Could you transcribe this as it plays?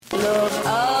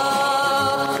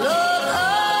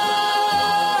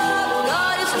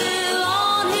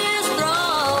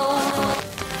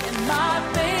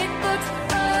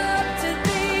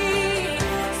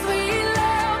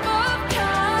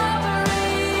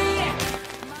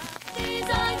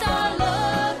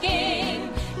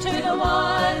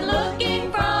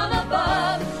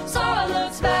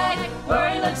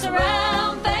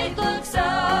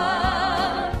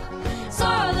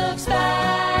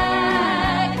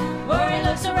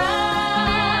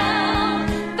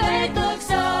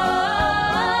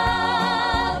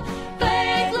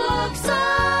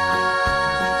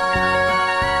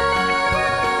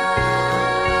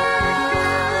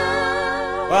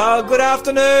Well, good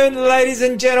afternoon, ladies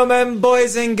and gentlemen,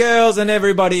 boys and girls, and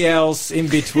everybody else in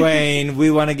between.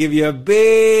 We want to give you a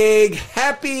big,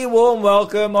 happy, warm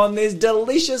welcome on this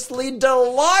deliciously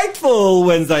delightful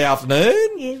Wednesday afternoon.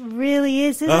 It really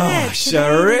is, isn't it?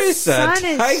 Charissa,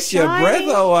 takes your breath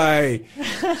away.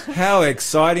 How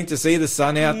exciting to see the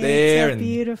sun out there,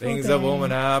 and things are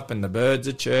warming up, and the birds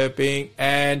are chirping,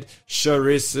 and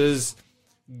Charissa's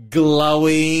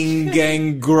glowing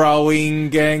and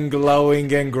growing and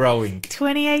glowing and growing.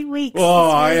 28 weeks. Oh,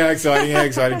 how exciting, how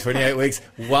exciting. 28 weeks.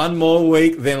 One more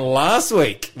week than last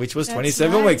week, which was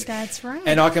 27 weeks. That's right.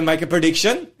 And I can make a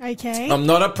prediction. Okay. I'm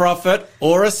not a prophet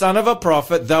or a son of a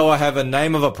prophet, though I have a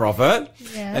name of a prophet.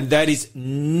 Yeah. And that is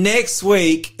next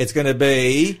week, it's going to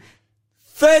be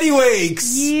 30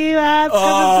 weeks. You are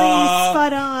probably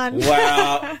spot on.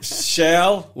 Wow.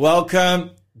 Shell,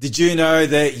 welcome. Did you know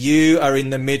that you are in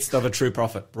the midst of a true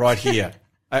prophet right here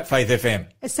at Faith FM?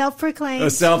 A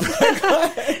self-proclaimed.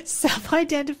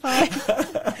 Self-identified.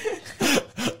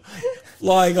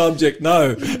 Flying object,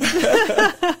 no.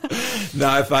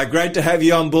 No, great to have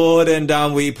you on board,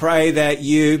 and we pray that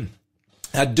you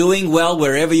are doing well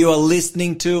wherever you are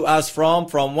listening to us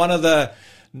from one of the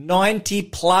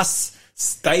 90-plus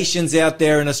stations out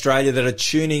there in Australia that are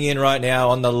tuning in right now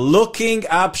on the Looking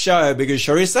Up Show, because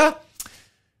Charissa,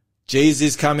 Jesus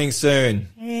is coming soon.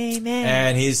 Amen.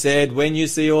 And he said, when you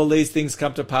see all these things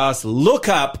come to pass, look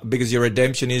up, because your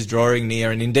redemption is drawing near.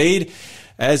 And indeed,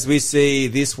 as we see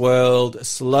this world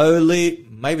slowly,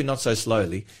 maybe not so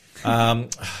slowly,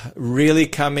 really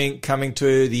coming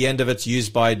to the end of its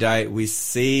use-by date, we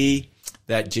see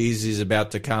that Jesus is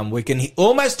about to come. We can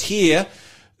almost hear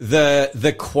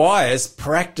the choirs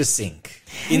practicing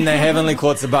in the heavenly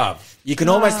courts above. You can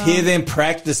almost hear them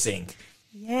practicing.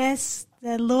 Yes.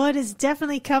 The Lord is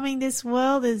definitely coming. This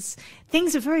world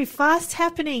things are very fast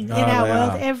happening in our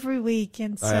world every week.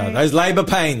 And so those labour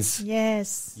pains.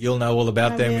 Yes. You'll know all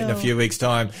about them in a few weeks'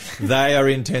 time. They are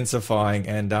intensifying.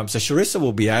 And so Charissa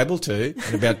will be able to,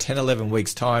 in about 10, 11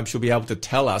 weeks' time, she'll be able to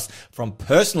tell us from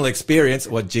personal experience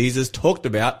what Jesus talked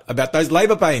about those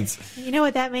labour pains. You know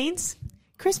what that means?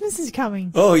 Christmas is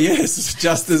coming. Oh, yes,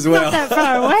 just as well. Not that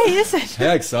far away, is it?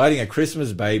 How exciting, a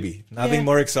Christmas baby. Nothing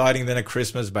more exciting than a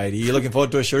Christmas baby. You looking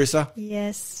forward to it, Charissa?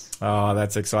 Yes. Oh,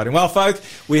 that's exciting. Well, folks,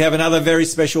 we have another very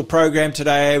special program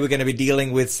today. We're going to be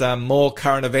dealing with some more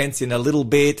current events in a little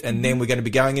bit, and then we're going to be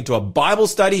going into a Bible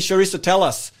study. Charissa, tell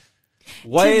us.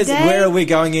 Where are we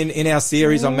going in our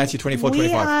series on Matthew 24,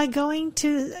 25? We are going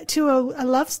to a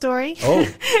love story. Oh.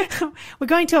 We're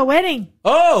going to a wedding.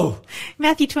 Oh.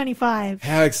 Matthew 25.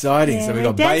 How exciting. Yeah, so we've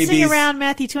got dancing babies. around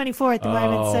Matthew 24 at the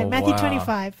moment. So Matthew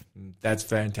 25. That's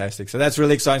fantastic. So that's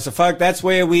really exciting. So, folks, that's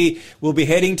where we will be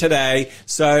heading today.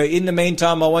 So in the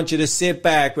meantime, I want you to sit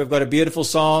back. We've got a beautiful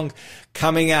song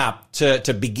coming up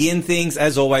to begin things.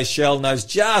 As always, Shell knows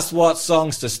just what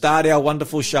songs to start our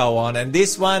wonderful show on. And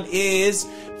this one is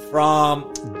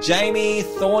from Jamie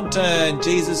Thornton.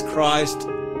 Jesus Christ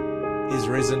is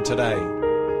risen today.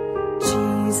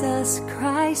 Jesus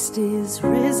Christ is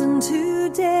risen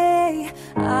today.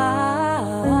 Alleluia.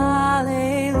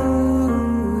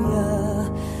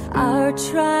 Our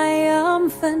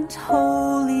triumphant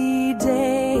holy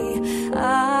day.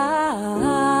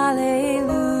 Alleluia.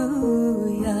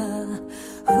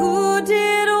 Who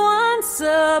did once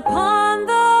upon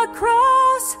the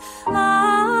cross,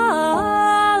 alleluia,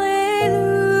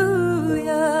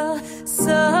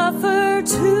 suffer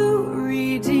to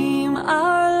redeem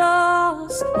our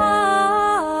lost, alleluia.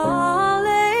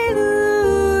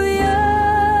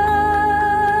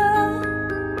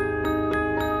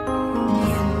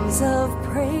 Hymns of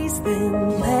praise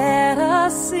then let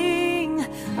us sing,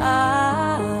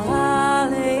 alleluia,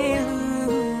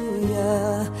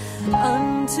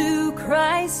 unto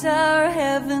Christ our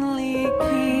heavenly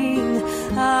King,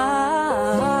 alleluia,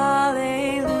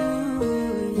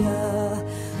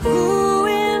 who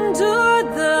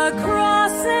endured the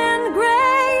cross and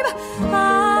grave,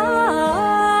 alleluia,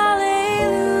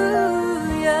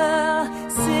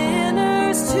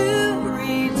 sinners to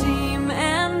redeem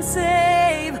and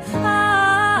save,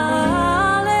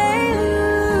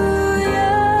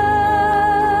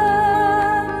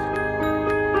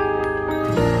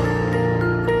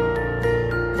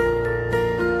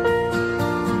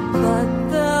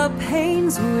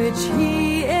 which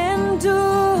he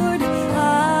endured,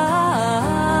 alleluia,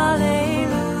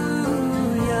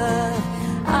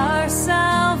 our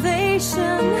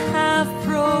salvation hath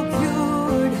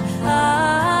procured,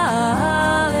 alleluia,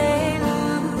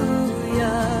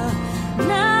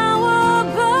 now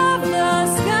above the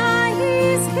sky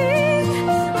he's king,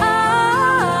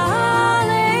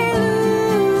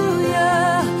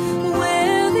 alleluia,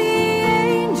 where the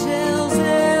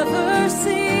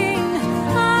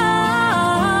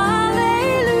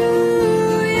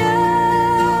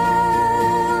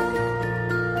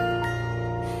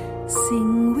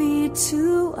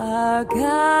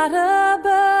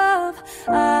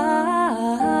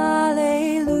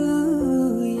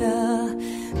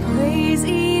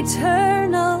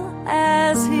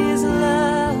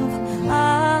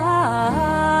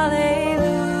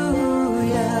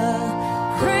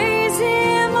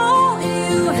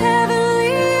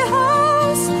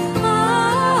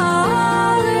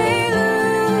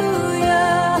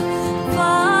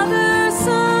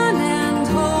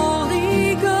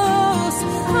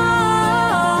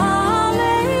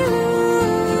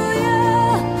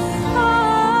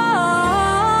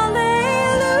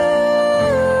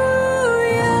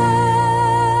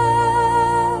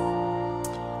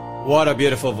What a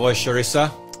beautiful voice,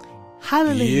 Sharissa.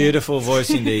 Hallelujah. Beautiful voice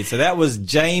indeed. So that was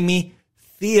Jamie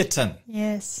Theaton.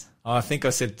 Yes. Oh, I think I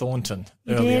said Thornton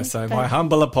You earlier. did, So but- my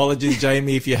humble apologies,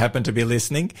 Jamie, if you happen to be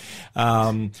listening.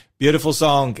 Beautiful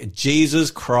song.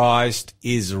 Jesus Christ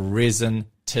is risen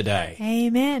today.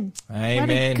 Amen.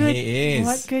 Amen. He is.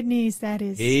 What good news that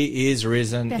is. He is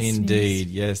risen Best indeed.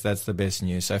 Yes, that's the best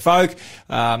news. So, folk,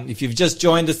 if you've just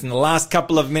joined us in the last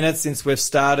couple of minutes since we've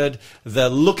started the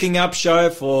Looking Up show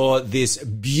for this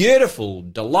beautiful,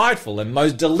 delightful, and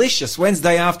most delicious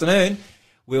Wednesday afternoon,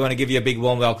 we want to give you a big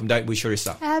warm welcome, don't we,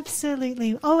 Sharissa?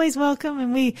 Absolutely. Always welcome.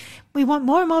 And we want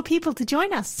more and more people to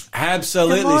join us.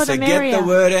 Absolutely. The more, So the get merrier. the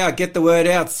word out. Get the word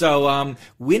out. So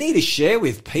we need to share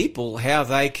with people how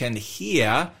they can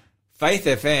hear Faith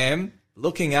FM,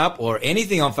 Looking Up, or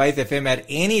anything on Faith FM at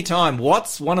any time.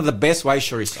 What's one of the best ways,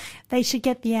 Sharissa? They should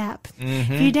get the app.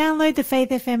 Mm-hmm. If you download the Faith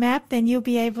FM app, then you'll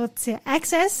be able to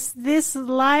access this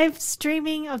live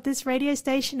streaming of this radio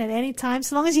station at any time,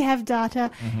 so long as you have data,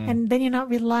 and then you're not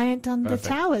reliant on the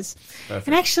towers. Perfect.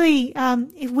 And actually,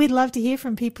 if we'd love to hear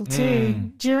from people too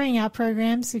during our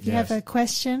programs. If you Yes. have a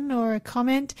question or a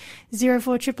comment,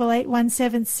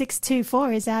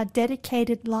 0488817624 is our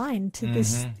dedicated line to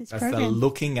this That's program. the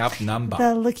Looking Up number.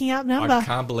 The looking up number. I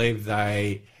can't believe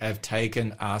they have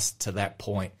taken us to that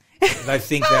point. They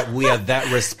think that we are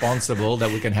that responsible that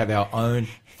we can have our own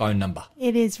phone number.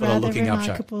 It is For the rather Looking Up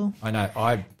remarkable. show. I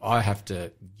know. I have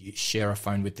to share a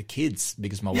phone with the kids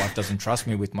because my wife doesn't trust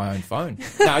me with my own phone.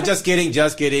 No, just kidding.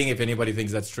 Just kidding. If anybody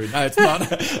thinks that's true. No, it's not.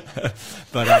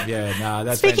 But yeah, no,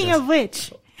 that's Speaking fantastic. of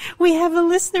which, we have a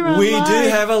listener online. We do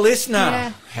have a listener.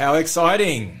 Yeah. How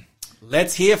exciting.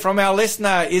 Let's hear from our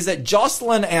listener. Is it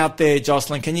Jocelyn out there?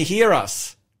 Jocelyn, can you hear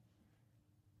us?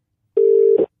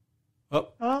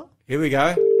 Oh, Here we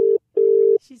go.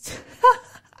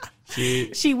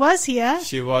 she She was here.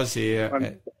 was here.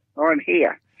 I'm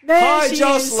here. There Hi, she is.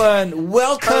 Jocelyn.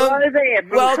 Welcome. Hello there from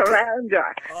Welcome.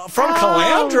 Caloundra. From Oh,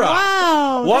 Caloundra.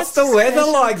 wow. What's That's the weather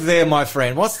special. like there, my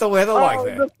friend? What's the weather like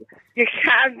there? Look, you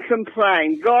can't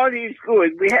complain. God is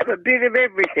good. We have a bit of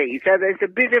everything, so there's a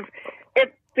bit of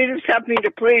something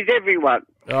to please everyone.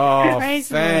 Oh, Praise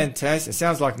the Lord. fantastic.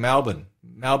 Sounds like Melbourne.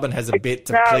 Melbourne has a bit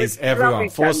to No, please it's everyone. lovely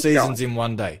 4 sunshine. seasons in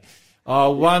one day.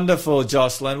 Oh, wonderful,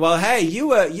 Jocelyn. Well, hey, you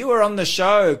were on the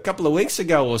show a couple of weeks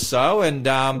ago or so, and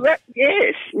Well,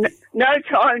 yes, no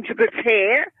time to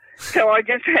prepare, so I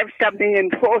just have something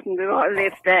important that I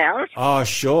left out. oh,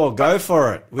 sure, go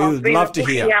for it. We I've would been love to a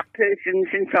hear. looking up person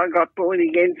since I got born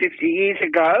again 50 years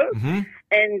ago,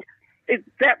 and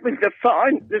that was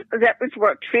that was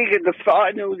what triggered the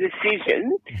final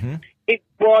decision. It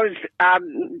was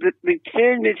the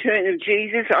return of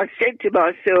Jesus. I said to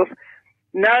myself,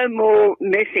 no more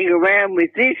messing around with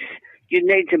this. You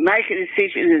need to make a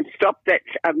decision and stop that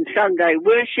Sunday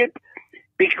worship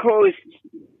because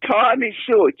time is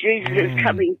short. Jesus is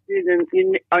coming soon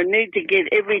and I need to get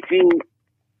everything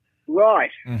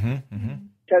right.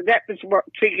 So that was what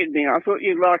triggered me. I thought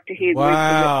you'd like to hear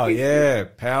Wow, the yeah,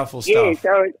 powerful Yeah, stuff.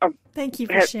 so Thank you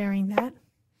for sharing that.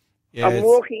 Yeah, I'm it's-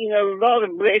 walking in a lot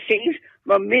of blessings.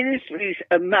 My ministry is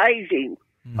amazing.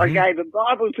 I gave a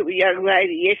Bible to a young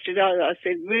lady yesterday. I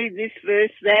said, read this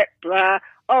verse, that, blah.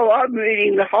 Oh, I'm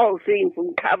reading the whole thing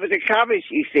from cover to cover,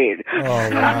 she said. oh,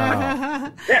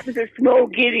 wow. That was a small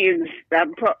Gideon's start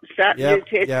New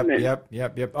Testament.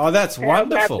 Yep. Oh, that's How about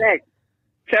wonderful. that?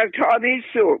 So time is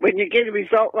short when you get a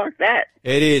result like that.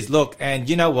 It is. Look, and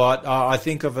you know what? I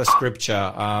think of a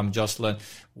scripture, Jocelyn,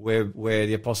 where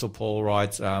the Apostle Paul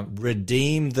writes,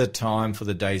 redeem the time for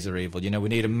the days are evil. You know, we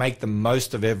need to make the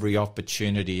most of every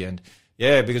opportunity. And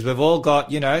yeah, because we've all got,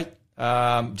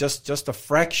 just a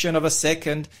fraction of a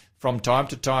second from time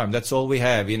to time. That's all we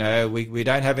have. You know, we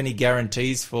don't have any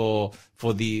guarantees for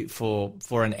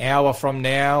an hour from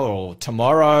now or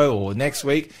tomorrow or next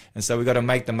week. And so we've got to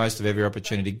make the most of every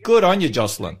opportunity. Good on you,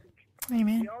 Jocelyn.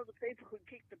 Amen. The older people could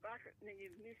kick the bucket and then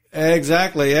you'd miss it.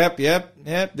 Exactly.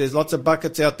 Yep. There's lots of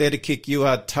buckets out there to kick. You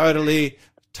are totally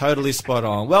spot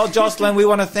on. Well, Jocelyn, we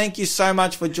want to thank you so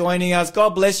much for joining us. God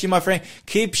bless you, my friend.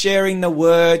 Keep sharing the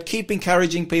word. Keep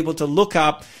encouraging people to look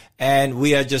up. And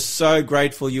we are just so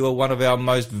grateful. You are one of our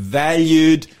most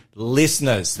valued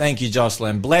listeners. Thank you,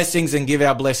 Jocelyn. Blessings, and give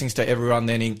our blessings to everyone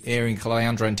then here in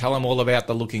Caloundra and tell them all about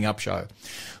the Looking Up show.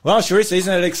 Well, Charissa,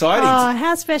 isn't it exciting? Oh,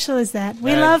 how special is that?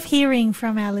 We love hearing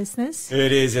from our listeners.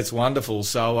 It is. It's wonderful.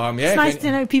 So, It's nice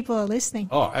to know people are listening.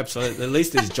 Oh, absolutely. At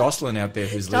least there's Jocelyn out there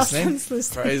who's Jocelyn's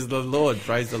listening. Praise the Lord.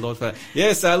 Praise the Lord for that.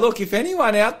 Yeah, so look, if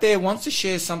anyone out there wants to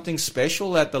share something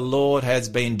special that the Lord has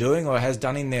been doing or has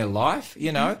done in their life,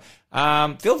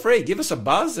 feel free. Give us a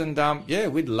buzz and,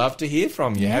 we'd love to hear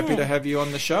from you. Yeah. Happy to have you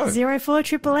on the show.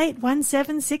 0488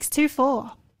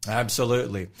 17624.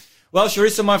 Absolutely. Well,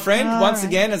 Charissa, my friend, once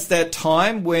again, it's that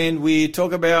time when we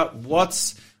talk about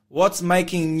what's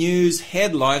making news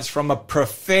headlines from a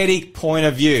prophetic point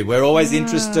of view. We're always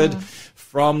interested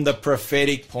from the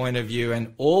prophetic point of view,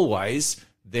 and always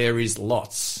there is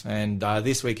lots. And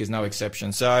this week is no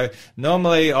exception. So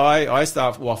normally I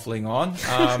start waffling on,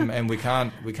 and we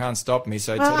can't stop me.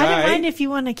 So Well, today, I don't mind if you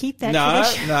want to keep that.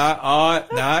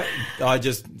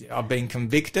 I've been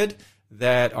convicted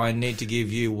that I need to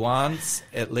give you once,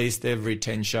 at least every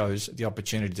 10 shows, the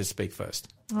opportunity to speak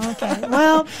first. Okay.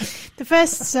 Well, the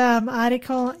first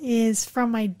article is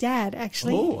from my dad,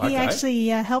 actually. Ooh, okay. He actually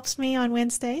helps me on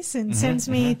Wednesdays and sends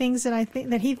me things that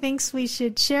that he thinks we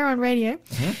should share on radio.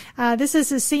 This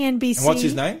is a CNBC. And what's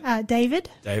his name? David.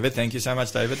 David, thank you so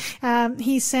much, David.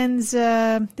 He sends,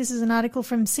 this is an article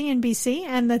from CNBC,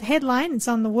 and the headline, it's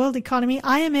on the world economy.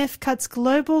 IMF cuts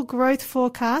global growth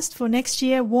forecast for next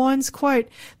year, warns, quote,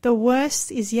 the worst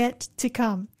is yet to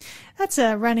come. That's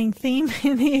a running theme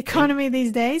in the economy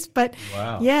these days. But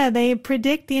yeah, they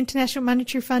predict, the International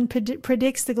Monetary Fund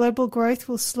predicts the global growth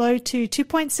will slow to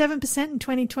 2.7% in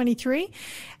 2023.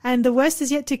 And the worst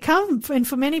is yet to come. And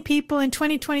for many people in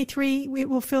 2023, it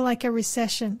will feel like a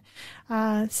recession.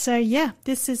 This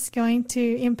is going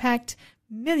to impact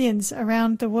millions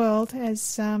around the world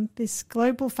as this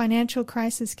global financial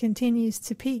crisis continues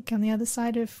to peak on the other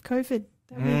side of COVID.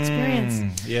 We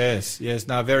experience. Yes.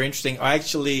 No, very interesting. I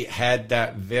actually had I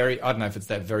don't know if it's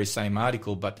that very same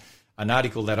article, but an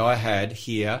article that I had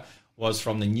here was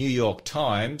from the New York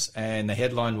Times, and the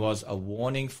headline was "A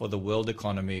Warning for the World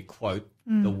Economy," quote,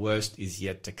 "The worst is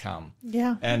yet to come."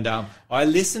 Yeah. And I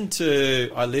listened to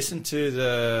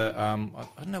the I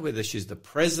don't know whether she's the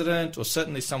president or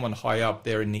certainly someone high up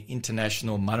there in the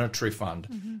International Monetary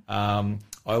Fund.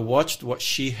 I watched what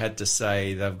she had to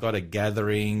say. They've got a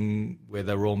gathering where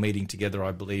they're all meeting together,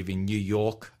 I believe, in New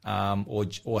York, or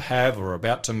are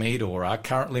about to meet, or are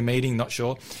currently meeting, not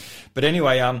sure. But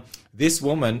anyway, this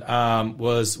woman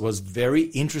was very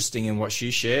interesting in what she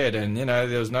shared, and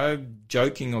there was no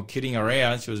joking or kidding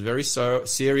around. She was very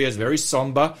serious, very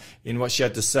somber in what she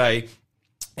had to say,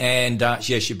 and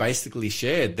she basically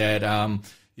shared that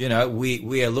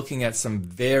we are looking at some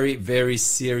very, very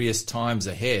serious times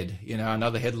ahead.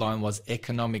 Another headline was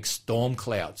economic storm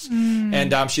clouds.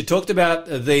 And she talked about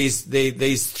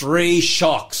these three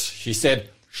shocks. She said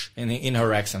in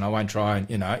her accent, I won't try and,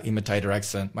 imitate her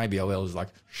accent. Maybe I will. It was like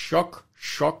shock.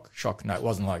 No, it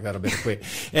wasn't like that. I better quit.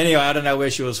 Anyway, I don't know where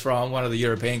she was from, one of the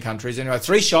European countries. Anyway,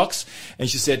 three shocks. And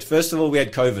she said, first of all, we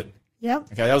had COVID.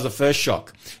 Yep. Okay, that was the first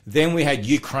shock. Then we had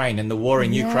Ukraine and the war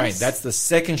in Ukraine. That's the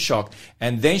second shock.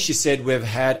 And then she said we've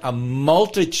had a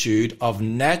multitude of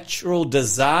natural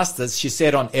disasters, she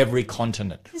said, on every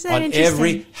continent. Is that on interesting?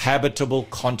 every habitable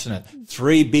continent.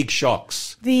 Three big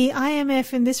shocks. The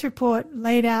IMF in this report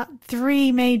laid out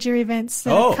three major events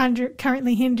that are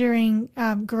currently hindering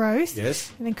growth.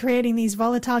 Yes. And then creating these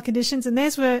volatile conditions. And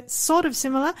theirs were sort of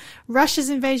similar.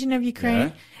 Russia's invasion of Ukraine.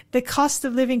 Yeah. The cost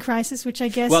of living crisis, which I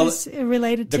guess is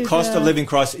related to the cost of living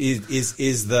crisis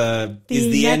is the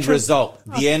end result.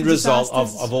 The end result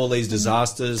of all these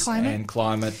disasters and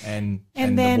climate and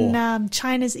then the war.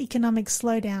 China's economic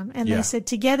slowdown. And they said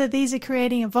together these are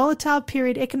creating a volatile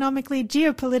period economically,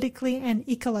 geopolitically, and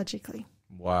ecologically.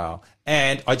 Wow.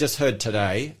 And I just heard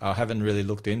today, I haven't really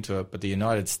looked into it, but the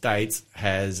United States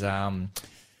has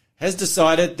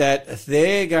decided that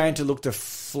they're going to look to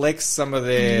flex some of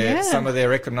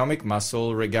their economic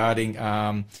muscle regarding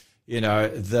the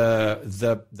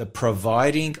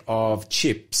providing of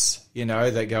chips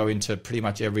that go into pretty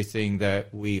much everything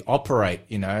that we operate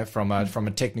from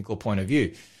a technical point of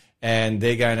view. And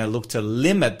they're going to look to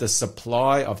limit the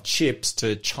supply of chips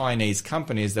to Chinese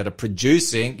companies that are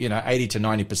producing 80 to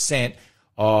 90%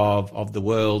 of the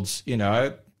world's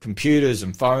computers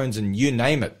and phones and you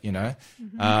name it,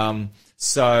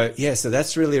 So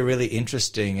that's really, really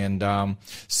interesting. And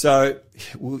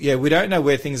we don't know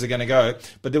where things are going to go.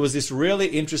 But there was this really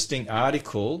interesting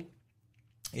article,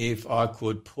 if I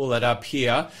could pull it up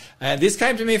here. And this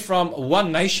came to me from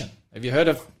One Nation. Have you heard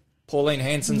of Pauline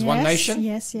Hanson's One Nation?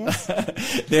 Yes.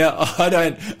 Now,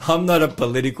 I'm not a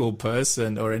political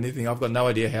person or anything. I've got no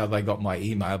idea how they got my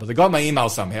email, but they got my email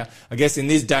somehow. I guess in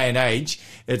this day and age,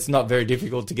 it's not very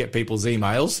difficult to get people's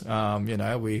emails.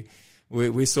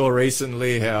 We saw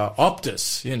recently how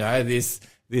Optus,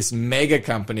 this mega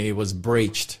company was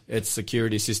breached. Its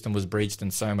security system was breached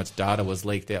and so much data was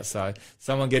leaked out. So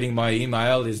someone getting my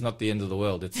email is not the end of the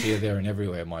world. It's here, there and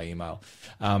everywhere, my email,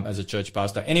 as a church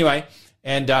pastor. Anyway,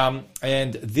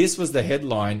 and this was the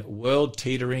headline: World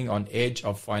teetering on edge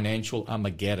of financial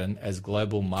Armageddon as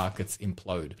global markets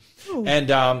implode. Ooh. And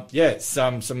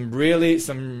some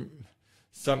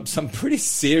pretty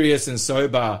serious and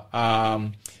sober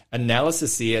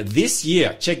analysis here. This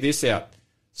year, check this out.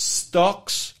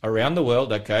 Stocks around the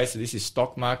world, okay, so this is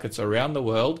stock markets around the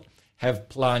world, have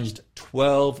plunged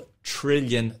 $12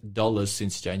 trillion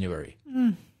since January.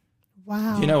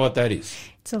 Wow. Do you know what that is?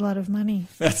 It's a lot of money.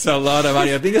 That's a lot of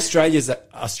money. I think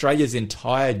Australia's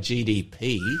entire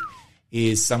GDP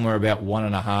is somewhere about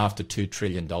 $1.5 to $2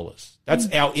 trillion. That's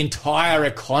our entire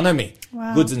economy,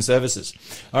 goods and services.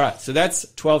 All right, so that's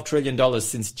 $12 trillion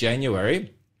since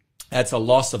January. That's a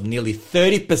loss of nearly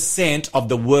 30% of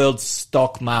the world's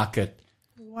stock market.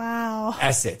 Wow.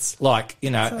 Assets, as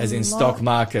in lot. stock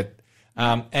market.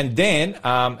 And then,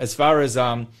 as far as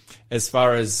what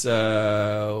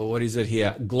is it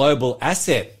here? Global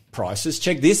asset prices.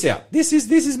 Check this out. This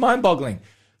is mind-boggling.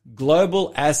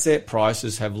 Global asset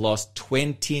prices have lost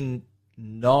 $29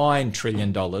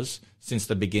 trillion since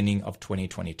the beginning of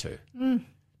 2022.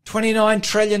 $29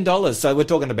 trillion. So we're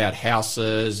talking about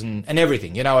houses and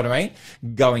everything, you know what I mean?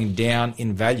 Going down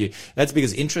in value. That's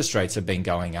because interest rates have been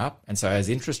going up. And so as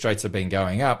interest rates have been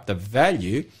going up, the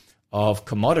value of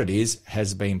commodities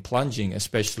has been plunging,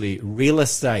 especially real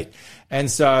estate. And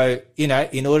so,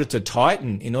 in order to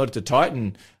tighten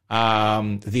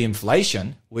the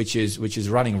inflation, which is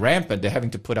running rampant, they're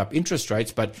having to put up interest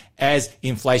rates. But as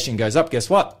inflation goes up, guess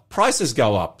what? Prices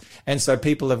go up. And so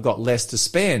people have got less to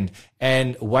spend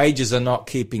and wages are not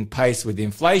keeping pace with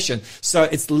inflation. So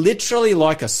it's literally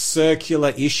like a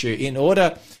circular issue. In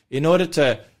order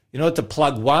to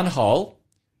plug one hole,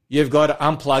 you've got to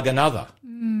unplug another.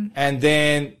 And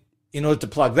then in order to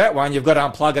plug that one, you've got to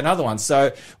unplug another one.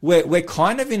 So we're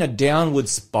kind of in a downward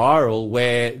spiral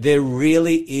where there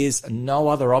really is no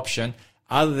other option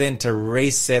other than to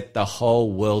reset the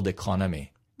whole world economy.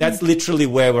 That's literally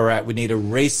where we're at. We need to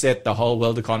reset the whole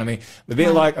world economy. A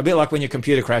bit like when your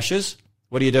computer crashes.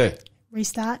 What do?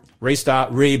 Restart,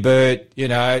 reboot,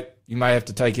 You may have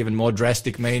to take even more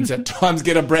drastic means at times,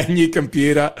 get a brand new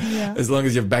computer. Yeah. As long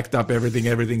as you've backed up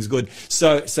everything's good.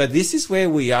 So this is where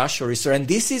we are, Sharissa, and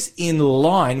this is in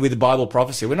line with Bible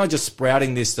prophecy. We're not just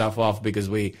sprouting this stuff off because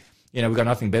we've got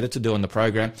nothing better to do on the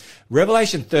program.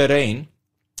 Revelation 13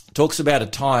 talks about a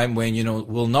time when,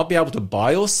 we'll not be able to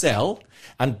buy or sell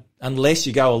unless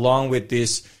you go along with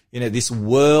this, this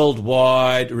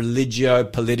worldwide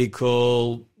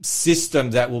religio-political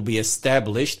system that will be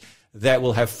established that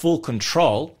will have full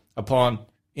control upon,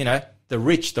 the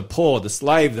rich, the poor, the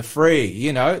slave, the free,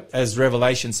 as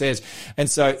Revelation says. And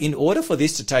so in order for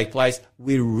this to take place,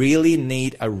 we really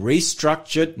need a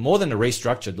restructured, more than a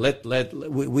restructured,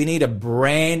 we need a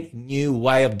brand new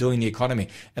way of doing the economy.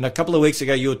 And a couple of weeks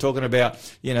ago, you were talking about,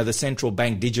 the central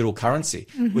bank digital currency,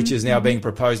 which is now being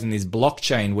proposed in this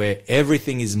blockchain where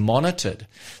everything is monitored.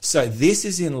 So this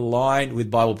is in line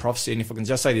with Bible prophecy. And if I can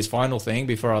just say this final thing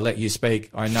before I let you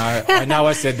speak, I know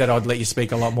I said that I'd let you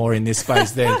speak a lot more in this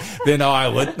space than I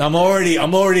would. I'm already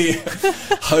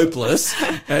hopeless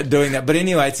at doing that. But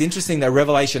anyway, it's interesting that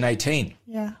Revelation 18.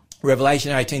 Yeah.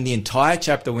 Revelation 18, the entire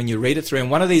chapter, when you read it through, and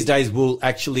one of these days we'll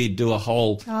actually do a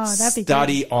whole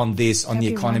study on this, on the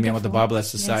economy and what the Bible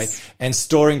has to say, and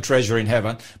storing treasure in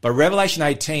heaven. But Revelation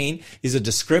 18 is a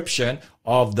description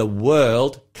of the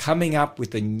world coming up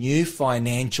with a new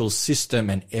financial system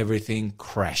and everything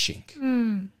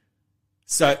crashing.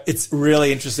 So it's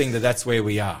really interesting that that's where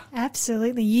we are.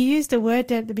 Absolutely. You used a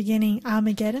word at the beginning,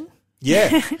 Armageddon.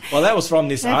 Yeah. Well, that was from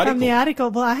this article. From the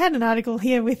article. Well, I had an article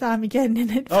here with Armageddon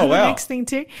in it. Oh, wow. The next thing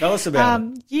too. Tell us about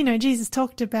it. Jesus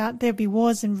talked about there'll be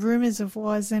wars and rumors of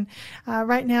wars. And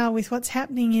right now with what's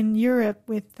happening in Europe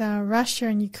with Russia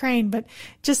and Ukraine. But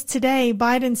just today,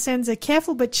 Biden sends a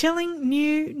careful but chilling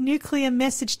new nuclear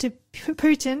message to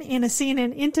Putin in a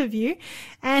CNN interview.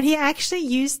 And he actually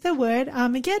used the word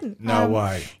Armageddon. No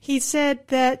way. He said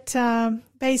that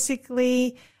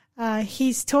basically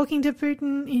He's talking to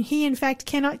Putin. He, in fact,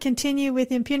 cannot continue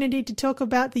with impunity to talk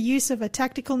about the use of a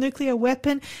tactical nuclear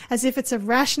weapon as if it's a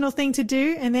rational thing to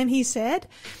do. And then he said,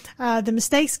 the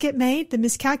mistakes get made, the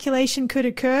miscalculation could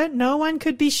occur, no one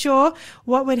could be sure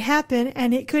what would happen,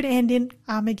 and it could end in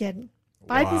Armageddon.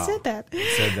 Biden said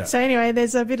that. So anyway,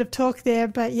 there's a bit of talk there,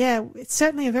 but yeah, it's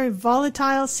certainly a very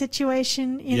volatile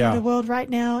situation in the world right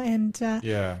now, and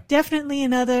definitely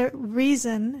another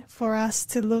reason for us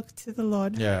to look to the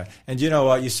Lord. Yeah, and you know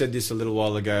what? You said this a little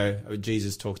while ago.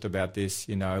 Jesus talked about this.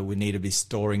 You know, we need to be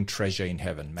storing treasure in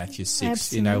heaven. Matthew 6.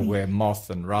 Absolutely. You know, where moth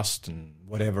and rust and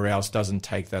whatever else doesn't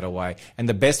take that away. And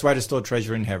the best way to store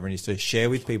treasure in heaven is to share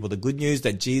with people the good news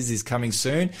that Jesus is coming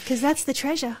soon. Because that's the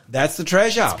treasure. That's the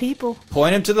treasure. It's people.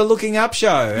 Point them to the Looking Up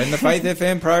show and the Faith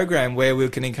FM program where we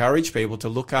can encourage people to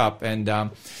look up. And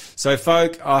so,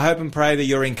 folk, I hope and pray that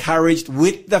you're encouraged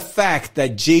with the fact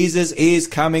that Jesus is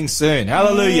coming soon.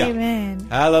 Hallelujah. Amen.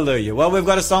 Hallelujah. Well, we've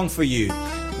got a song for you.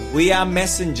 We Are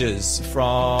Messengers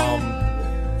from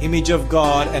Image of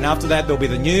God. And after that, there'll be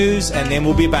the news and then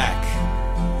we'll be back.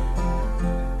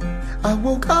 I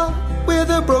woke up with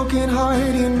a broken heart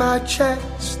in my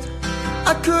chest.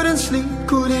 I couldn't sleep,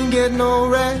 couldn't get no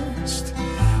rest.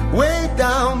 Weighed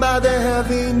down by the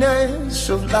heaviness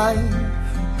of life.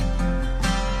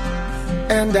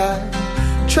 And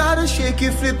I try to shake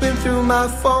it, flipping through my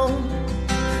phone,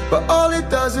 but all it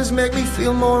does is make me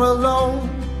feel more alone.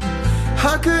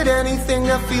 How could anything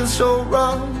that feels so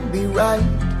wrong be right?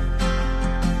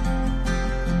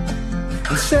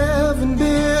 And 7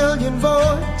 billion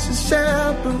voices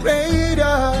separate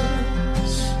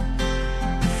us,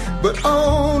 but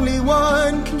only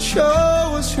one can show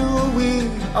us who we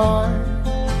are.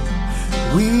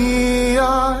 We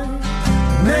are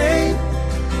made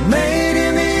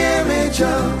in the image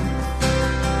of,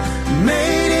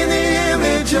 made in the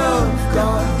image of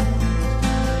God.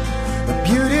 A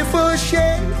beautiful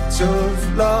shades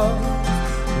of love.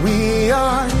 We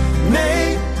are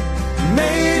made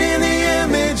in the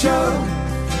image of,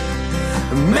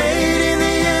 made in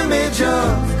the image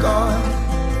of God.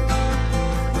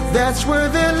 That's where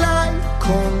the light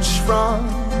comes from,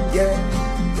 yeah.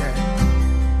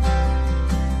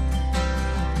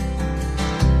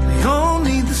 We all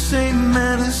need the same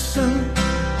medicine.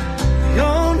 We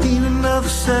all need another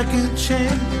second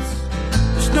chance.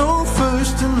 There's no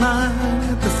first in line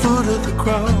at the foot of the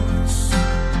cross.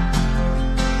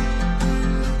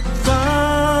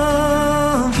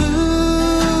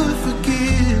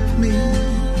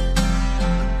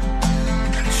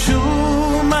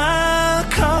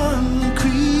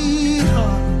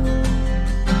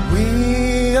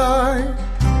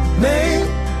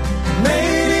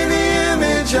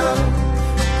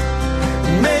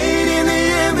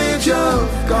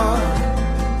 Of God,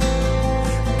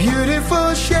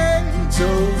 beautiful shades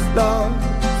of love.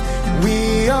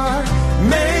 We are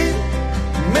made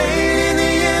in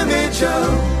the image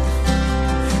of,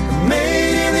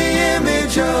 made in the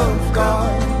image of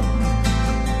God.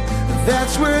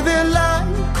 That's where the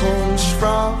light comes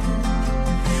from.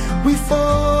 We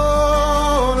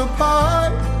fall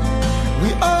apart,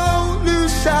 we all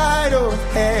lose sight of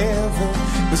heaven,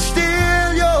 but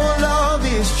still your love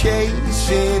is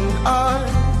chasing us.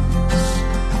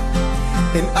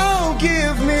 And oh,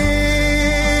 give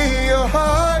me your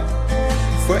heart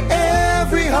for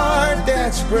every heart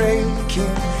that's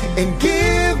breaking, and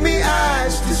give me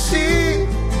eyes to see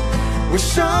we're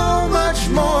so much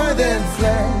more than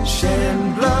flesh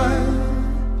and blood,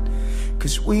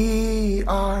 'cause we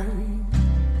are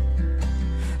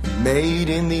made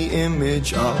in the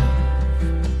image of,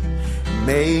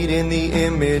 made in the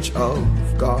image of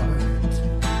God.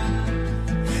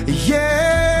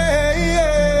 Yeah,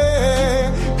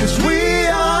 yeah, 'cause we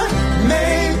are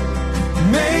made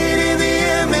in the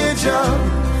image of,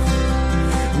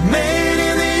 made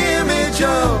in the image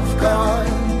of God.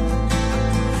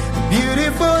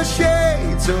 Beautiful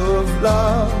shades of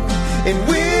love. And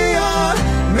we are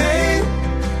made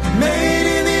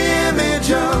in the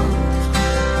image of,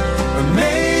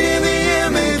 made in the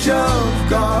image of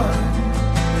God.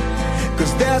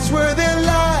 'Cause that's where the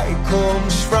light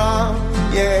comes from,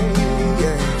 yeah,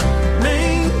 yeah.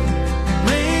 Made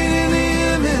in the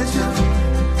image of,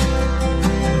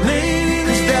 made in the image of,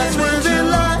 'cause that's where the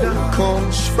light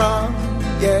comes from,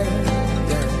 yeah,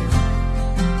 yeah.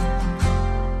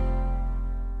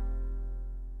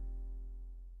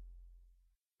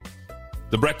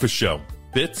 The Breakfast Show.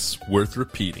 Bits worth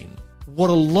repeating. What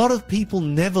a lot of people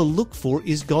never look for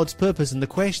is God's purpose. And the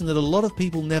question that a lot of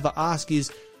people never ask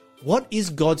is, what is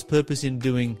God's purpose in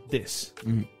doing this?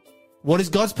 What is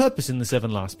God's purpose in the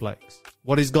 7 last plagues?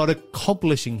 What is God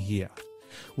accomplishing here?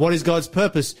 What is God's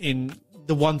purpose in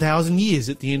the 1,000 years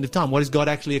at the end of time? What is God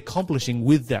actually accomplishing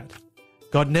with that?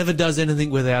 God never does anything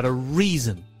without a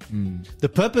reason. The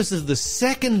purpose of the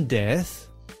second death,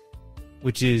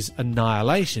 which is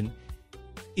annihilation,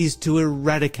 is to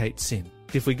eradicate sin.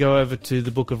 If we go over to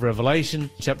the book of Revelation,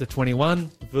 chapter 21,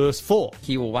 verse 4.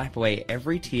 He will wipe away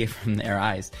every tear from their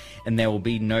eyes, and there will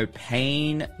be no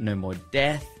pain, no more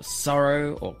death,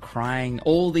 sorrow, or crying.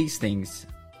 All these things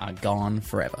are gone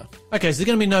forever. Okay, so there's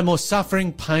going to be no more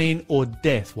suffering, pain, or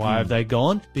death. Why have they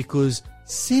gone? Because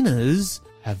sinners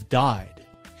have died.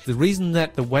 The reason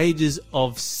that the wages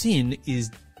of sin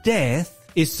is death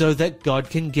is so that God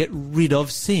can get rid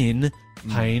of sin,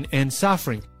 pain, and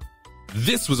suffering.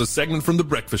 This was a segment from The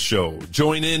Breakfast Show.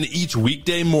 Join in each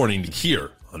weekday morning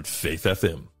here on Faith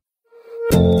FM.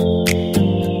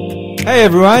 Hey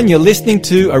everyone, you're listening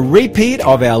to a repeat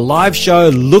of our live show,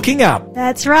 Looking Up.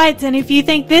 That's right. And if you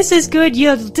think this is good,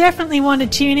 you'll definitely want to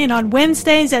tune in on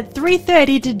Wednesdays at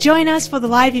 3:30 to join us for the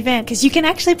live event, because you can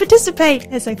actually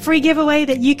participate. There's a free giveaway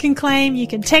that you can claim. You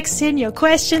can text in your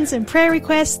questions and prayer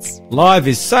requests. Live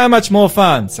is so much more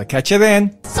fun, so catch you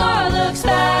then. Sorrow looks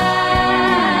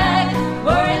back,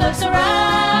 worry looks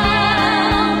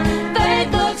around,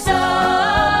 faith looks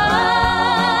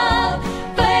up,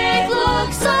 faith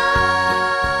looks up.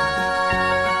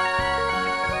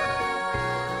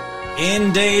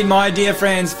 Indeed, my dear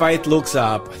friends, faith looks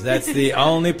up. That's the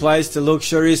only place to look,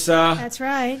 Sharissa. That's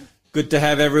right. Good to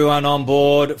have everyone on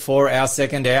board for our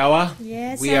second hour.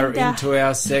 Yes, we are and, into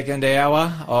our second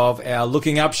hour of our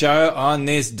Looking Up show on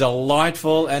this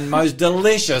delightful and most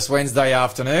delicious Wednesday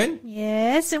afternoon.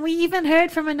 Yes, and we even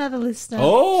heard from another listener.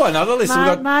 Oh, another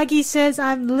listener. Margie says,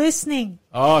 I'm listening.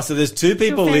 Oh, so there's two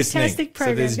people It's a listening. fantastic So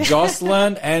program. there's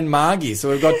Jocelyn and Margie. So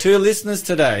we've got two listeners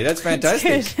today. That's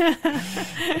fantastic.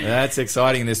 That's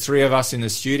exciting. There's three of us in the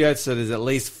studio, so there's at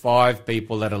least 5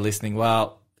 people that are listening.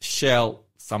 Well, Shell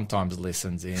sometimes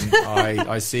listens in.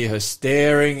 I see her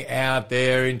staring out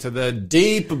there into the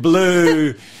deep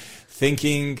blue,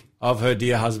 thinking of her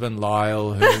dear husband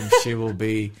Lyle, whom she will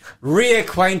be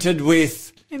reacquainted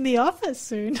with In the office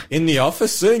soon. in the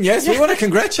office soon. Yes, we want to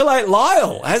congratulate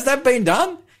Lyle. Has that been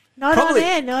done? Not Probably on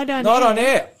air, not on Not air. on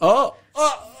air.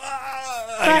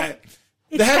 Okay.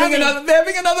 It's They're having coming.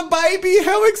 another baby.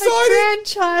 How A exciting!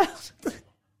 grandchild.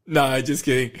 No, just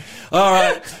kidding. All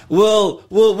right,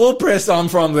 we'll press on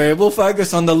from there. We'll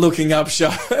focus on the Looking Up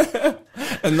show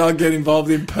and not get involved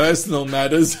in personal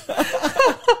matters.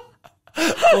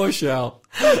 Or shall.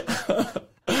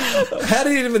 How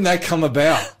did even that come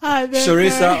about? I don't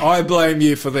Sharissa, know. I blame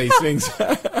you for these things.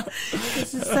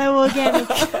 This is so organic.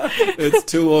 It's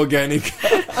too organic.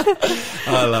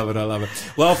 I love it.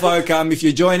 Well, folk, if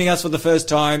you're joining us for the first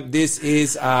time, this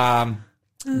is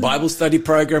Bible study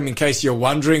program, in case you're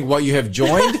wondering what you have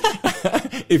joined.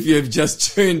 If you've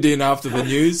just tuned in after the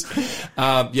news.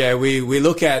 We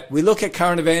look at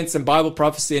current events and Bible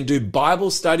prophecy and do Bible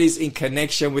studies in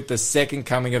connection with the second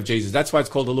coming of Jesus. That's why it's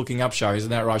called the Looking Up show. Isn't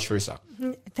that right, Sharissa?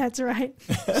 That's right.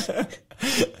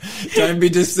 Don't be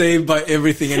deceived by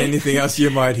everything and anything else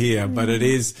you might hear, but it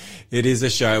is a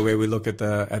show where we look at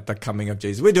the coming of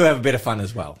Jesus. We do have a bit of fun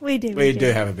as well. We do. We do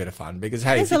have a bit of fun because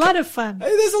hey, There's a lot of fun.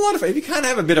 There's a lot of fun. If you can't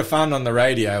have a bit of fun on the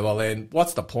radio, well then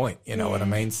what's the point? You know what I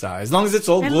mean? So as long as it's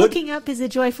all And good. looking up is a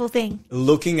joyful thing.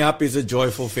 Looking up is a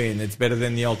joyful thing. It's better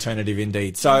than the alternative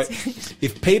indeed. So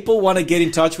if people want to get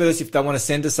in touch with us, if they want to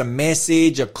send us a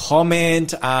message, a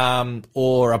comment,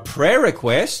 or a prayer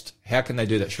request, how can they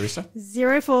do that, Sharissa?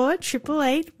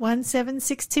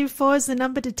 04-888-17624 is the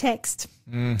number to text.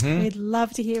 Mm-hmm. We'd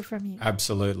love to hear from you.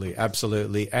 Absolutely.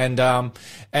 And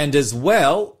as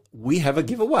well, we have a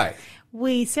giveaway.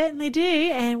 We certainly do,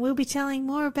 and we'll be telling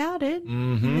more about it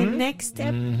in the next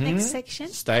section.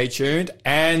 Stay tuned.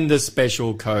 And the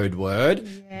special code word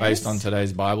based on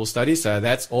today's Bible study. So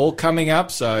that's all coming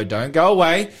up. So don't go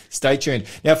away. Stay tuned.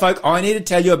 Now, folk, I need to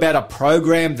tell you about a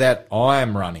program that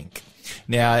I'm running.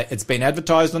 Now, it's been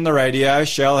advertised on the radio.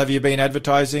 Shell, have you been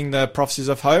advertising the Prophecies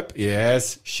of Hope?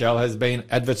 Yes, Shell has been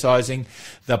advertising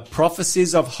the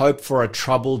Prophecies of Hope for a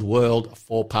Troubled World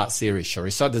 4-part series,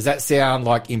 Sharissa. Does that sound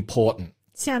like important?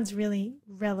 Sounds really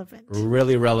relevant.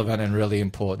 Really relevant and really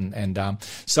important. And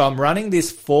so I'm running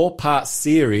this 4-part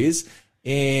series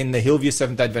in the Hillview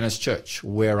Seventh-day Adventist Church,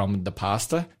 where I'm the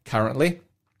pastor currently,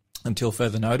 until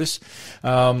further notice.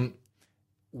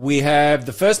 We have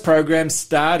the first program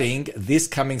starting this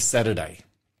coming Saturday,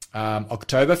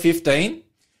 October 15,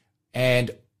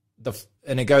 and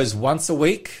it goes once a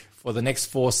week for the next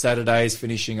 4 Saturdays,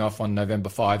 finishing off on November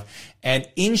 5. And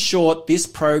in short, this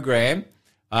program,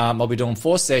 I'll be doing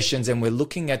 4 sessions, and we're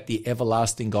looking at the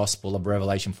everlasting gospel of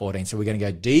Revelation 14. So we're going to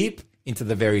go deep into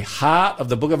the very heart of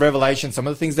the book of Revelation, some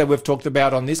of the things that we've talked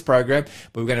about on this program,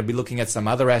 but we're going to be looking at some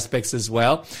other aspects as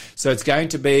well. So it's going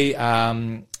to be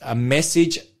a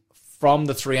message from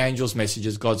the three angels'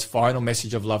 messages, God's final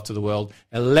message of love to the world,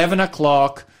 11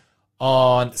 o'clock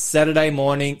on Saturday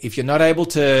morning. If you're not able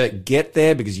to get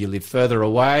there because you live further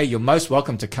away, you're most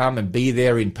welcome to come and be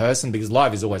there in person, because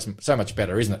live is always so much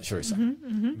better, isn't it,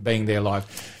 Charissa? Being there live.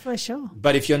 For sure.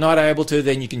 But if you're not able to,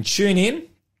 then you can tune in.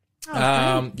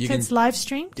 It's live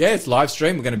streamed? Yeah, it's live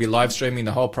stream. We're going to be live streaming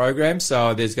the whole program.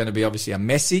 So there's going to be obviously a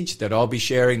message that I'll be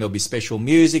sharing. There'll be special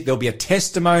music. There'll be a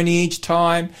testimony each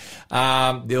time.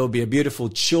 There'll be a beautiful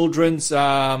children's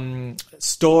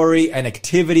story and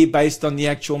activity based on the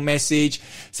actual message.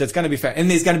 So it's going to be fun.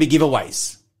 And there's going to be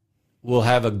giveaways. We'll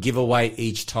have a giveaway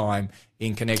each time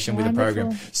in connection with the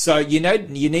program. So you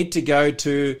need to go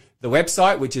to the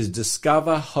website, which is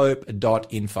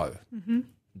discoverhope.info.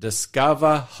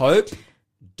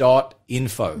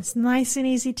 discoverhope.info. It's nice and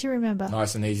easy to remember.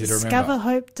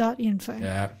 Discoverhope.info.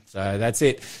 Yeah, so that's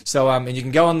it. So and you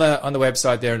can go on the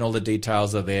website there, and all the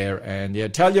details are there. And yeah,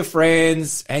 tell your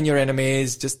friends and your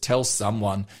enemies. Just tell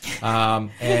someone.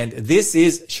 And this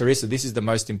is, Charissa, this is the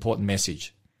most important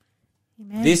message.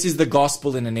 Amen. This is the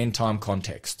gospel in an end time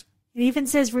context. It even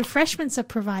says refreshments are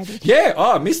provided. Yeah.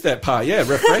 Oh, I missed that part. Yeah,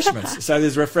 refreshments. So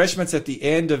there's refreshments at the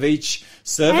end of each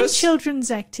service. And children's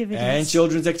activities. And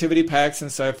children's activity packs and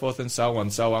so forth and so on.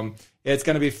 So yeah, it's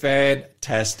going to be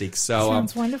fantastic. So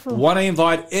sounds wonderful. Want to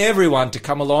invite everyone to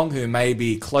come along who may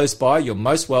be close by. You're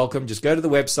most welcome. Just go to the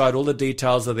website. All the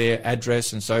details are there,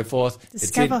 address and so forth.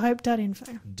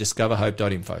 Discoverhope.info.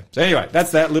 Discoverhope.info. So anyway, that's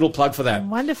that little plug for that.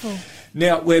 Wonderful.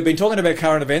 Now, we've been talking about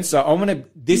current events, so I'm going to,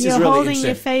 this is really interesting.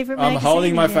 Your favorite I'm magazine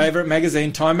holding my again. favorite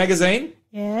magazine, Time Magazine.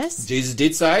 Yes. Jesus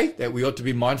did say that we ought to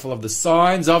be mindful of the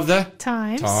signs of the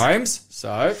times.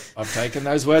 So I've taken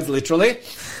those words literally.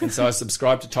 And so I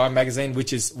subscribe to Time Magazine,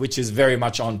 which is very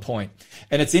much on point.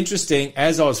 And it's interesting,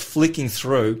 as I was flicking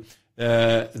through,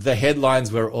 the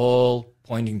headlines were all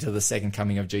pointing to the second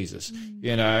coming of Jesus.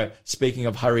 You know, speaking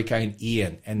of Hurricane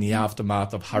Ian and the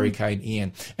aftermath of Hurricane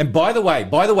Ian. And by the way,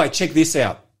 check this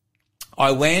out.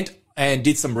 I went and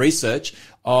did some research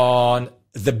on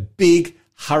the big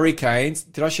hurricanes.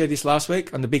 Did I share this last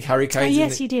week on the big hurricanes?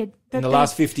 Yes, you did. In the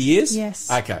last 50 years?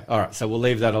 Yes. Okay. All right. So we'll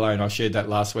leave that alone. I shared that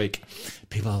last week.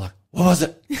 People are like, what was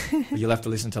it? Well, you'll have to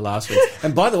listen to last week.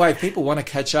 And by the way, if people want to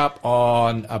catch up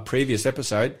on a previous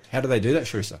episode, how do they do that,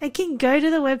 Charissa? They can go to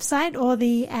the website or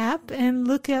the app and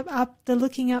look up the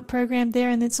Looking Up program there,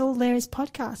 and it's all there as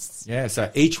podcasts. Yeah, so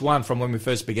each one from when we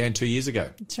first began 2 years ago.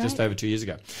 That's right. Just over 2 years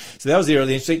ago. So that was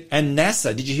really interesting. And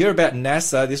NASA, did you hear about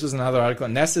NASA? This was another article.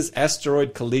 NASA's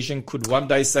asteroid collision could one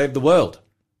day save the world.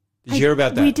 Did you hear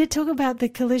about that? We did talk about the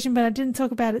collision, but I didn't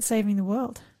talk about it saving the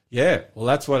world. Yeah, well,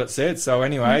 that's what it said. So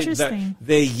anyway,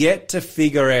 they're yet to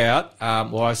figure out,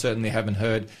 well, I certainly haven't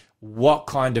heard what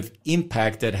kind of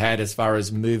impact it had as far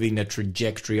as moving the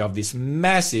trajectory of this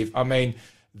massive, I mean,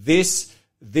 this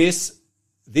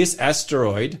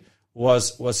asteroid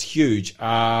was huge.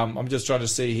 I'm just trying to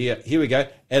see here. Here we go.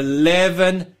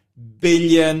 11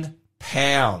 billion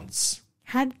pounds.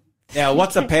 Now,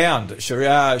 what's a pound?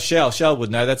 Shell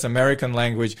would know. That's American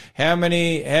language. How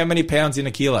many pounds in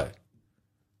a kilo?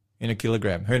 In a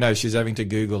kilogram. Who knows? She's having to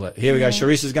Google it. Here we go.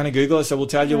 Sharissa's going to Google it. So we'll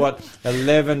tell you what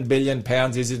 11 billion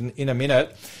pounds is in a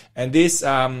minute. And this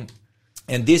device.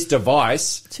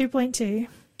 2.2.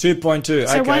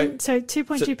 2.2. Okay. So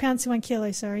 2.2 pounds to 1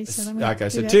 kilo. Sorry. So okay.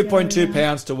 So 2.2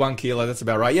 pounds to 1 kilo. That's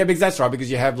about right. Yeah, because that's right.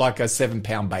 Because you have like a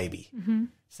 7-pound baby. Mm-hmm.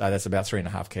 So that's about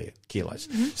 3.5 kilos.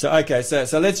 Mm-hmm. So, okay.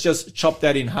 So let's just chop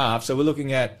that in half. So we're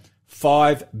looking at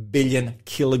 5 billion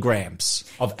kilograms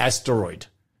of asteroid.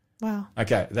 Wow.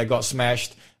 Okay, they got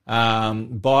smashed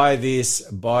by this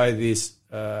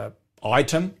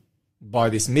item, by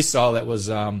this missile that was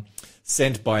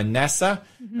sent by NASA,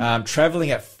 traveling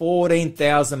at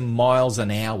 14,000 miles an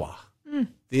hour.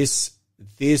 This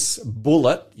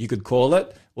bullet, you could call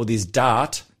it, or this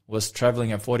dart, was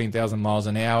traveling at 14,000 miles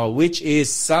an hour, which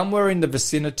is somewhere in the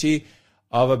vicinity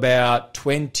of about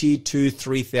 22,000 to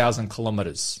 3,000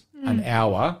 kilometers an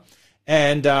hour.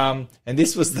 And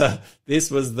this was the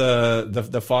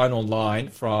final line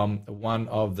from one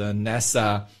of the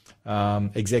NASA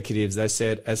executives. They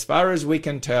said, as far as we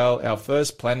can tell, our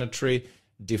first planetary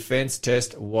defense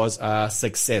test was a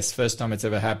success. First time it's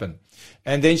ever happened.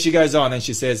 And then she goes on and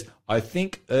she says, I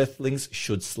think Earthlings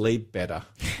should sleep better.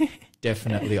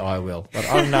 Definitely I will. But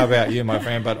I don't know about you, my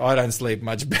friend, but I don't sleep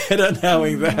much better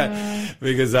knowing that.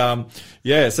 Because,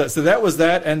 so that was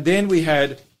that. And then we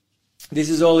had...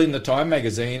 This is all in the Time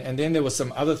magazine, and then there were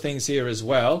some other things here as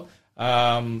well.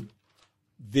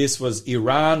 this was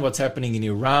Iran, what's happening in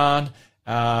Iran,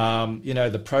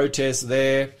 the protests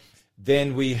there.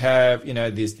 Then we have,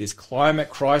 this climate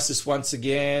crisis once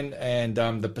again, and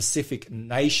the Pacific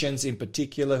nations in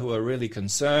particular who are really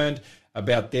concerned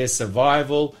about their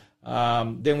survival.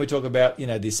 Then we talk about,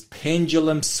 this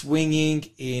pendulum swinging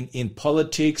in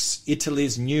politics,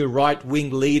 Italy's new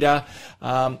right-wing leader.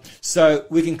 So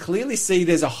we can clearly see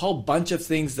there's a whole bunch of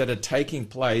things that are taking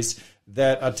place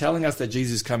that are telling us that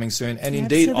Jesus is coming soon. And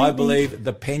indeed, Absolutely. I believe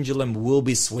the pendulum will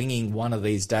be swinging one of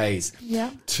these days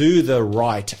Yeah. to the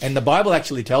right. And the Bible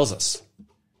actually tells us.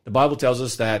 The Bible tells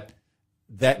us that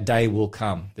day will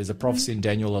come. There's a prophecy in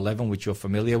Daniel 11, which you're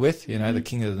familiar with, the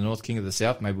king of the north, king of the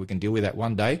south. Maybe we can deal with that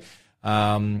one day.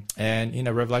 And,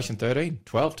 Revelation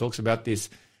 13:12 talks about this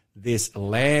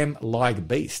lamb-like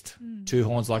beast, 2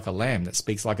 horns like a lamb that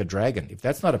speaks like a dragon. If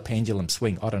that's not a pendulum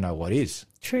swing, I don't know what is.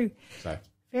 True. So,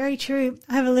 Very true.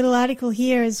 I have a little article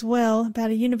here as well about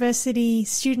a university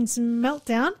student's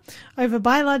meltdown over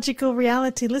biological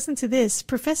reality. Listen to this.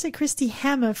 Professor Christy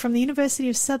Hammer from the University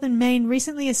of Southern Maine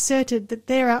recently asserted that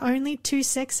there are only 2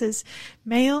 sexes,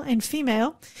 male and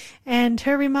female, and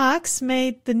her remarks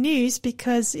made the news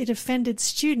because it offended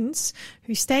students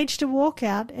who staged a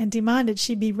walkout and demanded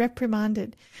she be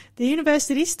reprimanded. The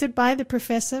university stood by the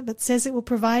professor but says it will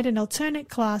provide an alternate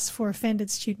class for offended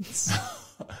students.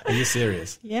 are you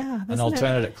serious? Yeah. An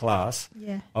alternate class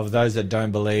Yeah. of those that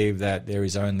don't believe that there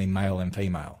is only male and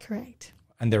female, Correct.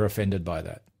 and they're offended by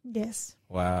that. Yes.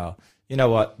 Wow. You know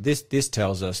what? This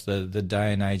tells us the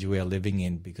day and age we are living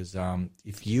in, because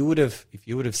if you would have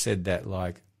said that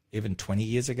like even 20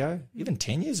 years ago, even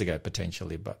 10 years ago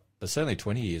potentially, but certainly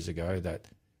 20 years ago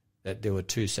that there were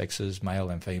 2 sexes, male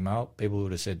and female, people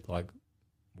would have said like,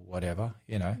 whatever,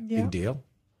 big deal.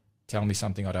 Tell me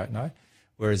something I don't know.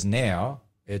 Whereas now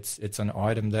it's an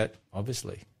item that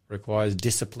obviously requires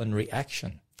disciplinary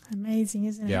action. Amazing,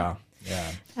 isn't it? Yeah.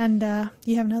 And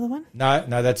you have another one? No,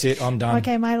 that's it. I'm done.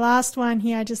 Okay, my last one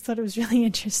here, I just thought it was really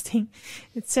interesting.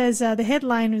 It says the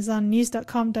headline was on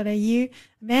news.com.au. A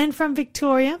man from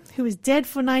Victoria who was dead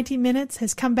for 90 minutes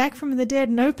has come back from the dead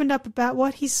and opened up about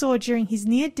what he saw during his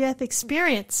near-death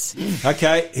experience.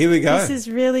 Okay, here we go. This is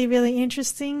really, really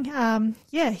interesting.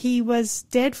 He was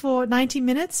dead for 90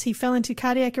 minutes. He fell into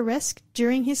cardiac arrest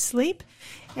during his sleep.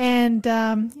 And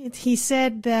he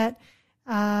said that...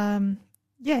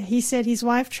 he said his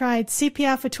wife tried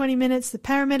CPR for 20 minutes. The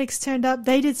paramedics turned up.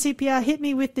 They did CPR, hit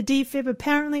me with the defib.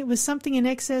 Apparently it was something in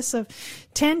excess of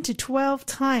 10 to 12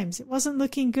 times. It wasn't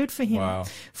looking good for him. Wow.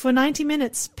 For 90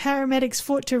 minutes, paramedics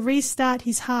fought to restart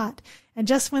his heart. And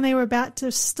just when they were about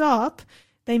to stop,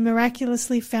 they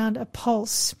miraculously found a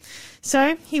pulse.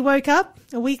 So he woke up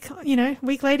a week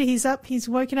later. He's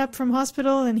woken up from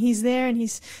hospital and he's there and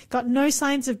he's got no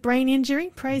signs of brain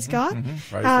injury. Praise God.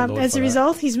 Praise the Lord as for a that.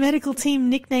 result, his medical team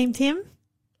nicknamed him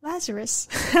Lazarus.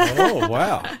 Oh,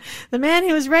 wow. The man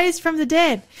who was raised from the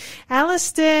dead.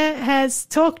 Alistair has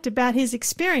talked about his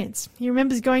experience. He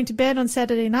remembers going to bed on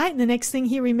Saturday night, and the next thing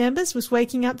he remembers was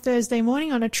waking up Thursday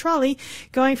morning on a trolley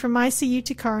going from ICU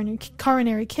to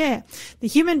coronary care. The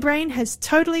human brain has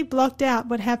totally blocked out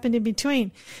what happened in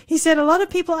between. He said, a lot of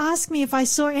people ask me if I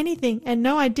saw anything, and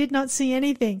no, I did not see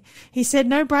anything. He said,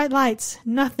 no bright lights,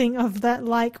 nothing of that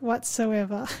like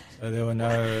whatsoever. So there were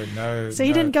no. So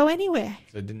he didn't go anywhere.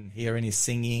 So didn't hear any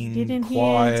singing, Didn't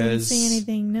choirs, see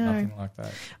anything, no. nothing like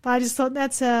that. But I just thought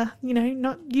that's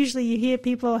not usually you hear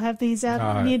people have these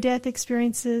near-death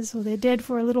experiences or they're dead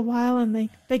for a little while and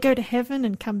they go to heaven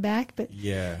and come back. But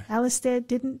Yeah. Alistair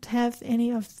didn't have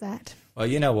any of that. Well,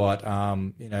 you know what?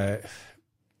 I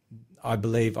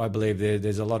believe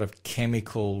there's a lot of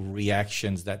chemical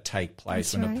reactions that take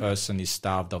place That's when right. a person is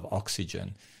starved of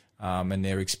oxygen. And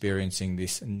they're experiencing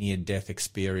this near-death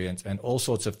experience, and all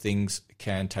sorts of things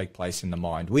can take place in the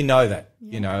mind. We know that.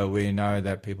 Yeah. We know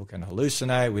that people can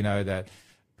hallucinate. We know that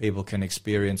people can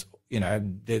experience,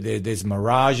 there's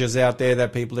mirages out there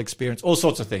that people experience, all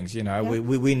sorts of things,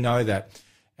 We know that.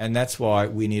 And that's why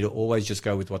we need to always just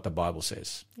go with what the Bible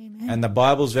says. Amen. And the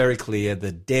Bible's very clear.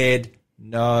 The dead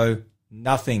know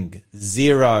nothing.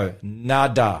 Zero.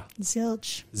 Nada.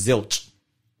 Zilch.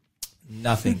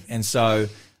 Nothing. And so...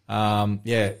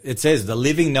 it says the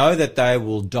living know that they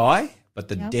will die, but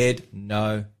the dead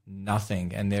know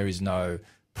nothing. And there is no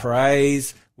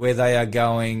praise where they are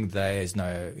going. There's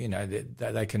no,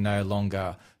 they can no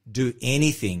longer do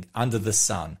anything under the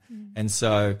sun. And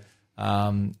so,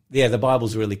 the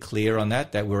Bible's really clear on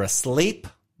that we're asleep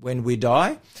when we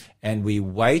die and we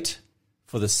wait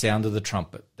for the sound of the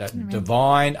trumpet, that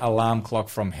divine alarm clock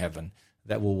from heaven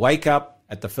that will wake up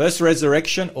At the first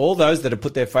resurrection, all those that have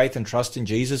put their faith and trust in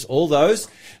Jesus, all those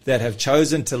that have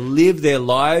chosen to live their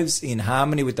lives in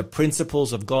harmony with the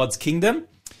principles of God's kingdom,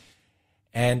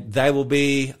 and they will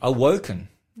be awoken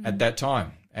at that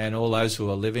time. And all those who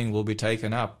are living will be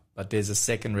taken up. But there's a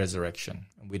second resurrection.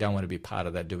 And we don't want to be part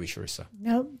of that, do we, Sharissa?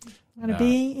 Nope. I want to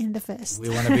be in the first. We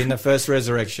want to be in the first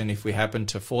resurrection. If we happen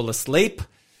to fall asleep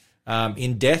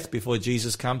in death before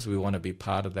Jesus comes, we want to be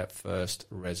part of that first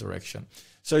resurrection.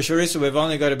 So, Sharissa, we've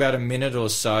only got about a minute or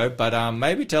so, but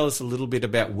maybe tell us a little bit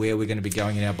about where we're going to be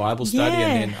going in our Bible study,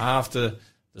 and then after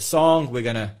the song, we're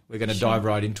gonna dive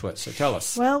right into it. So tell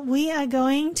us. Well, we are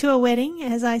going to a wedding,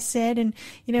 as I said, and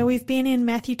we've been in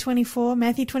Matthew 24.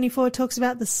 Matthew 24 talks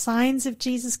about the signs of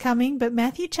Jesus coming, but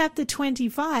Matthew chapter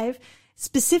 25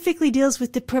 specifically deals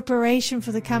with the preparation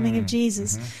for the coming of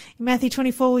Jesus. In Matthew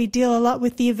 24, we deal a lot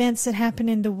with the events that happen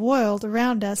in the world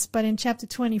around us, but in chapter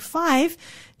 25,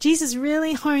 Jesus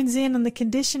really hones in on the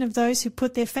condition of those who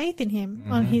put their faith in him,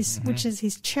 which is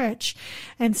his church.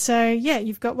 And so,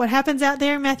 you've got what happens out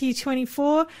there in Matthew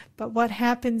 24, but what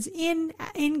happens in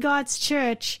God's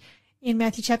church in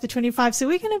Matthew chapter 25. So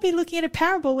we're going to be looking at a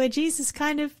parable where Jesus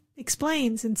kind of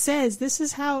explains and says, this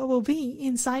is how it will be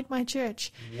inside my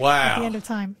church at the end of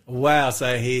time. Wow.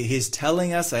 So he's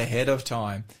telling us ahead of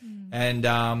time. And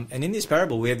in this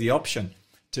parable, we have the option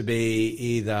to be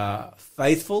either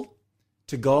faithful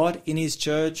to God in his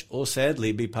church, or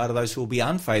sadly be part of those who will be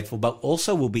unfaithful, but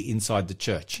also will be inside the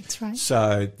church. That's right.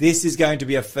 So this is going to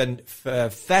be a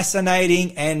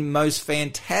fascinating and most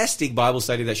fantastic Bible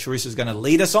study that Sharissa is going to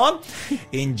lead us on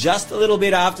in just a little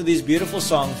bit after this beautiful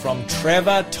song from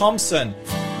Trevor Thompson.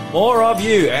 More of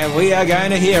you, and we are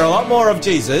going to hear a lot more of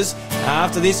Jesus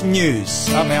after this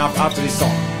after this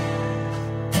song.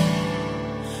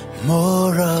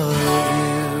 More of you,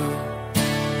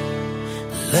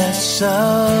 less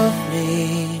of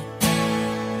me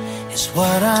is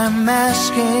what I'm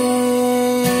asking,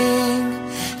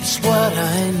 is what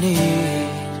I need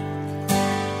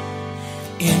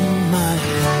in my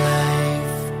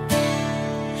life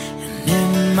and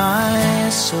in my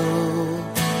soul.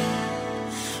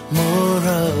 More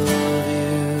of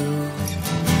you,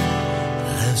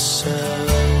 less of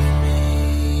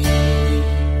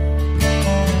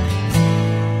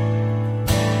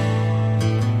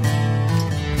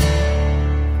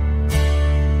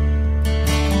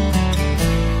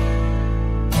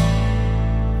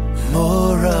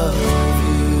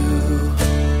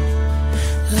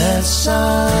less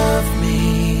of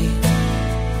me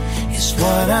is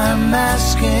what I'm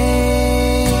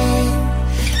asking,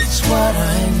 it's what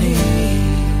I need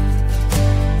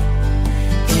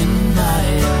in my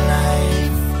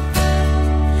life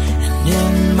and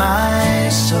in my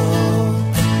soul.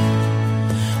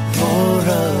 More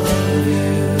of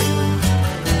you,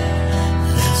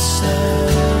 less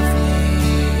of me.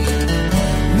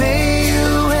 May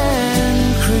you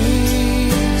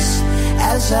increase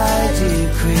as I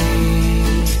decrease.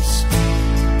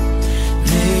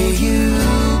 May you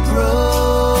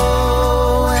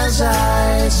grow as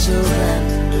I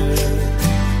surrender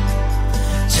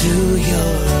to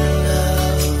your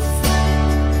love,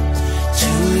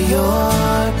 to your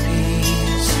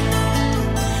peace,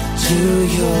 to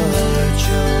your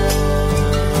joy.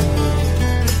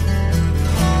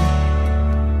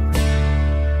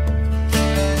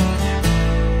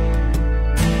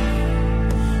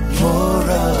 More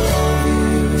of you,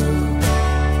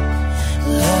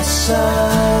 less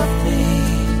of me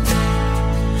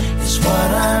is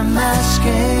what I'm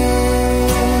asking,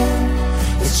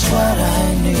 it's what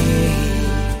I need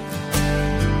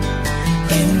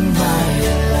in my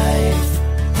life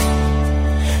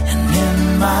and in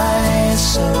my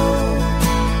soul.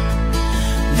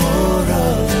 More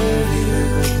of you,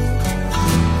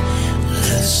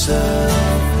 less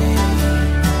of me.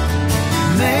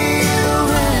 May you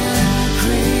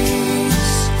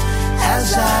increase as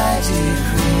I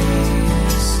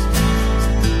decrease.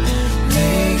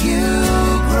 May you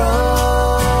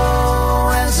grow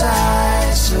as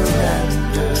I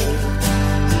surrender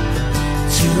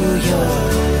to your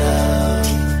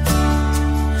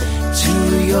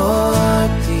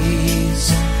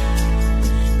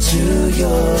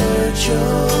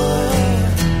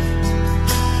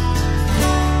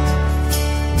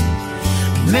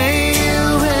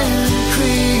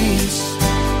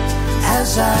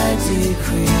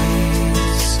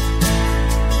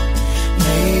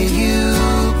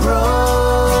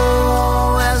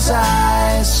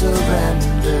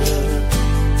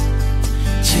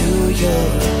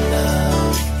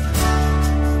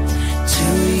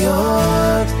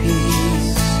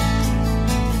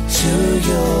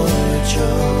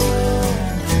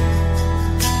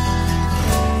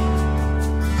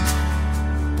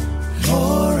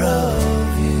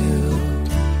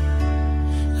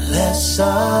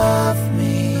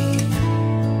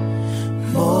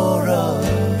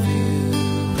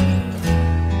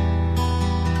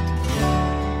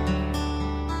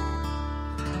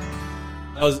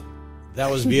That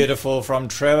was beautiful from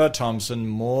Trevor Thompson.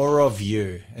 More of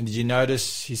you. And did you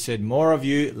notice he said, more of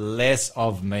you, less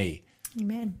of me.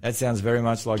 Amen. That sounds very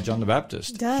much like John the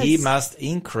Baptist. It does. He must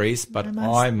increase, but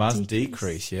I must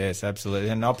decrease. Yes, absolutely.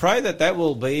 And I pray that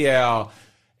will be our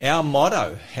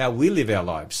motto, how we live our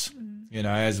lives. You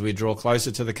know, as we draw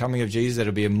closer to the coming of Jesus,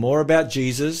 it'll be more about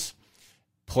Jesus,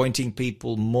 pointing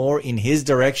people more in his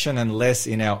direction and less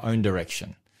in our own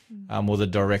direction, or the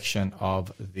direction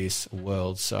of this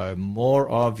world. So more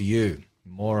of you,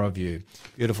 more of you.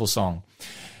 Beautiful song.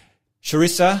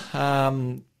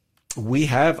 Charissa, we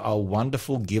have a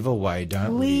wonderful giveaway,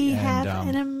 don't we? We have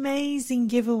an amazing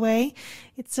giveaway.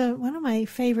 It's one of my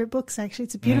favorite books, actually.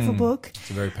 It's a beautiful book. It's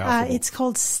a very powerful book. It's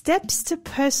called Steps to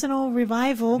Personal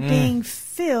Revival, Being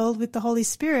Filled with the Holy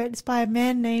Spirit. It's by a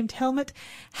man named Helmut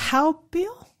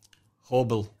Haubel.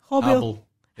 Hobel.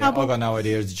 Yeah, I've got no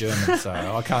idea. It's German, so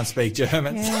I can't speak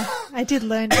German. Yeah, I did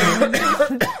learn German.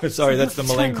 Sorry, that's the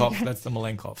Malenkov. That's the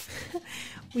Malenkov.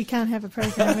 We can't have a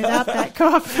program without that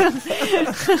cough.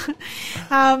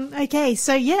 Okay,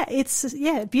 so it's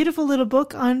a beautiful little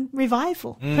book on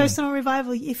revival, personal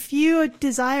revival. If you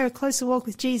desire a closer walk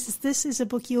with Jesus, this is a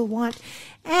book you'll want.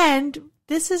 And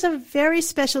this is a very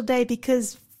special day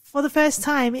because for the first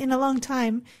time in a long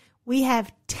time, we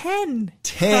have 10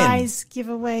 prize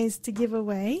giveaways to give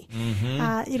away.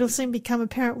 It'll soon become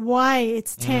apparent why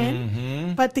it's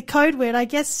 10. But the code word, I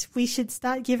guess we should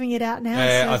start giving it out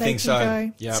now. I think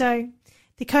so. Yep. So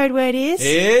the code word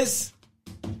is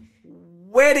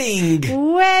wedding.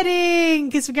 Wedding,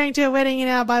 because we're going to a wedding in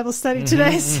our Bible study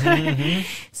today. So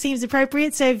seems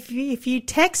appropriate. So if you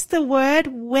text the word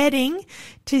wedding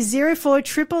to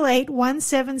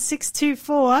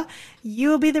 0488817624,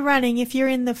 you'll be the running. If you're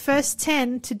in the first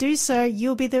 10 to do so,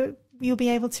 you'll be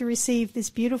able to receive this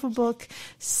beautiful book,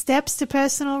 Steps to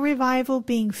Personal Revival,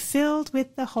 Being Filled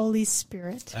with the Holy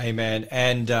Spirit. Amen.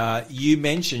 And you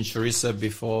mentioned, Charissa,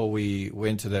 before we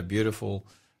went to that beautiful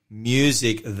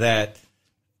music, that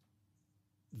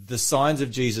the signs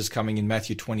of Jesus coming in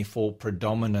Matthew 24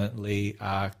 predominantly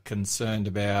are concerned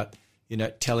about,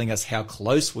 telling us how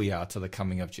close we are to the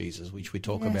coming of Jesus, which we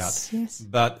talk about. Yes.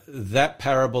 But that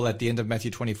parable at the end of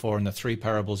Matthew 24 and the 3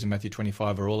 parables in Matthew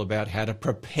 25 are all about how to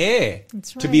prepare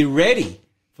to be ready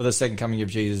for the second coming of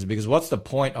Jesus. Because what's the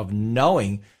point of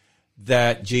knowing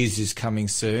that Jesus is coming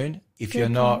soon if you're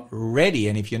not ready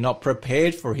and if you're not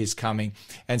prepared for his coming?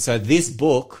 And so this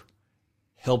book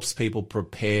helps people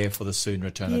prepare for the soon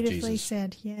return of Jesus. Beautifully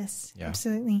said, yes,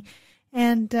 absolutely.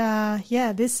 And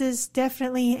this is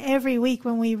definitely every week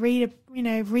when we read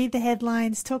the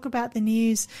headlines, talk about the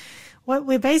news. What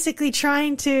we're basically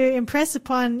trying to impress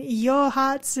upon your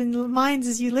hearts and minds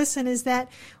as you listen is that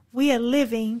we are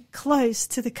living close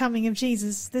to the coming of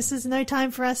Jesus. This is no time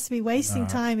for us to be wasting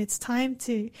time. It's time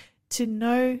to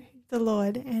know the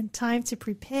Lord and time to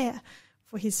prepare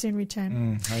for his soon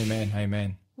return. Amen.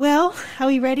 Amen. Well, are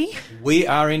we ready? We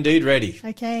are indeed ready.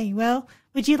 Okay, well,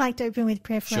 would you like to open with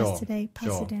prayer for us today,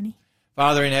 Pastor Danny?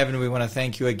 Father in heaven, we want to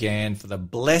thank you again for the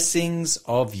blessings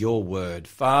of your word.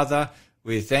 Father,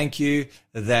 we thank you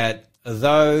that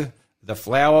though the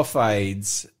flower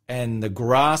fades and the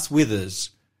grass withers,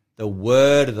 the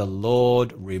word of the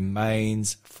Lord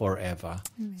remains forever.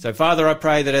 Amen. So, Father, I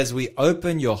pray that as we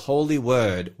open your holy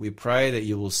word, we pray that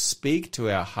you will speak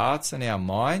to our hearts and our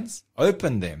minds,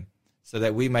 open them, so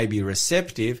that we may be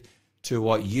receptive to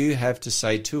what you have to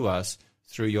say to us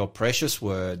through your precious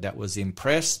word that was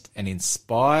impressed and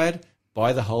inspired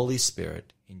by the Holy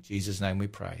Spirit. In Jesus' name we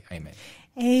pray. Amen.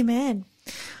 Amen.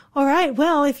 All right.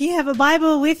 Well, if you have a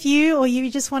Bible with you or you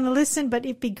just want to listen, but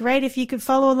it'd be great if you could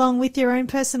follow along with your own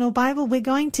personal Bible. We're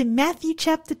going to Matthew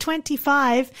chapter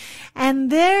 25,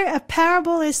 and there a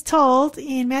parable is told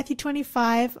in Matthew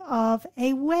 25 of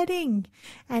a wedding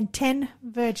and 10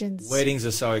 virgins. Weddings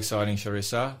are so exciting,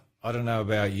 Charissa. I don't know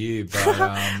about you,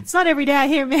 but it's not every day I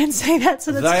hear a man say that.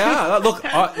 So that's they good. are. Look,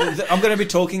 I'm going to be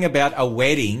talking about a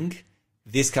wedding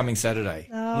this coming Saturday.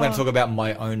 I'm going to talk about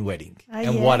my own wedding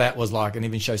and what that was like, and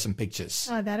even show some pictures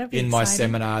that'll be in my exciting.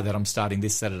 seminar that I'm starting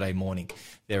this Saturday morning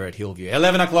there at Hillview.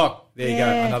 11 o'clock. There you go.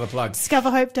 Another plug.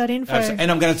 Discoverhope.info.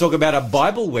 And I'm going to talk about a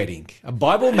Bible wedding, a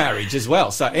Bible marriage as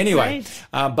well. So anyway,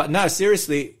 but no,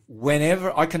 seriously,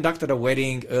 whenever I conducted a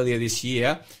wedding earlier this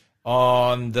year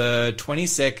on the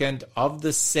 22nd of the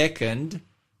 2nd,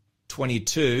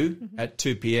 22 at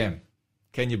 2 p.m.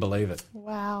 Can you believe it?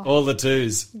 Wow. All the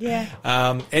twos. Yeah.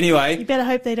 Anyway. You better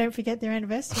hope they don't forget their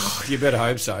anniversary. You better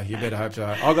hope so.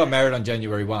 I got married on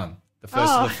January 1. The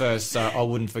first of the first, so I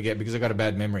wouldn't forget because I got a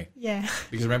bad memory. Yeah.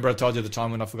 Because remember I told you the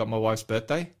time when I forgot my wife's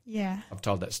birthday? Yeah. I've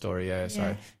told that story,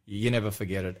 So you never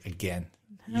forget it again.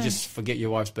 You just forget your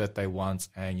wife's birthday once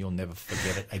and you'll never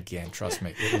forget it again. Trust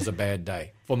me. It was a bad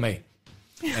day for me.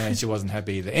 And she wasn't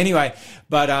happy either. Anyway,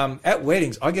 but at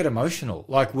weddings, I get emotional.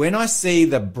 Like when I see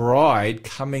the bride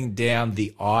coming down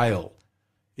the aisle,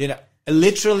 you know,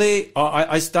 literally,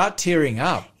 I start tearing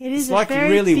up. It is it's a like very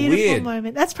really beautiful weird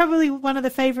moment. That's probably one of the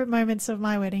favorite moments of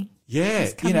my wedding. Yeah,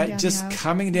 Just coming down the just aisle.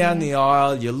 coming down the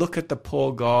aisle, you look at the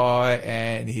poor guy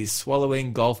and he's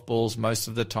swallowing golf balls most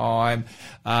of the time,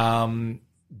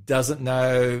 doesn't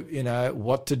know,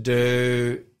 what to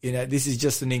do. This is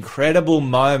just an incredible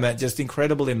moment, just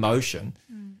incredible emotion.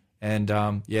 And,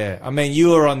 I mean,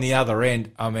 you were on the other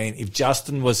end. I mean, if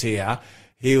Justin was here,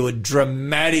 he would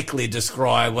dramatically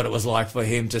describe what it was like for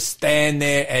him to stand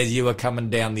there as you were coming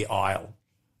down the aisle.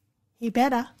 He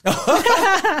better. He'll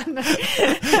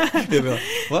be like,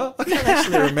 well, I can't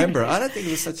actually remember. I don't think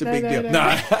it was such a big deal. No,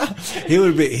 he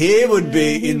would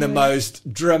be in the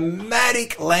most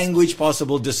dramatic language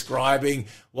possible describing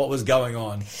what was going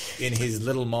on in his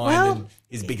little mind and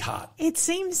his big heart. It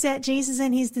seems that Jesus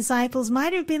and his disciples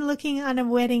might have been looking on a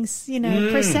wedding,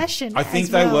 procession. I think as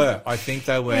they well. were. I think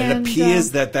they were. And, it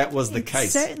appears that was the it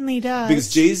case. certainly does.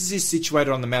 Because Jesus is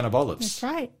situated on the Mount of Olives.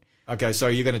 That's right. Okay, so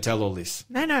you're going to tell all this.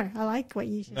 No, I like what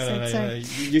you just said.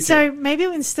 No, So maybe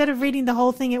instead of reading the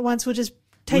whole thing at once, we'll just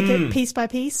take it piece by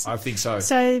piece. I think so.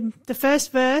 So the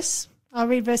first verse, I'll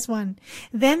read verse 1.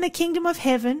 Then the kingdom of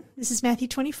heaven, this is Matthew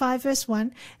 25, verse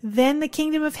 1. Then the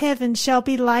kingdom of heaven shall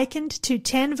be likened to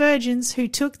 10 virgins who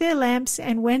took their lamps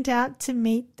and went out to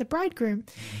meet the bridegroom.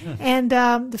 And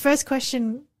the first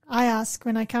question I ask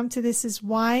when I come to this is,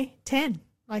 why 10?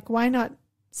 Like, why not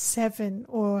 7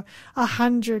 or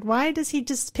 100? Why does he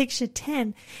just picture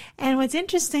 10? And what's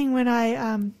interesting when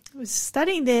I was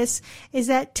studying this is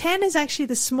that 10 is actually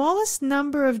the smallest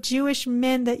number of Jewish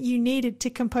men that you needed to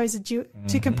compose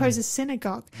a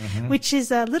synagogue, which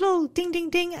is a little ding ding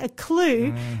ding, a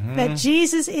clue that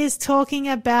Jesus is talking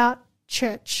about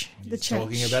church, the church.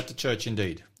 Talking about the church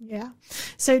indeed. Yeah.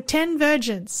 So 10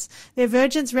 virgins. They're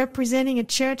virgins representing a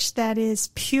church that is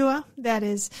pure, that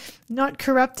is not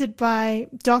corrupted by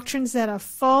doctrines that are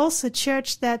false, a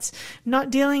church that's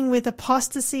not dealing with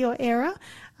apostasy or error,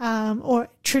 or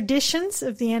traditions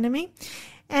of the enemy.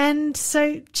 And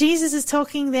so Jesus is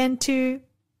talking then to,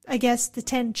 I guess, the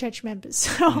 10 church members,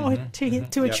 or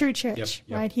to a true church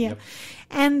right here.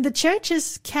 And the church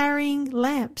is carrying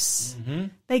lamps.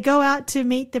 They go out to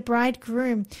meet the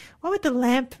bridegroom. What would the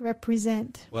lamp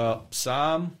represent? Well,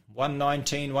 Psalm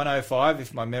 119, 105,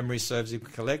 if my memory serves you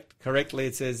correctly,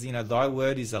 it says, thy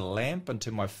word is a lamp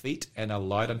unto my feet and a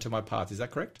light unto my path. Is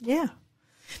that correct? Yeah.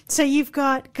 So you've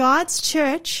got God's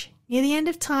church near the end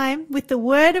of time with the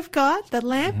word of God, the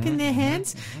lamp in their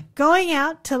hands, going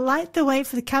out to light the way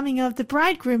for the coming of the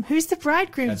bridegroom. Who's the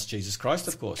bridegroom? That's Jesus Christ,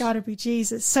 of course. Got to be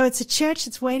Jesus. So it's a church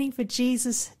that's waiting for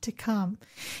Jesus to come.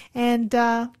 And,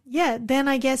 then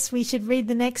I guess we should read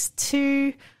the next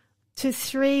 2 to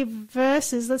 3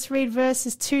 verses. Let's read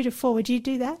verses 2 to 4. Would you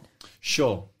do that?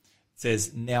 Sure. It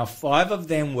says, now 5 of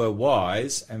them were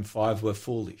wise and 5 were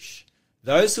foolish.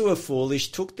 Those who were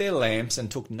foolish took their lamps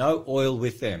and took no oil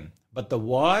with them. But the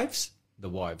wise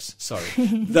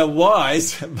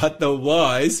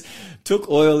took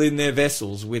oil in their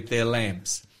vessels with their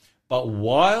lamps. But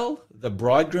while the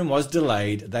bridegroom was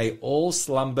delayed, they all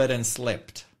slumbered and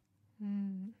slept.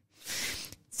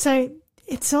 So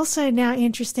it's also now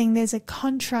interesting. There's a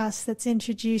contrast that's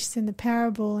introduced in the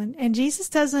parable, and Jesus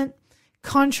doesn't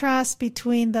contrast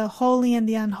between the holy and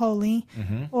the unholy,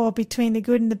 or between the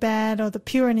good and the bad, or the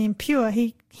pure and impure.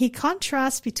 He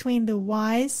contrasts between the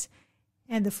wise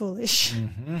and the foolish.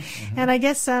 And I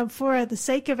guess for the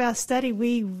sake of our study,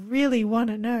 we really want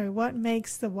to know what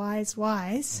makes the wise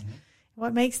wise,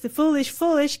 what makes the foolish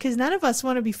foolish, because none of us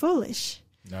want to be foolish.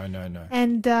 No.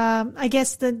 And I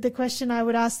guess the question I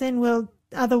would ask then,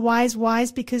 are the wise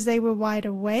wise because they were wide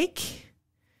awake?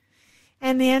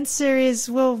 And the answer is,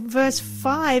 verse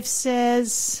 5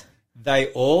 says, they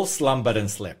all slumbered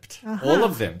and slept. All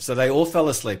of them. So they all fell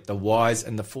asleep. The wise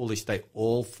and the foolish, they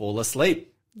all fall asleep.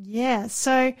 Yeah,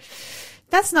 so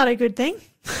that's not a good thing.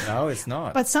 No, it's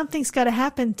not. But something's got to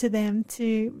happen to them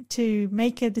to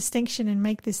make a distinction and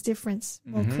make this difference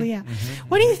more clear.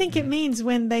 What do you think it means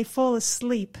when they fall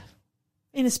asleep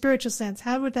in a spiritual sense?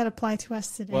 How would that apply to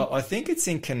us today? Well, I think it's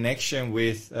in connection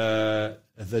with the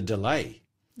delay.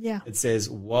 Yeah. It says,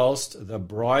 whilst the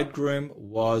bridegroom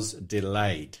was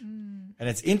delayed. And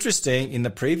it's interesting, in the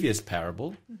previous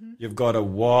parable, you've got a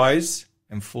wise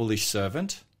and foolish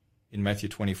servant in Matthew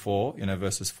 24,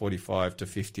 verses 45 to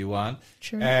 51.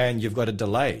 True. And you've got a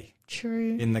delay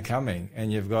True. in the coming.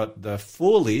 And you've got the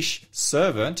foolish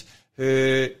servant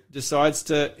who decides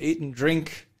to eat and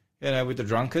drink, with the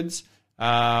drunkards,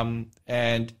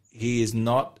 and he is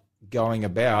not going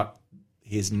about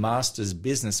his master's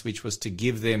business, which was to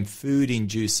give them food in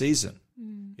due season,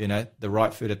 the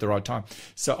right food at the right time.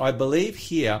 So I believe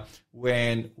here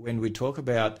when we talk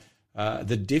about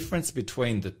the difference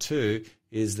between the two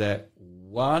is that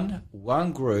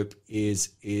one group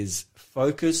is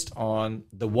focused on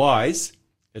the wise.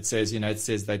 It says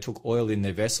they took oil in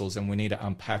their vessels, and we need to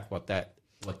unpack what that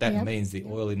means, the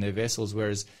oil in their vessels,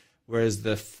 whereas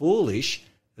the foolish,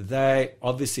 they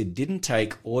obviously didn't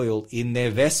take oil in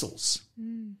their vessels.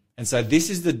 And so this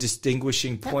is the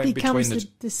distinguishing point between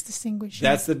this distinguishing.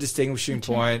 That's the distinguishing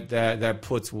point that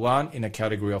puts one in a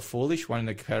category of foolish, one in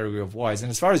a category of wise. And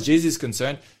as far as Jesus is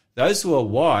concerned, those who are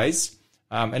wise,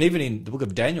 and even in the book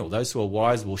of Daniel, those who are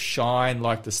wise will shine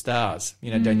like the stars.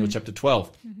 Daniel chapter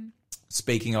 12,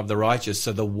 speaking of the righteous.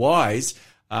 So the wise,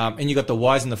 and you got the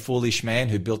wise and the foolish man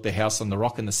who built their house on the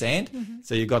rock and the sand.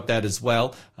 So you got that as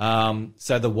well.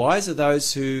 So the wise are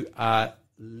those who are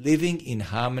living in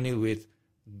harmony with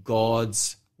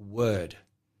God's word.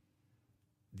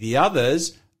 The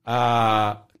others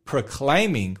are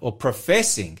proclaiming or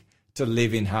professing to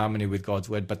live in harmony with God's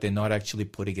word, but they're not actually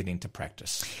putting it into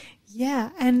practice. Yeah,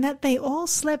 and that they all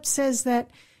slept says that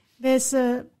there's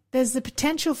the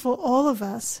potential for all of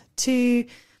us to,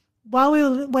 while we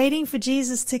were waiting for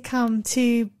Jesus to come,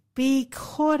 to be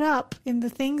caught up in the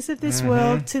things of this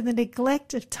world, to the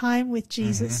neglect of time with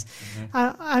Jesus.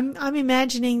 I'm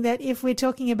imagining that if we're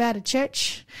talking about a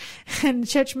church and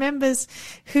church members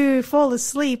who fall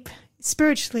asleep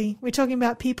spiritually, we're talking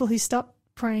about people who stop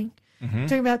praying. We're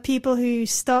talking about people who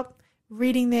stop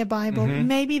reading their Bible.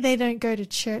 Maybe they don't go to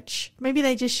church. Maybe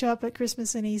they just show up at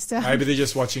Christmas and Easter. Maybe they're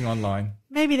just watching online.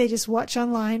 Maybe they just watch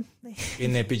online.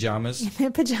 In their pajamas. In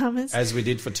their pajamas. As we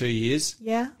did for 2 years.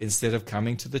 Yeah. Instead of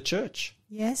coming to the church.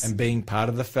 Yes. And being part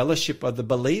of the fellowship of the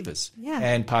believers. Yeah.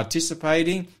 And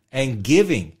participating and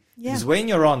giving. Yeah. Because when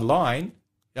you're online,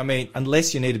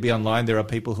 unless you need to be online, there are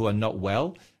people who are not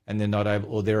well and they're not able,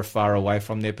 or they're far away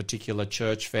from their particular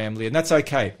church family, and that's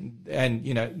okay.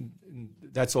 And,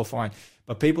 that's all fine.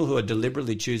 But people who are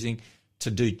deliberately choosing to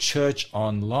do church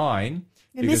online,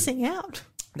 they're missing out.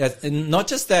 Not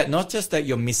just that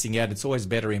you're missing out. It's always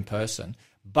better in person.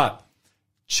 But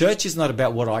church is not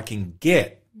about what I can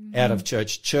get out of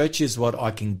church. Church is what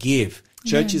I can give.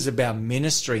 Church is about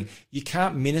ministering. You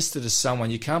can't minister to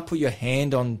someone. You can't put your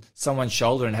hand on someone's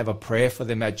shoulder and have a prayer for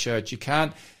them at church. You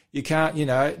can't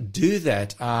do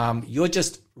that. You're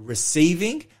just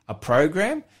receiving a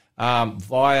program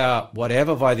via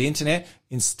the internet,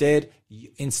 instead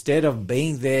of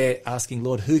being there asking,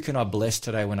 Lord, who can I bless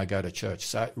today when I go to church?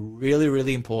 So really,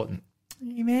 really important.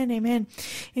 Amen, amen.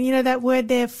 And that word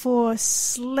there for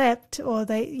slept, or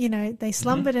they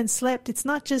slumbered and slept. It's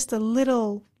not just a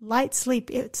little light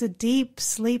sleep. It's a deep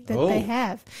sleep that they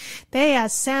have. They are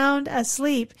sound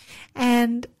asleep.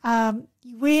 And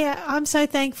I'm so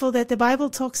thankful that the Bible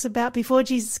talks about before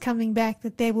Jesus coming back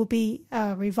that there will be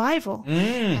a revival,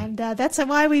 and that's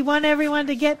why we want everyone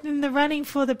to get in the running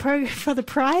for the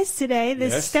prize today.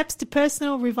 There's steps to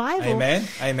personal revival. Amen,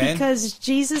 amen. Because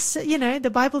Jesus,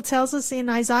 the Bible tells us in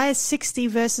Isaiah 60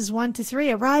 verses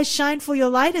 1-3, "Arise, shine, for your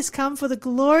light has come, for the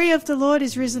glory of the Lord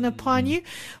is risen upon you.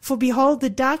 For behold, the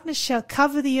darkness shall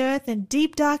cover the earth, and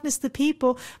deep darkness the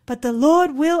people. But the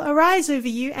Lord will arise over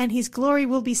you, and his glory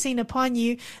will be seen upon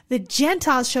you. The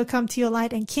Gentiles shall come to your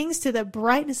light, and kings to the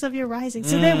brightness of your rising."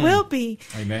 So there will be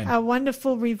a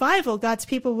wonderful revival. God's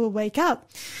people will wake up.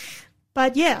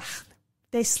 But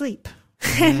they sleep.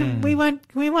 We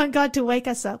want God to wake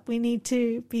us up. We need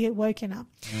to be woken up.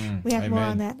 We have more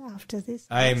on that after this.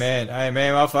 Amen.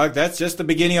 Amen. Well, folks, that's just the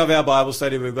beginning of our Bible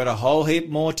study. We've got a whole heap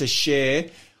more to share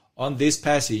on this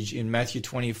passage in Matthew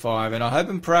 25. And I hope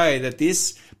and pray that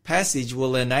this passage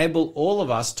will enable all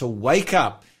of us to wake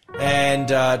up and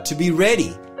to be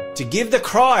ready to give the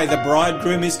cry, the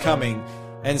bridegroom is coming.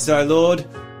 And so, Lord,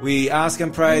 we ask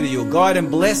and pray that you'll guide and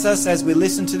bless us as we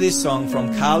listen to this song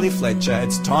from Carly Fletcher.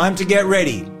 It's time to get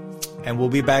ready, and we'll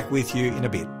be back with you in a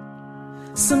bit.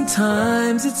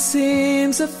 Sometimes it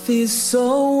seems I feel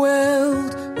so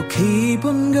well, we'll keep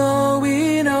on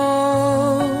going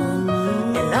on,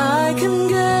 and I can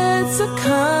get so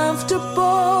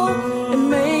comfortable and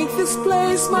make this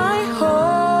place my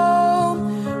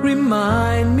home.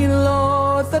 Remind me,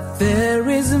 Lord, that there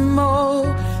is more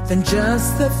than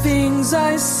just the things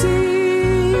I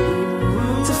see.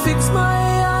 To fix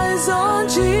my eyes on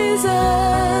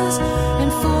Jesus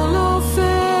and follow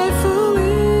faithfully.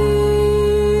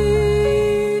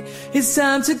 It's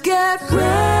time to get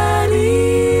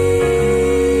ready.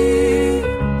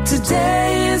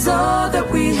 Today is all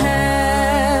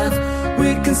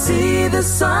see the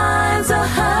signs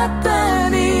are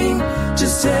happening,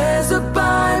 just as the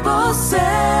Bible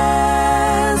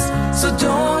says. So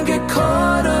don't get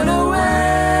caught unaware.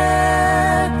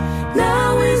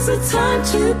 Now is the time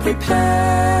to prepare.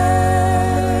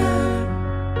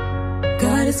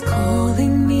 God is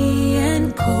calling me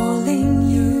and calling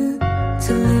you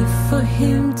to live for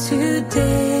Him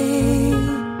today,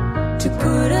 to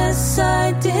put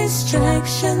aside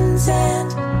distractions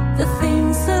and the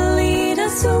things that lead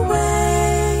us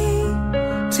away,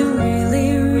 to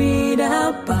really read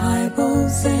our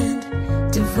Bibles and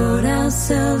devote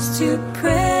ourselves to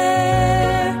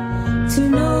prayer, to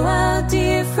know our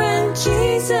dear friend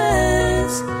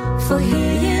Jesus, for He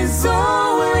is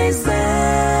always there.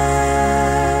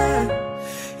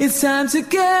 It's time to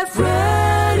get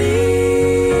ready.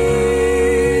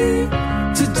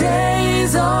 Today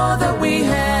is all that we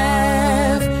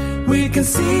have. We can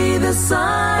see the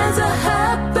signs are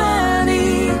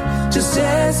happening, just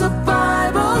as the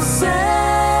Bible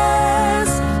says.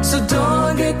 So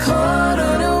don't get caught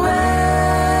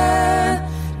unaware.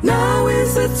 Now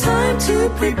is the time to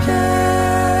prepare.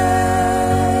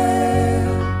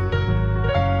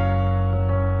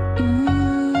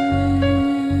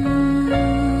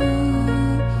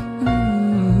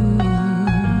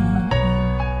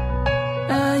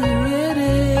 Are you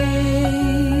ready?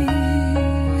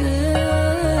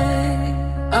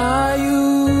 Are you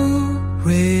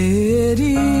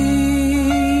ready?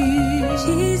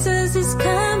 Jesus is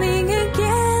coming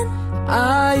again.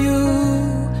 Are you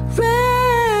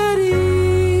ready?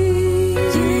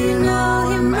 Do you know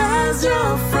Him as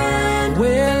your friend?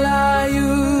 Well, are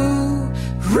you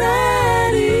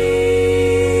ready?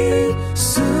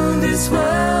 Soon this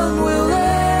world will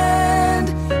end.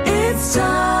 It's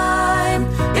time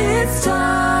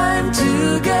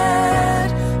to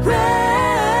get ready.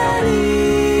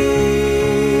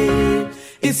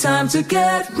 It's time to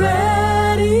get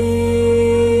ready.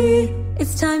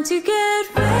 It's time to get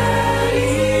ready.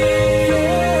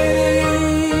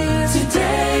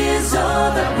 Today is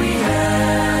all that we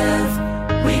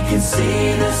have. We can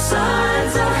see the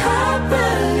signs are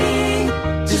happening,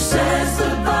 just as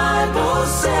the Bible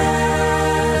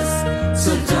says.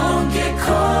 So don't get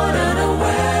caught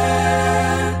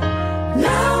unaware.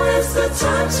 Now is the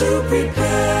time to prepare.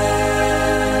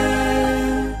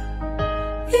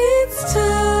 It's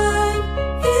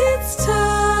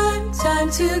time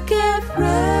to get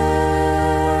ready.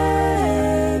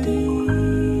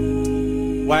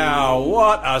 Wow,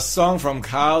 what a song from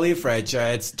Carly Fletcher.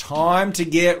 It's time to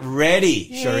get ready,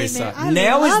 Sharissa. I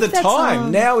Now is love the that time.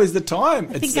 song. Now is the time.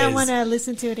 I think I want to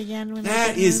listen to it again. When I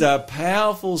That get is home. a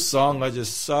powerful song. I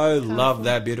just so love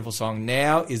that beautiful song.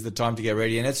 Now is the time to get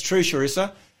ready. And it's true,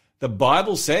 Sharissa. The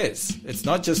Bible says, it's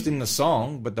not just in the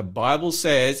song, but the Bible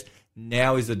says,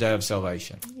 now is the day of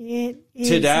salvation. It is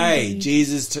Today, indeed.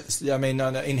 Jesus,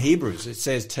 in Hebrews, it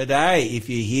says, today, if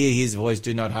you hear His voice,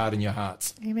 do not harden your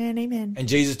hearts. Amen, amen. And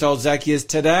Jesus told Zacchaeus,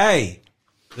 today,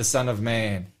 the Son of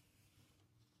Man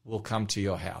will come to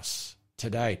your house.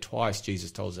 Today, twice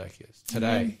Jesus told Zacchaeus.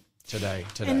 Today.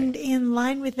 And in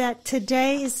line with that,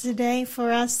 today is the day for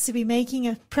us to be making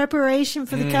a preparation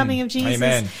for the coming of Jesus.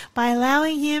 Amen. By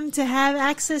allowing Him to have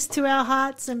access to our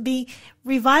hearts and be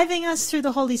reviving us through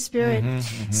the Holy Spirit.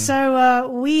 So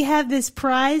we have this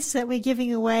prize that we're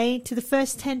giving away to the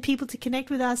first 10 people to connect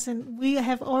with us, and we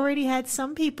have already had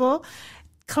some people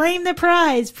claim the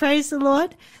prize. Praise the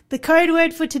Lord. The code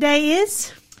word for today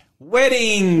is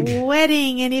Wedding.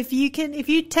 wedding. And if you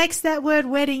text that word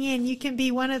wedding in, you can be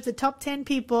one of the top 10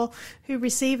 people who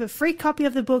receive a free copy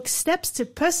of the book, Steps to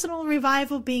Personal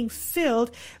Revival, Being Filled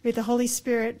with the Holy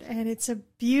Spirit. And it's a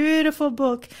beautiful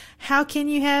book. How can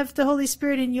you have the Holy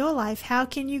Spirit in your life? How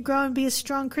can you grow and be a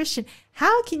strong Christian?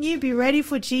 How can you be ready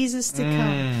for Jesus to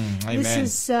come? Amen. This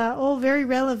is all very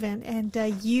relevant, and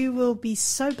you will be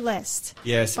so blessed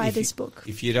by this book.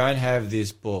 If you don't have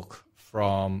this book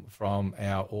from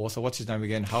our author, what's his name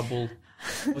again? Hubble.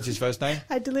 What's his first name?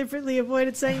 I deliberately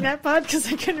avoided saying that part because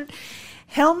I couldn't.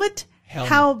 Helmut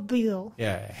Haubiel.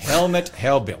 Yeah, Helmut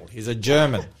Haubiel. He's a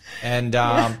German. And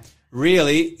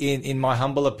really, in my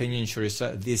humble opinion,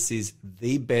 Sharissa, this is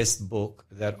the best book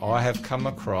that I have come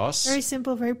across Very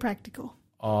simple, very practical.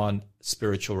 on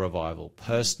spiritual revival,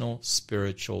 personal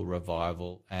spiritual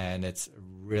revival. And it's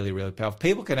really, really powerful.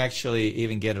 People can actually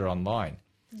even get it online.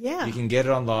 Yeah. You can get it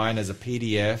online as a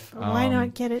PDF. Why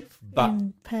not get it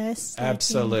in person?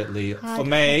 Absolutely. For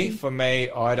me,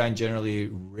 I don't generally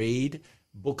read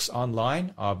books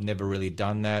online. I've never really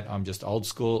done that. I'm just old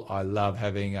school. I love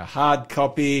having a hard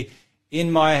copy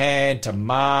in my hand to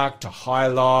mark, to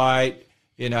highlight,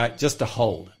 just to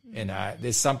hold. You know,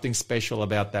 there's something special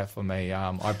about that for me.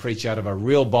 I preach out of a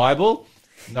real Bible,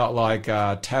 not like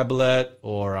a tablet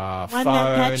or a One phone.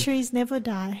 that batteries never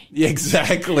die. Yeah,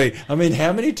 exactly. I mean,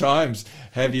 how many times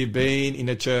have you been in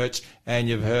a church and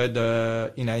you've heard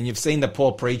and you've seen the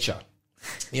poor preacher,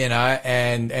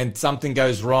 and something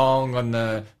goes wrong on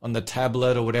the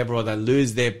tablet or whatever, or they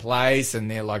lose their place and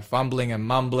they're like fumbling and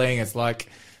mumbling. It's like,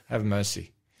 have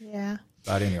mercy. Yeah.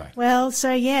 But anyway. Well,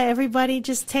 so yeah, everybody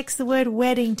just text the word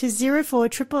wedding to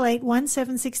 0488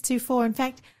 17624. In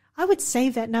fact, I would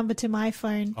save that number to my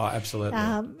phone. Oh, absolutely.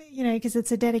 Because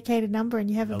it's a dedicated number and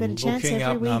you have a better chance looking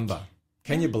every up week. number.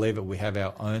 Can you believe it? We have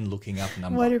our own looking up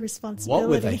number. What a responsibility. What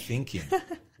were they thinking?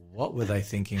 What were they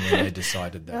thinking when they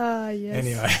decided that? Oh, yes.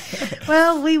 Anyway.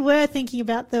 Well, we were thinking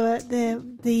about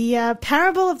the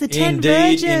parable of the 10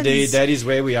 virgins. Indeed. That is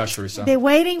where we are, Sharissa. They're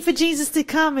waiting for Jesus to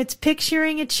come. It's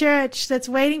picturing a church that's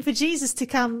waiting for Jesus to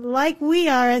come, like we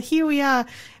are. Here we are,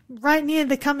 right near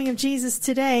the coming of Jesus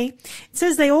today. It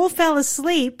says they all fell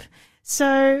asleep.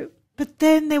 But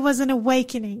then there was an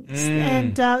awakening.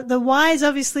 And the wise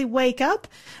obviously wake up.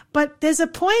 But there's a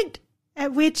point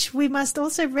at which we must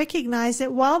also recognize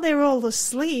that while they're all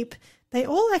asleep, they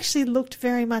all actually looked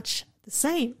very much the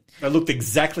same. They looked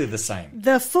exactly the same.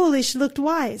 The foolish looked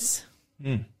wise,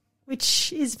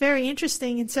 which is very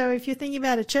interesting. And so if you're thinking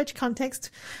about a church context,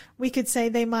 we could say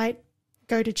they might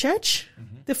go to church.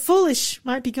 The foolish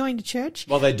might be going to church.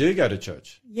 Well, they do go to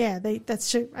church. Yeah, that's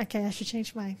true. Okay, I should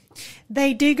change mine.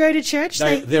 They do go to church.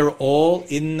 They're all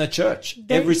in the church,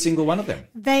 every single one of them.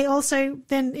 They also,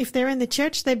 then if they're in the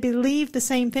church, they believe the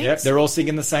same things. Yep, they're all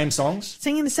singing the same songs.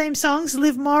 Singing the same songs,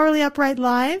 live morally upright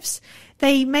lives.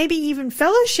 They maybe even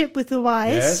fellowship with the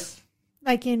wise.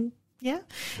 Yes.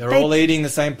 They're all eating the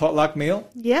same potluck meal.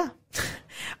 Yeah.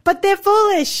 But they're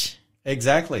foolish.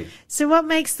 Exactly. So what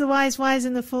makes the wise wise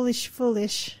and the foolish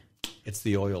foolish? It's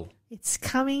the oil. It's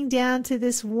coming down to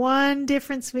this one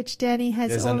difference which Danny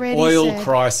has already said. There's an oil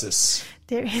crisis.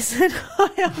 There is an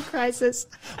oil crisis.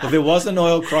 Well, there was an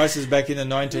oil crisis back in the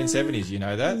 1970s. You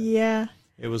know that? Yeah.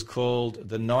 It was called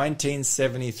the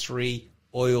 1973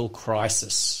 oil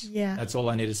crisis. Yeah. That's all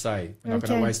I need to say. We're not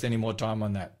going to waste any more time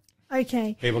on that.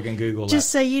 Okay. People can Google that.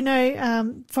 Just so you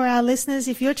know, for our listeners,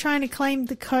 if you're trying to claim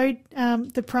the code,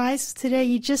 the prize today,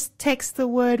 you just text the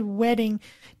word wedding.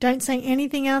 Don't say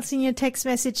anything else in your text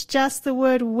message, just the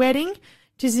word wedding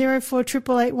to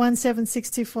 0488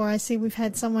 17624. I see we've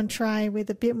had someone try with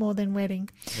a bit more than wedding.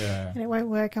 Yeah. And it won't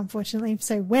work, unfortunately.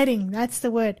 So wedding, that's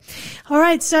the word. All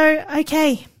right. So,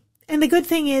 okay. And the good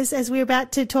thing is, as we're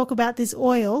about to talk about this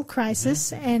oil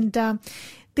crisis, and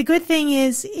the good thing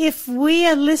is, if we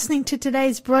are listening to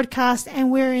today's broadcast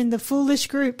and we're in the foolish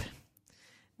group,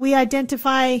 we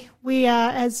identify we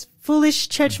are as foolish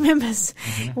church members.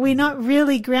 We're not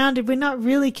really grounded. We're not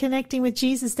really connecting with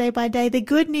Jesus day by day. The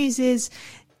good news is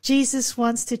Jesus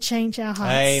wants to change our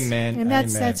hearts. Amen. And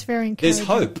that's very encouraging. There's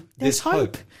hope. There's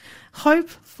hope. Hope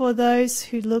for those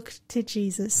who look to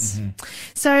Jesus.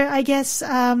 So I guess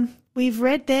we've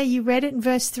read there, you read it in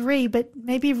verse 3, but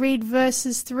maybe read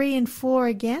verses 3 and 4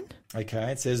 again.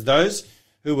 Okay, it says, those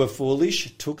who were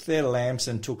foolish took their lamps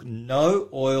and took no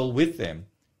oil with them,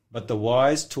 but the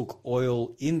wise took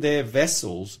oil in their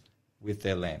vessels with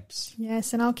their lamps.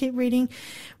 Yes, and I'll keep reading.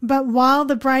 But while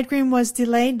the bridegroom was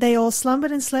delayed, they all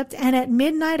slumbered and slept. And at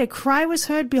midnight a cry was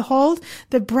heard, behold,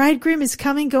 the bridegroom is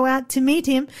coming, go out to meet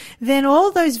him. Then all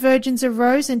those virgins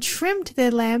arose and trimmed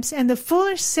their lamps. And the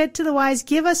foolish said to the wise,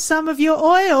 give us some of your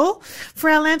oil, for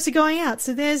our lamps are going out.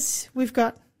 So we've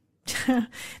got,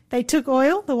 they took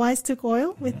oil, the wise took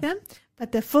oil with them,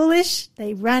 but the foolish,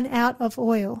 they ran out of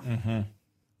oil.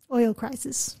 Oil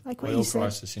crisis, like what you said. Oil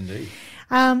crisis, indeed.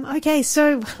 Okay,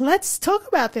 so let's talk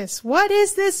about this. What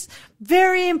is this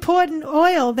very important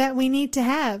oil that we need to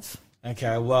have?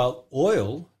 Okay, well,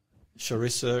 oil,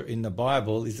 Sharissa, in the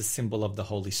Bible is a symbol of the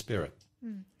Holy Spirit.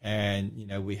 And,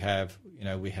 we have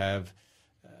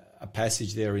a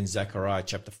passage there in Zechariah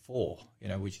chapter 4,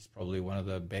 which is probably one of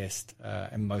the best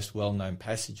and most well-known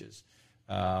passages.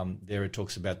 There it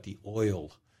talks about the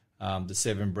oil, the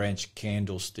 7-branch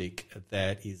candlestick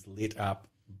that is lit up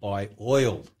by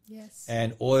oil. Yes.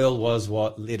 And oil was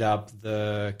what lit up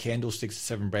the candlesticks,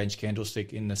 the 7-branch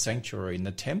candlestick in the sanctuary, in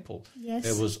the temple. Yes.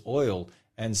 There was oil.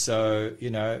 And so,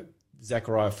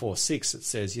 Zechariah 4:6, it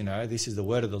says, this is the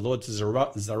word of the Lord to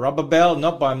Zerubbabel,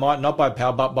 not by might, not by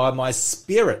power, but by my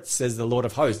spirit, says the Lord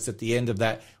of hosts, at the end of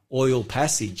that oil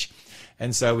passage.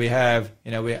 And so we have,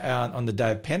 we're out on the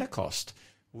day of Pentecost.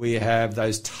 We have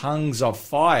those tongues of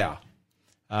fire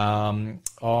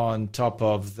on top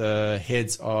of the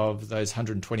heads of those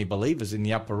 120 believers in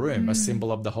the upper room, a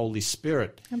symbol of the Holy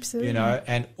Spirit. Absolutely.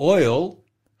 And oil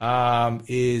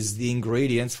is the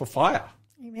ingredients for fire.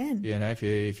 Amen. You know,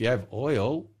 if you have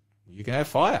oil, you can have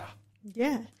fire.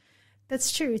 Yeah,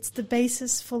 that's true. It's the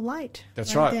basis for light.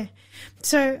 That's right. There.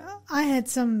 So I had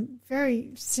some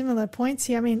very similar points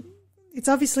here. I mean, it's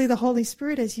obviously the Holy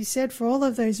Spirit, as you said, for all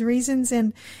of those reasons.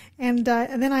 And then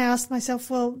I asked myself,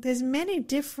 well, there's many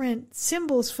different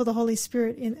symbols for the Holy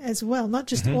Spirit as well, not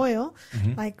just oil,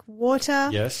 like water,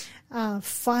 Yes.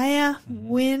 fire,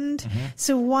 wind.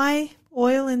 So why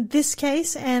oil in this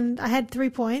case? And I had 3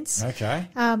 points. Okay.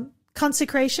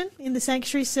 Consecration in the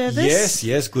sanctuary service.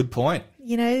 Yes, good point.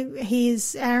 You know,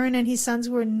 Aaron and his sons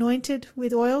were anointed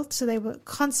with oil, so they were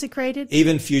consecrated.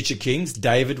 Even future kings,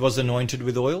 David was anointed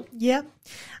with oil. Yep.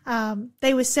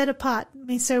 They were set apart. I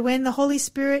mean, so when the Holy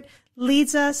Spirit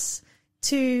leads us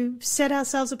to set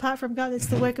ourselves apart from God, it's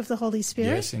the work of the Holy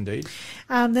Spirit. Yes, indeed.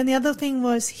 Then the other thing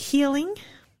was healing,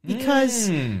 because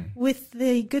with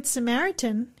the Good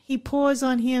Samaritan, he pours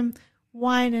on him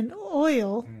wine and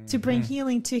oil to bring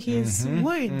healing to his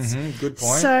wounds. Good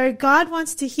point. So God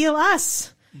wants to heal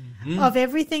us of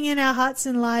everything in our hearts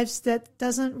and lives that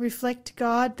doesn't reflect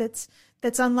God, that's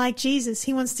unlike Jesus.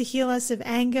 He wants to heal us of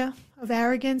anger, of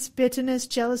arrogance, bitterness,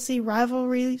 jealousy,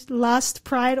 rivalry, lust,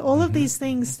 pride, all of these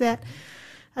things that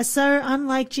are so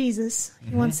unlike Jesus.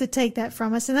 He wants to take that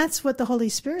from us, and that's what the Holy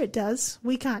Spirit does.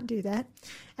 We can't do that.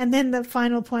 And then the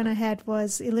final point I had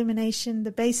was illumination,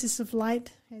 the basis of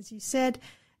light, as you said.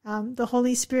 The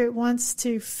Holy Spirit wants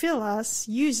to fill us,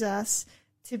 use us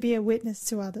to be a witness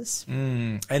to others.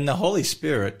 And the Holy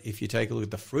Spirit, if you take a look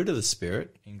at the fruit of the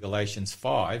Spirit in Galatians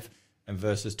 5 and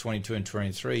verses 22 and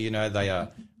 23, you know, they are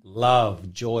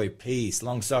love, joy, peace,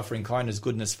 long-suffering, kindness,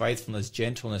 goodness, faithfulness,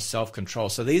 gentleness, self-control.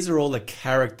 So these are all the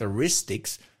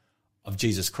characteristics of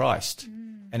Jesus Christ.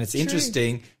 And it's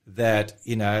interesting that,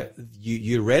 you know,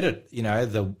 you read it, you know,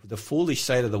 the foolish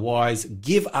say to the wise,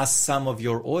 give us some of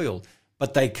your oil.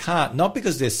 But they can't, not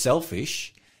because they're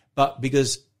selfish, but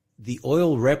because the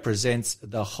oil represents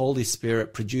the Holy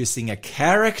Spirit producing a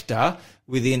character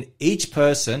within each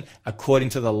person according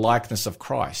to the likeness of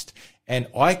Christ. And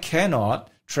I cannot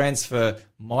transfer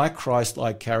my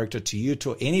Christ-like character to you,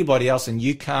 to anybody else, and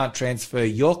you can't transfer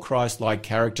your Christ-like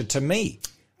character to me.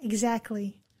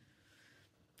 Exactly.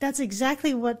 That's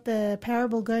exactly what the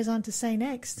parable goes on to say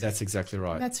next. That's exactly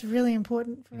right. That's really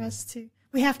important for us to.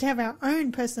 We have to have our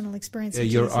own personal experience. With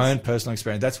your Jesus. own personal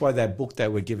experience. That's why that book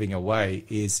that we're giving away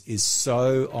is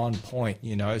so on point.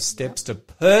 You know, steps to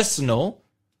personal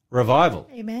revival.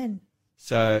 Amen.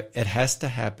 So it has to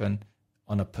happen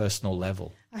on a personal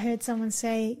level. I heard someone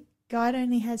say, God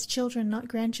only has children, not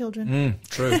grandchildren.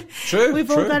 True. True. We've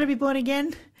true. all got to be born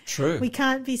again. True. We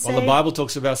can't be saved. Well, the Bible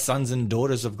talks about sons and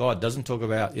daughters of God. It doesn't talk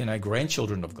about, you know,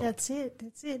 grandchildren of God. That's it.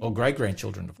 Or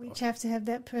great-grandchildren of We God. each have to have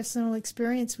that personal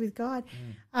experience with God.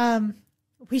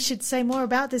 We should say more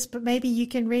about this, but maybe you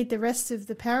can read the rest of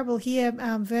the parable here,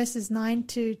 verses 9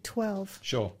 to 12.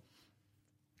 Sure.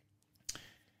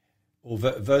 Well,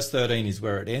 verse 13 is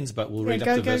where it ends, but we'll read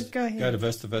up to verse... Go ahead. Go to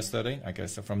verse 13? Okay,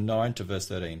 so from 9 to verse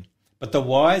 13. But the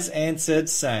wise answered,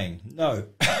 saying, no,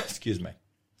 excuse me.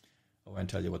 I won't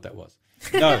tell you what that was.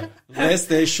 No, lest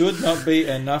there should not be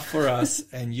enough for us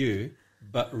and you,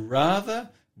 but rather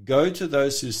go to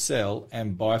those who sell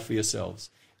and buy for yourselves.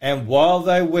 And while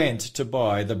they went to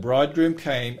buy, the bridegroom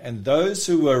came, and those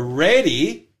who were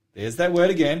ready, there's that word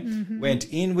again, went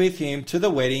in with him to the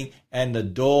wedding, and the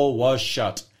door was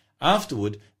shut.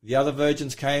 Afterward, the other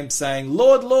virgins came, saying,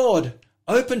 Lord, Lord,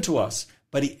 open to us.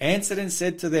 But he answered and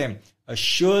said to them,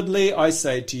 assuredly I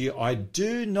say to you, I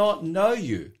do not know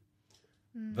you.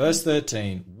 Verse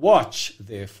 13, watch,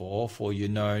 therefore, for you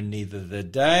know neither the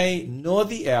day nor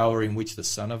the hour in which the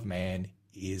Son of Man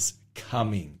is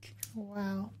coming.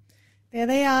 Wow. There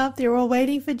they are. They're all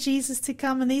waiting for Jesus to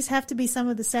come, and these have to be some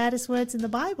of the saddest words in the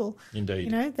Bible. Indeed.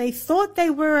 You know, they thought they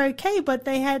were okay, but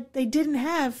they didn't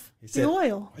have He the said,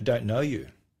 oil. I don't know you.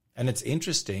 And it's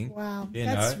interesting. Wow. You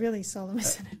That's know, really solemn,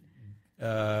 isn't it?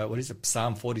 what is it?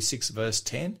 Psalm 46, verse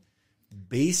 10.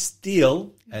 Be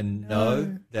still and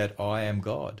know that I am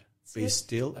God. Be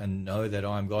still and know that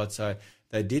I am God. So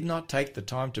they did not take the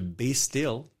time to be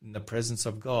still in the presence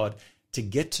of God to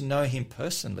get to know him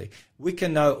personally. We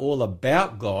can know all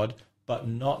about God, but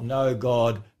not know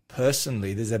God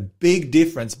personally. There's a big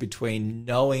difference between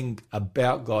knowing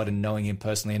about God and knowing him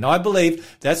personally. And I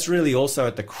believe that's really also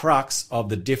at the crux of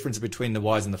the difference between the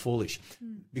wise and the foolish.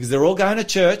 Because they're all going to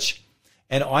church,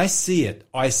 and I see it.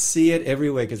 I see it every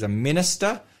week as a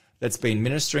minister that's been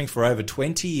ministering for over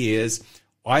 20 years.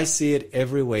 I see it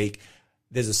every week.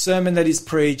 There's a sermon that is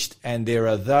preached, and there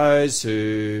are those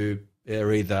who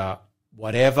are either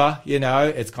whatever,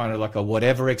 it's kind of like a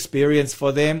whatever experience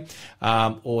for them,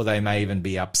 or they may even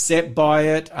be upset by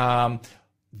it.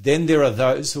 Then there are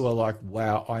those who are like,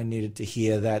 wow, I needed to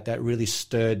hear that. That really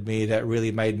stirred me. That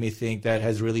really made me think. That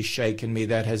has really shaken me.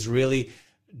 That has really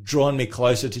drawn me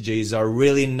closer to Jesus. I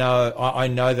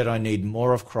know that I need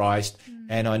more of Christ,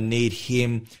 and I need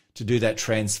him to do that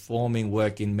transforming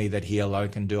work in me that he alone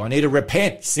can do. I need to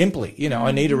repent, simply.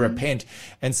 I need to repent.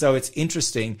 And so it's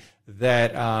interesting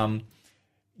that,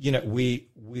 we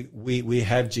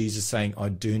have Jesus saying, I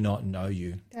do not know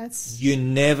you. You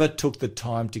never took the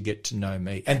time to get to know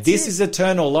me. And this is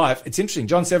eternal life. It's interesting.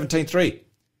 John 17:3.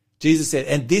 Jesus said,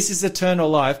 and this is eternal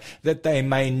life, that they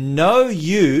may know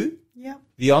you,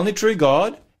 the only true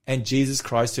God, and Jesus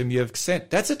Christ whom you have sent.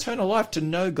 That's eternal life, to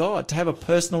know God, to have a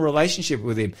personal relationship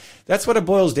with him. That's what it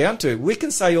boils down to. We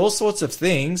can say all sorts of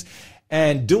things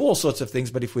and do all sorts of things,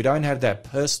 but if we don't have that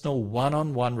personal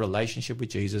one-on-one relationship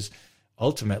with Jesus,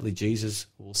 ultimately Jesus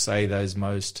will say those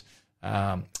most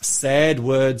sad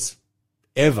words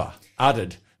ever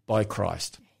uttered by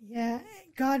Christ. Yeah,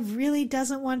 God really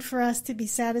doesn't want for us to be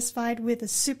satisfied with a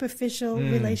superficial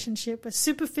relationship, a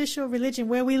superficial religion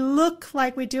where we look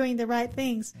like we're doing the right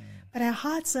things, but our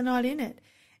hearts are not in it.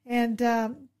 And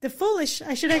the foolish,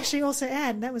 I should actually also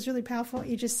add, that was really powerful what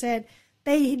you just said,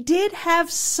 they did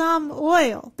have some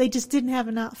oil, they just didn't have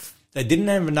enough. They didn't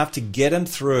have enough to get them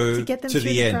through to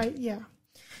the end. Yeah.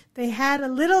 They had a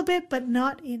little bit, but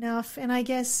not enough. And I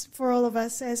guess for all of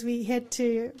us, as we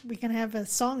we can have a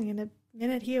song in a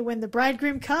minute here, When the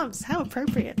Bridegroom Comes. How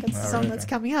appropriate. That's the song that's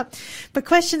coming up. But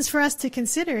questions for us to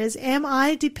consider is, am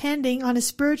I depending on a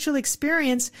spiritual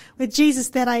experience with Jesus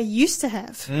that I used to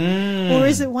have? Or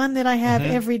is it one that I have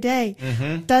every day?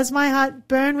 Does my heart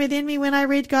burn within me when I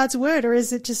read God's word, or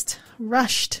is it just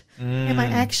rushed? Am I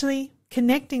actually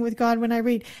connecting with God when I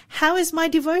read? How is my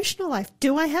devotional life?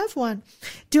 Do I have one?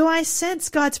 Do I sense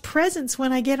God's presence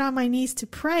when I get on my knees to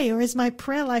pray, or is my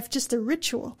prayer life just a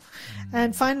ritual?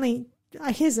 And finally,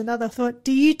 here's another thought.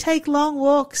 Do you take long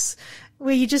walks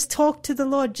where you just talk to the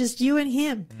Lord, just you and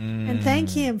him, and thank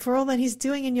him for all that he's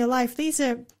doing in your life? These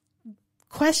are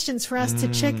questions for us to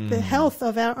check the health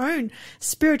of our own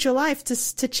spiritual life,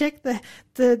 to check the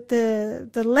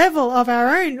level of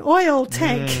our own oil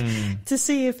tank, to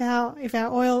see if our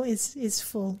oil is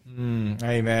full.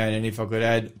 Amen. And if I could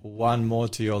add one more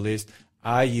to your list,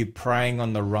 are you praying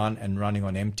on the run and running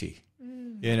on empty?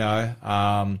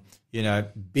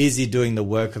 Busy doing the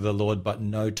work of the Lord, but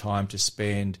no time to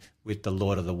spend with the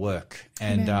Lord of the work.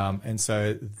 And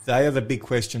so they are the big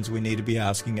questions we need to be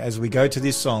asking as we go to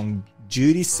this song,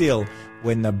 Judy Seal,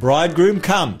 When the Bridegroom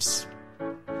Comes.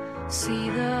 See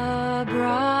the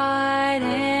bride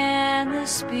and the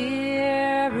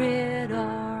Spirit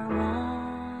are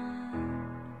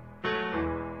one.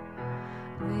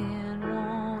 Then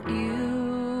won't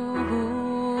you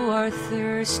who are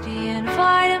thirsty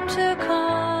invite him to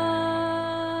come?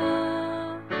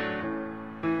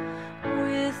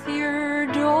 With your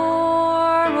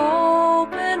door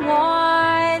open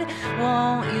wide,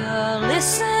 won't you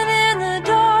listen in the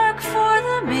dark for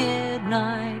the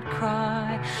midnight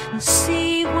cry, and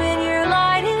see when your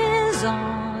light is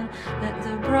on that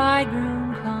the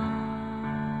bridegroom comes?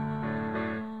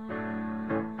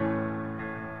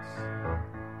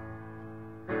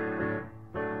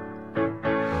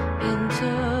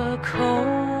 Into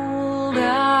cold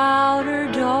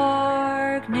outer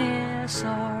darkness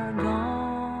are gone,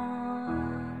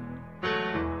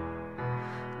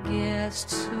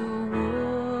 guests who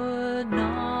would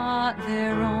not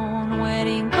their own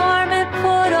wedding garment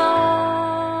put on,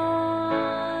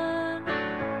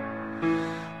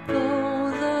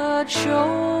 though the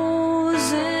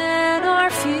chosen are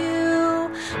few.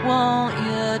 Won't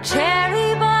you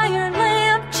tarry by your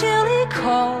lamp till he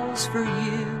calls for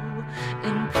you,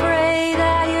 and pray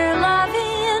that your love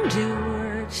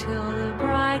endure till the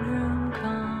bridegroom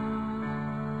comes?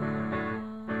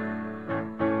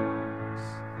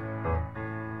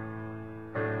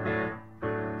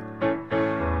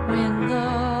 When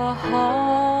the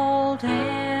halt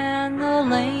and the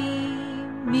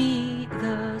lame meet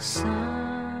the sun,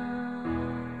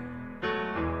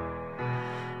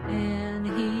 and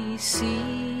he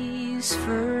sees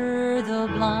for the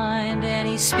blind, and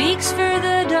he speaks for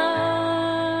the dumb,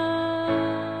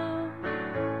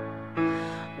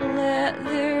 let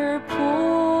their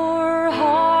poor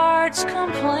hearts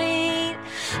complain,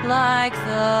 like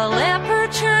the leper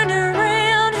turned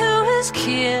around who has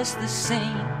kissed the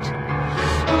saint.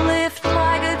 Lift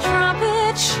like a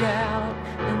trumpet shout,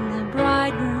 and the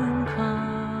bridegroom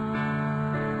comes.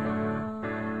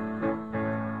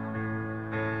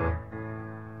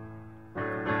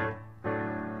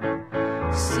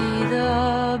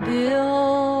 the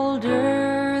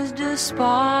builders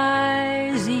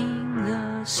despising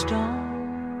the stone.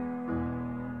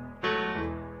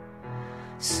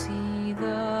 See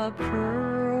the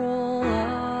pearl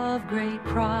of great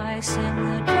price in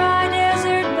the dry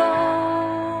desert bones.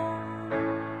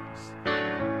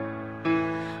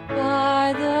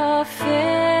 By the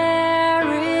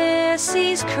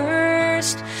Pharisees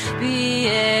cursed, be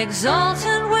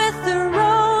exultant with the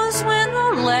rose when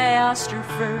the last are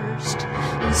first.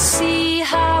 And see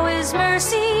how his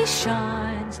mercy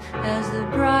shines as the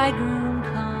bridegroom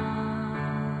comes.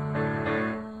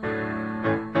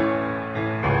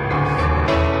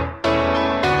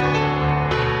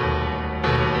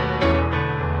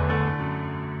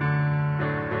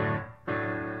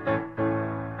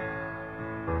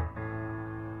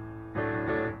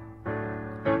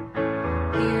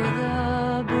 Hear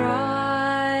the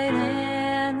bride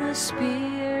and the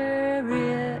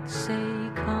Spirit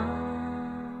say, come.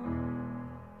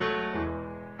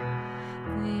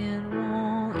 Then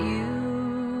won't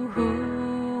you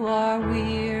who are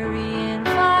weary and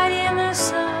fight in the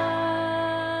sun?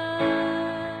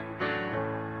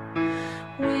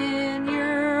 When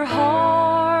your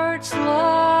heart's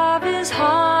love is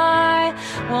high,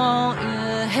 won't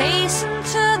you hasten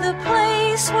to the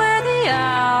place where the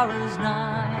hour is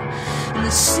nigh?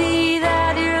 And see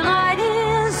that your light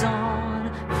is on,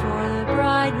 for the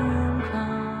bridegroom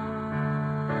comes.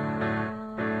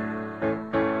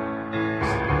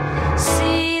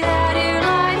 See that your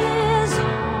light is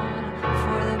on,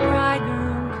 for the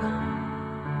bridegroom comes.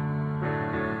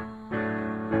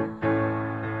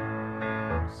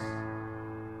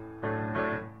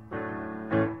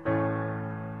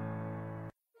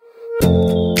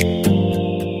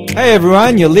 Hey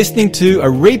everyone, you're listening to a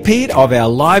repeat of our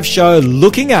live show,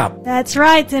 Looking Up. That's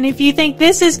right. And if you think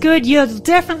this is good, you'll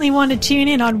definitely want to tune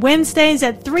in on Wednesdays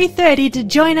at 3:30 to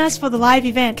join us for the live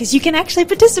event, because you can actually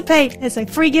participate. There's a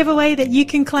free giveaway that you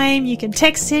can claim. You can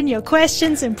text in your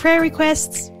questions and prayer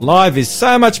requests. Live is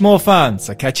so much more fun,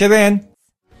 so catch you then.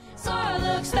 Sorrow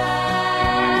looks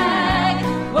back,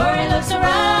 worry looks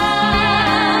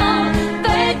around,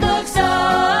 faith looks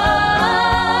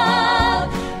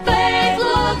up, faith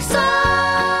looks up.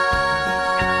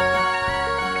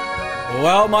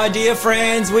 Well, my dear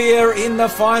friends, we are in the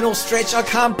final stretch. I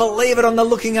can't believe it, on the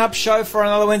Looking Up show for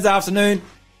another Wednesday afternoon.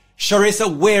 Sharissa,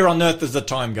 where on earth does the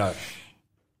time go?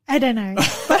 I don't know,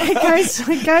 but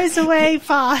it goes away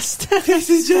fast. This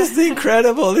is just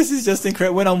incredible. This is just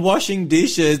incredible. When I'm washing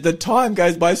dishes, the time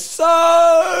goes by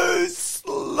so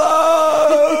slowly.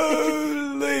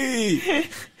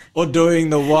 Or doing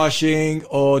the washing,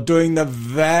 or doing the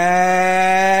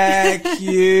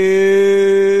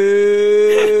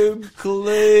vacuum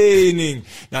cleaning.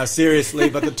 No, seriously,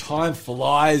 but the time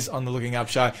flies on the Looking Up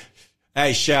show.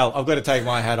 Hey, Shell, I've got to take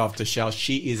my hat off to Shell.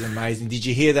 She is amazing. Did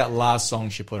you hear that last song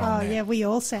she put on Oh, there? yeah, we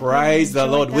all sat. Praise the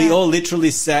enjoyed Lord. that. We all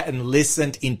literally sat and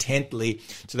listened intently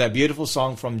to that beautiful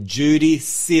song from Judy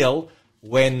Seal,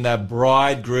 When the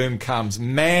Bridegroom Comes.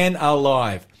 Man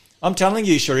alive. I'm telling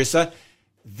you, Sharissa,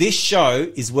 this show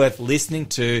is worth listening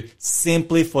to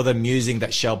simply for the music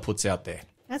that Shell puts out there.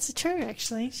 That's true,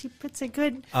 actually. She puts a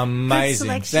good Amazing.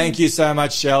 selection. Thank you so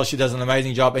much, Shell. She does an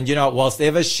amazing job. And you know, whilst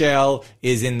ever Shell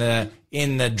is in the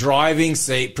driving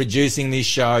seat producing this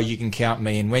show, you can count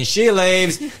me in. When she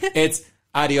leaves, it's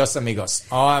adios, amigos.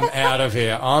 I'm out of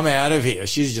here. I'm out of here.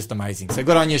 She's just amazing. So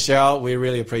good on you, Shell. We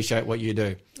really appreciate what you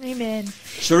do. Amen.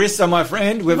 Sharissa, my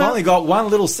friend, we've only got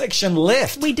one little section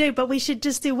left. We do, but we should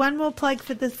just do one more plug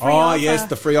for the free Oh, offer. yes,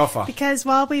 the free offer. Because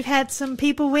while we've had some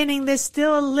people winning, there's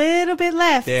still a little bit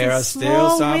left. There A are still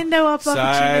small some. window of So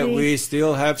opportunity. we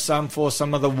still have some for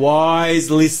some of the wise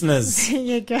listeners. There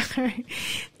you go.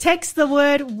 Text the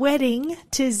word wedding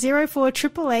to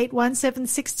 0488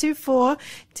 17624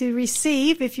 to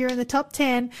receive, if you're in the top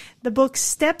 10, the book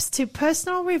Steps to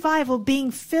Personal Revival, Being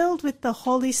Filled with the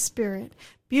Holy Spirit.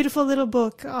 Beautiful little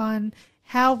book on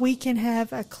how we can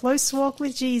have a close walk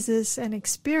with Jesus and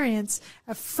experience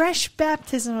a fresh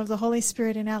baptism of the Holy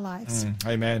Spirit in our lives.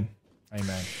 Amen.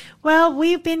 Amen. Well,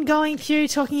 we've been going through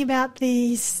talking about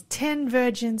these 10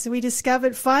 virgins. We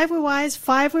discovered 5 were wise,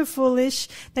 5 were foolish.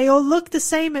 They all looked the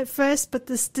same at first, but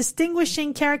this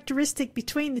distinguishing characteristic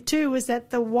between the two was that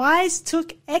the wise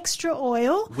took extra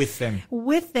oil With them.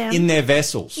 in In their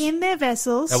vessels. their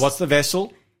vessels. Now, what's the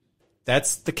vessel?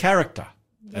 That's the character.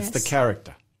 That's Yes. the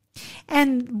character.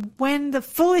 And when the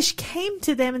foolish came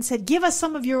to them and said, give us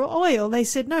some of your oil, they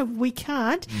said, no, we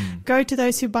can't. Go to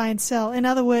those who buy and sell. In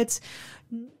other words,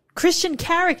 Christian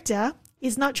character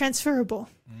is not transferable.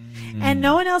 And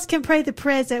no one else can pray the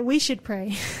prayers that we should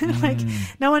pray. Like,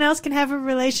 no one else can have a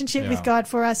relationship with God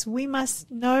for us. We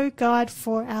must know God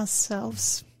for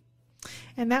ourselves.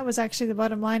 And that was actually the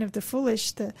bottom line of the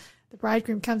foolish. The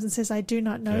bridegroom comes and says, I do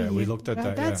not know you. We looked at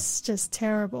that. That's just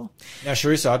terrible. Now,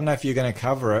 Charissa, I don't know if you're going to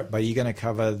cover it, but you're going to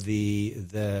cover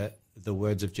the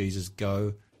words of Jesus,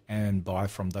 go and buy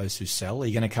from those who sell. Are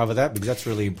you going to cover that? Because that's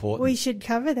really important. We should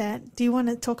cover that. Do you want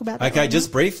to talk about that? Okay,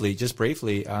 just briefly.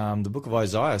 The book of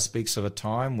Isaiah speaks of a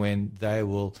time when they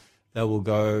will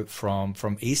go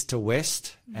from east to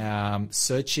west,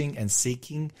 searching and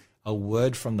seeking a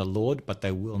word from the Lord, but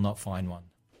they will not find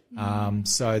one.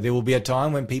 So there will be a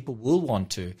time when people will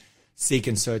want to seek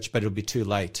and search, but it'll be too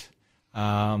late.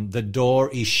 The door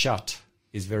is shut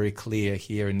is very clear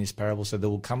here in this parable. So there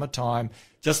will come a time,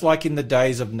 just like in the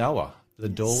days of Noah, the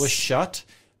door was shut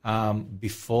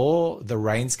before the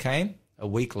rains came. A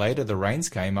week later, the rains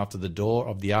came after the door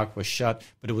of the ark was shut,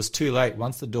 but it was too late.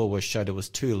 Once the door was shut, it was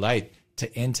too late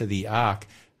to enter the ark.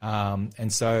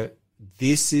 And so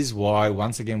this is why,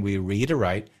 once again, we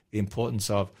reiterate the importance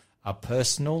of a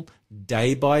personal,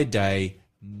 day-by-day,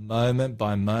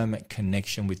 moment-by-moment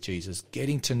connection with Jesus,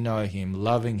 getting to know him,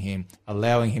 loving him,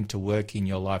 allowing him to work in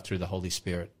your life through the Holy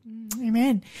Spirit.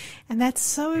 Amen. And that's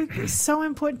so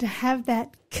important to have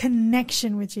that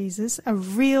connection with Jesus, a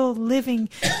real living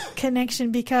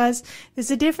connection, because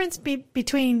there's a difference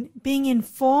between being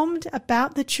informed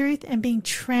about the truth and being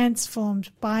transformed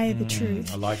by the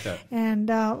truth. I like that. And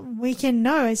we can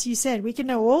know, as you said, we can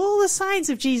know all the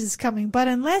signs of Jesus coming, but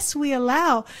unless we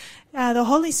allow the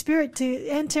Holy Spirit to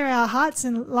enter our hearts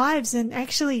and lives and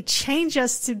actually change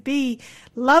us to be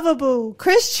lovable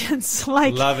Christians,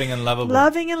 like loving and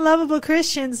lovable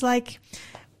Christians, like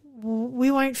we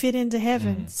won't fit into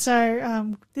heaven.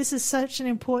 So this is such an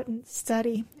important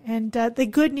study. And the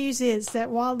good news is that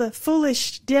while the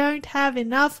foolish don't have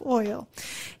enough oil,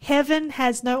 heaven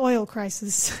has no oil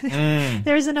crisis.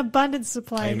 There is an abundant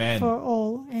supply for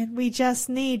all. And we just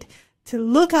need to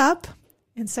look up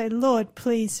and say, Lord,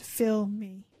 please fill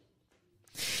me.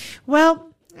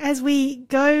 Well, as we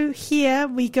go here,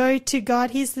 we go to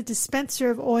God. He's the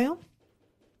dispenser of oil.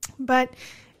 But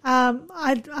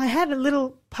I had a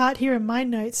little part here in my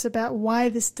notes about why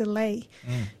this delay.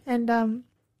 And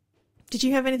did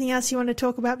you have anything else you want to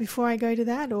talk about before I go to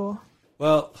that? Or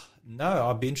Well, no,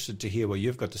 I'd be interested to hear what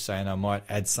you've got to say, and I might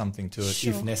add something to it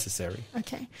if necessary.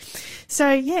 Okay.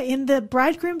 So, in the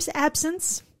bridegroom's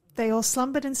absence, they all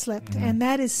slumbered and slept. And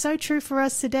that is so true for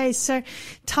us today. So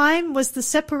time was the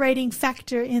separating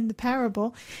factor in the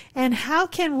parable. And how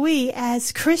can we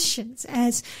as Christians,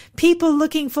 as people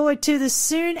looking forward to the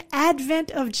soon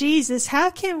advent of Jesus, how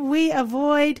can we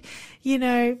avoid,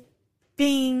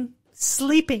 being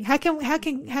sleeping? How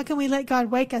can we let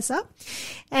God wake us up?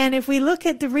 And if we look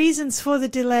at the reasons for the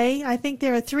delay, I think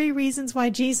there are 3 reasons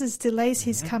why Jesus delays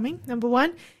his coming. Number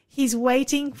 1, he's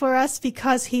waiting for us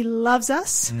because he loves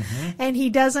us, and he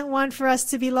doesn't want for us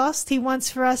to be lost. He wants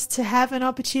for us to have an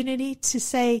opportunity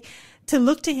to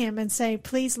look to him and say,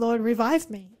 please, Lord, revive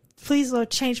me. Please, Lord,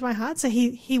 change my heart. So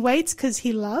he waits because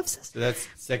he loves. So that's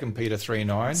 2 Peter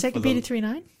 3:9. 2 Peter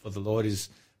 3:9.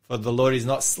 For the Lord is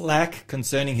not slack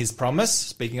concerning his promise,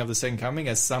 speaking of the second coming,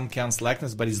 as some count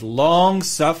slackness, but is long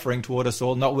suffering toward us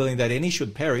all, not willing that any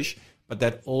should perish, but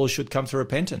that all should come to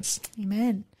repentance.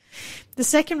 Amen. The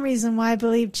second reason why I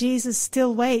believe Jesus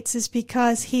still waits is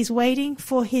because he's waiting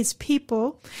for his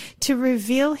people to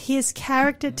reveal his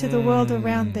character to the world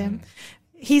around them.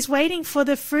 He's waiting for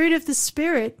the fruit of the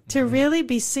Spirit to really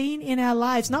be seen in our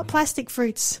lives, not plastic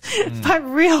fruits, but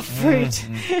real fruit,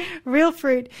 real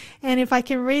fruit. And if I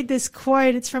can read this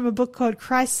quote, it's from a book called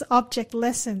Christ's Object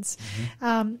Lessons.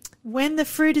 When the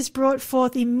fruit is brought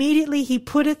forth, immediately he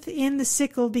putteth in the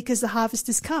sickle because the harvest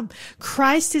is come.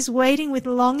 Christ is waiting with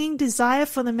longing desire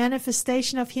for the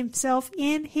manifestation of himself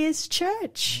in his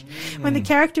church. When the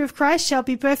character of Christ shall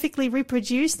be perfectly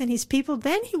reproduced in his people,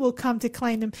 then he will come to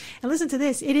claim them. And listen to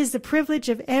this. It is the privilege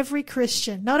of every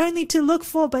Christian, not only to look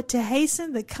for, but to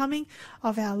hasten the coming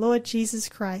of our Lord Jesus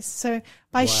Christ. So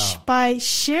by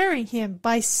sharing him,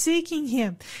 by seeking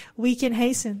him, we can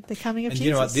hasten the coming of Jesus.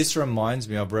 You know what? This reminds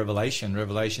me of Revelation.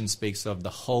 Revelation speaks of the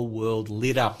whole world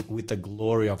lit up with the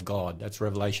glory of God. That's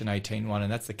Revelation 18:1,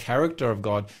 and that's the character of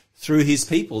God through his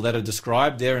people that are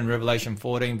described there in Revelation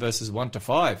 14 verses 1 to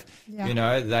 5.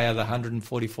 Yeah. They are the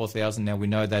 144,000. Now we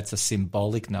know that's a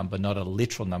symbolic number, not a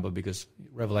literal number, because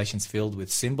Revelation's filled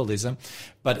with symbolism.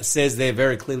 But it says there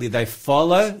very clearly, they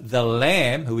follow the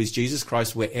Lamb, who is Jesus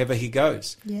Christ, wherever he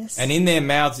goes. Yes. And in their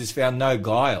mouths is found no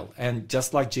guile. And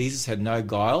just like Jesus had no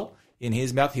guile in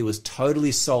his mouth, he was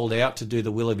totally sold out to do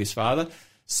the will of his Father.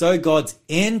 So God's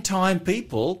end time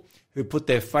people who put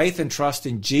their faith and trust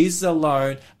in Jesus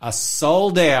alone are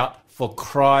sold out for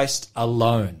Christ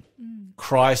alone.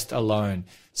 Christ alone.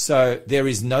 So there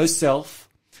is no self,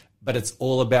 but it's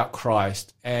all about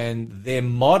Christ. And their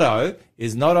motto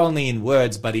is not only in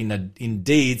words, but in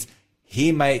deeds,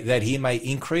 that he may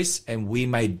increase and we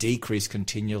may decrease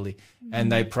continually.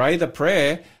 And they pray the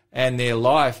prayer, and their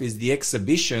life is the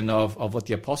exhibition of what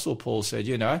the Apostle Paul said,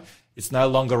 it's no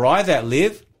longer I that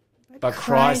live, but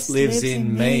Christ lives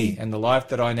in me. And the life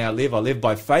that I now live, I live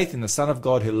by faith in the Son of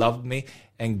God who loved me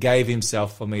and gave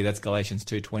himself for me. That's Galatians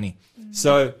 2:20.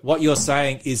 So what you're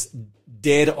saying is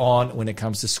dead on when it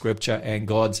comes to Scripture and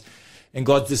God's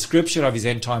description of his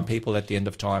end time people at the end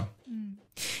of time.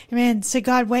 Amen. So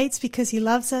God waits because he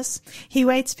loves us. He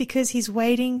waits because he's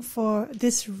waiting for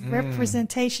this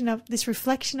representation of this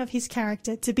reflection of his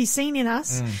character to be seen in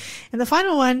us. And the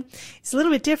final one is a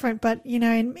little bit different, but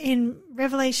in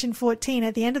Revelation 14,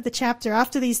 at the end of the chapter,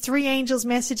 after these 3 angels'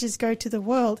 messages go to the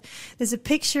world, there's a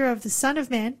picture of the Son of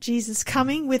Man, Jesus,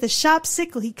 coming with a sharp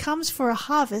sickle. He comes for a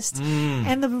harvest.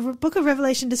 And the book of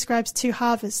Revelation describes 2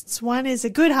 harvests. One is a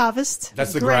good harvest.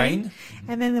 That's the grain.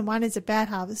 And then the one is a bad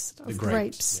harvest of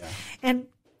grapes. Yeah. And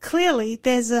clearly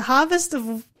there's a harvest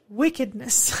of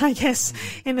wickedness, I guess,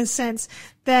 in a sense,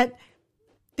 that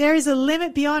there is a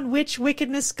limit beyond which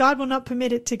wickedness God will not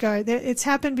permit it to go. It's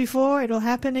happened before. It'll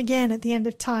happen again at the end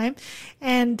of time.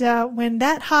 And when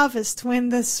that harvest, when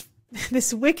this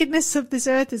wickedness of this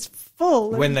earth is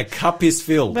full. When the cup is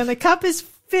filled. When the cup is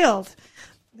filled,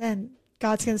 then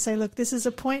God's going to say, look, this is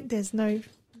a point.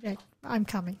 I'm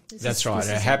coming. That's right.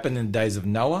 It happened in the days of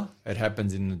Noah. It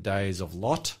happens in the days of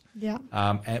Lot. Yeah.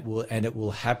 And it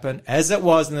will happen as it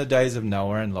was in the days of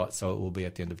Noah and Lot. So it will be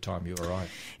at the end of time. You are right.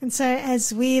 And so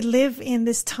as we live in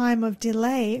this time of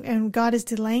delay, and God is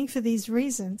delaying for these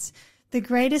reasons, the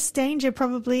greatest danger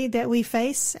probably that we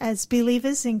face as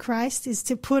believers in Christ is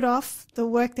to put off the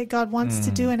work that God wants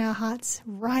to do in our hearts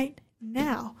right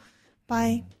now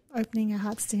by opening our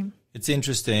hearts to him. It's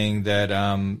interesting that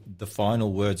the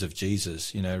final words of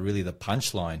Jesus, really the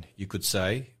punchline, you could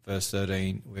say, verse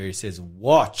 13, where he says,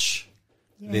 watch,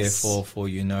 therefore, for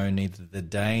you know neither the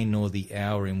day nor the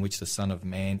hour in which the Son of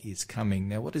Man is coming.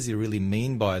 Now, what does he really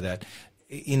mean by that?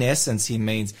 In essence, he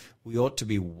means we ought to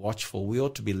be watchful. We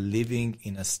ought to be living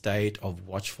in a state of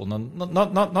watchfulness.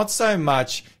 Not so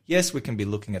much, yes, we can be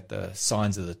looking at the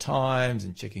signs of the times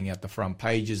and checking out the front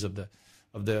pages of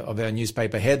our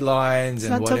newspaper headlines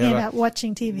and whatever. It's not talking about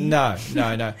watching TV. No.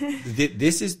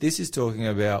 This is talking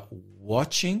about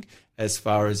watching as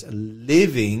far as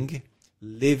living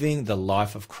the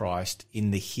life of Christ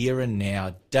in the here and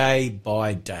now, day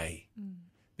by day.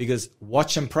 Because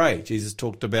watch and pray. Jesus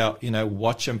talked about,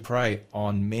 watch and pray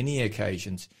on many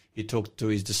occasions. He talked to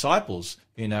his disciples,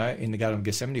 in the Garden of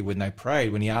Gethsemane when they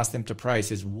prayed. When he asked them to pray, he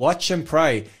says, watch and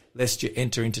pray lest you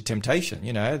enter into temptation.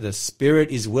 The spirit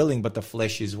is willing, but the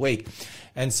flesh is weak.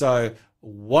 And so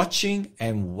watching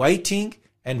and waiting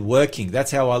and working, that's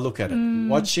how I look at it.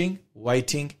 Watching,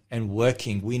 waiting, and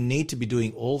working. We need to be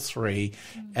doing all 3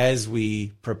 as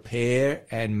we prepare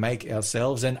and make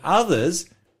ourselves and others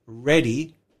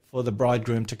ready for the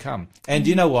bridegroom to come. And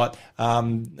you know what?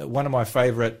 One of my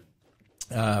favorite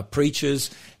preachers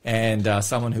and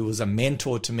someone who was a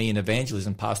mentor to me in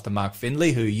evangelism, Pastor Mark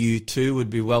Finley, who you too would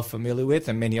be well familiar with,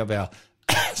 and many of our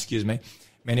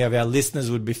many of our listeners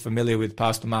would be familiar with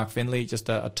Pastor Mark Finley, just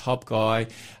a top guy,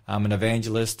 an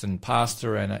evangelist and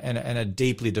pastor and a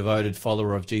deeply devoted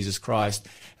follower of Jesus Christ.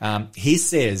 He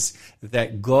says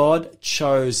that God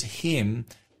chose him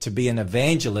to be an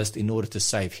evangelist in order to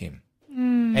save him.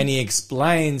 And he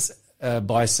explains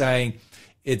by saying,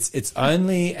 it's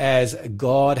only as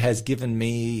God has given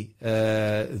me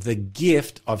the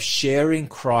gift of sharing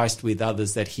Christ with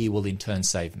others that he will in turn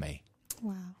save me.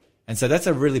 Wow. And so that's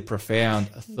a really profound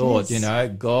thought.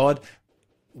 Yes. God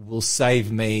will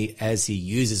save me as he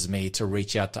uses me to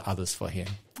reach out to others for him.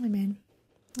 Amen.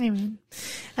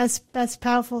 That's a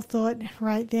powerful thought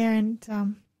right there.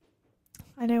 And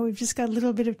I know we've just got a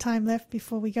little bit of time left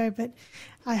before we go, but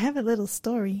I have a little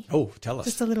story. Oh, tell us.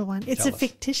 Just a little one. It's a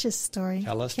fictitious story.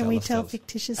 Tell us. Can we tell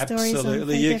fictitious stories?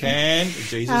 Absolutely, you can.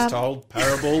 Jesus told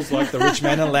parables like the rich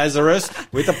man and Lazarus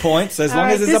with a point. So as long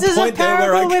as there's a point there,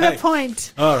 we're okay. With a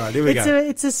point. All right, here we go.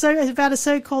 It's about a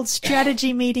so-called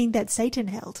strategy meeting that Satan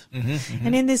held.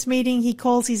 And in this meeting, he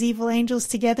calls his evil angels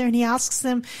together and he asks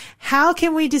them, how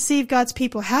can we deceive God's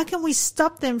people? How can we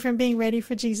stop them from being ready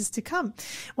for Jesus to come?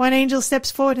 One angel steps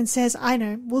forward and says, I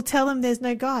know. We'll tell them there's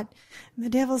no God. And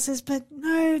the devil says, but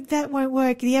no, that won't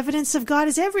work. The evidence of God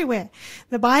is everywhere.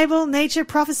 The Bible, nature,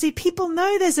 prophecy, people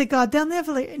know there's a God. They'll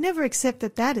never accept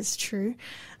that that is true.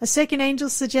 A second angel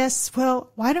suggests,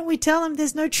 well, why don't we tell them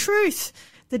there's no truth?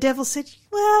 The devil said,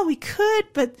 well, we could,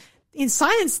 but in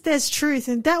science there's truth,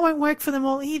 and that won't work for them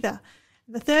all either.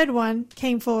 The third one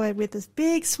came forward with this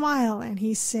big smile, and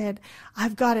he said,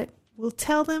 I've got it. We'll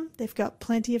tell them they've got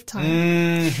plenty of time.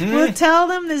 Mm-hmm. We'll tell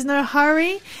them there's no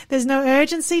hurry, there's no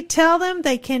urgency. Tell them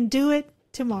they can do it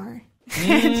tomorrow.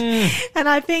 And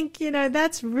I think,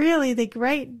 that's really the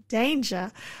great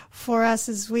danger for us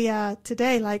as we are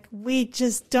today. Like, we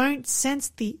just don't sense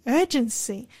the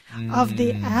urgency of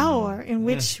the hour in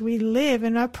which we live.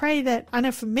 And I pray that, I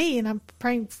know for me, and I'm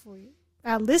praying for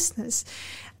our listeners,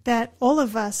 that all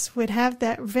of us would have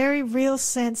that very real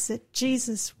sense that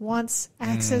Jesus wants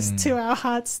access to our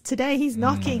hearts today. He's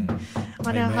knocking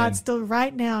on our hearts still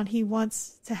right now, and he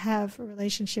wants to have a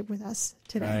relationship with us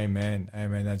today. Amen.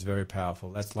 Amen. That's very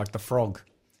powerful. That's like the frog.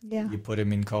 Yeah. You put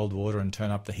him in cold water and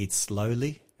turn up the heat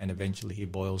slowly, and eventually he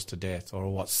boils to death. Or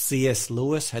what C.S.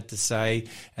 Lewis had to say,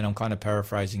 and I'm kind of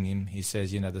paraphrasing him, he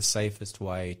says, the safest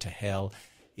way to hell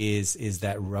is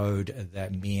that road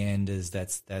that meanders,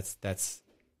 that's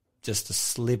just a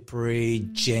slippery,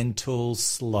 gentle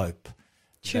slope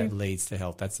that leads to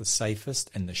hell. That's the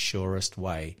safest and the surest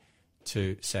way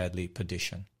to, sadly,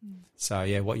 perdition. So,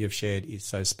 what you've shared is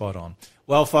so spot on.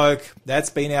 Well, folk, that's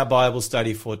been our Bible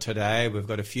study for today. We've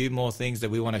got a few more things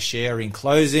that we want to share in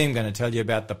closing. I'm going to tell you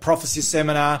about the prophecy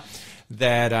seminar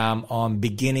that I'm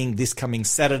beginning this coming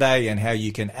Saturday, and how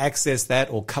you can access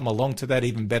that or come along to that,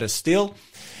 even better still.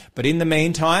 But in the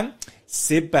meantime,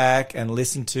 sit back and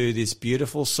listen to this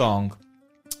beautiful song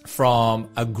from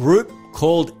a group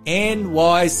called NYCYPCD.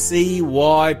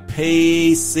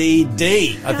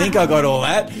 I think I got all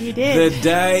that. You did. The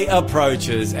day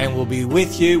approaches, and we'll be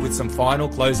with you with some final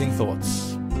closing thoughts.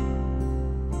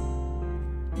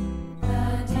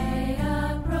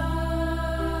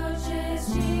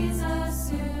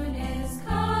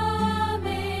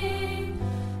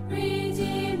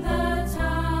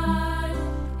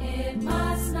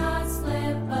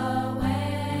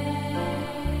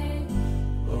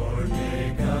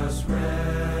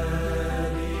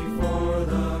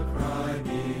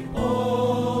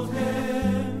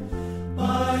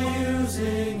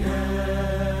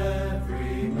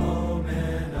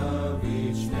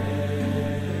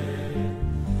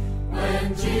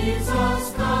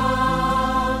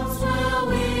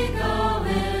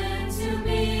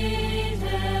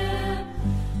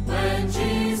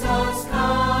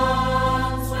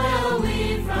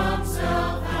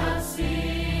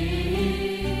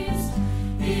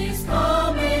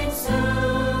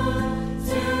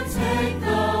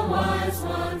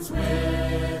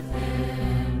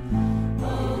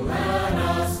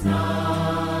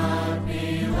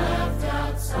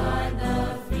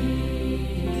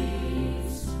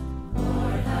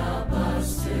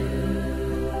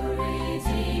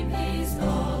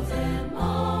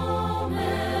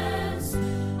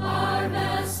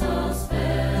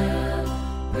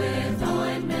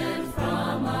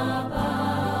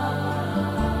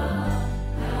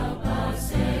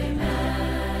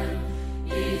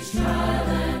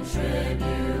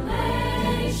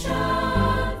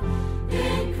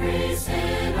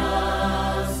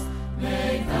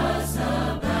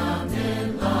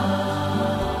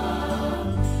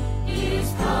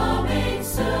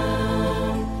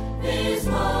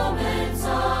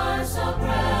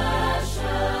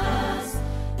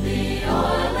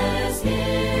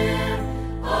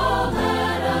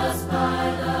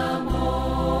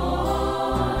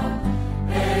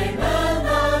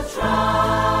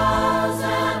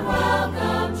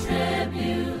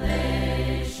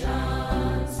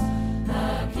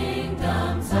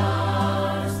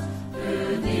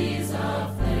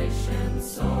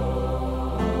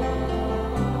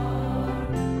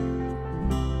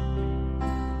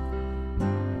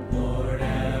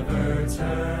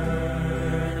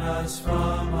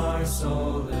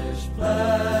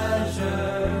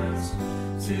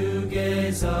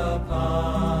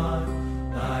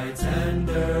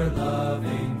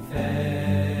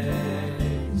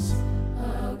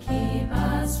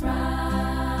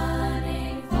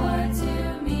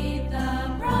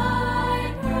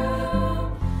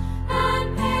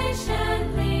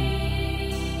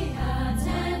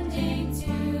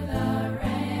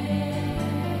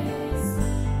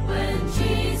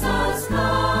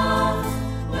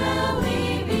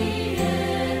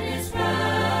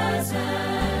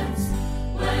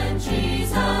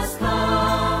 Jesus.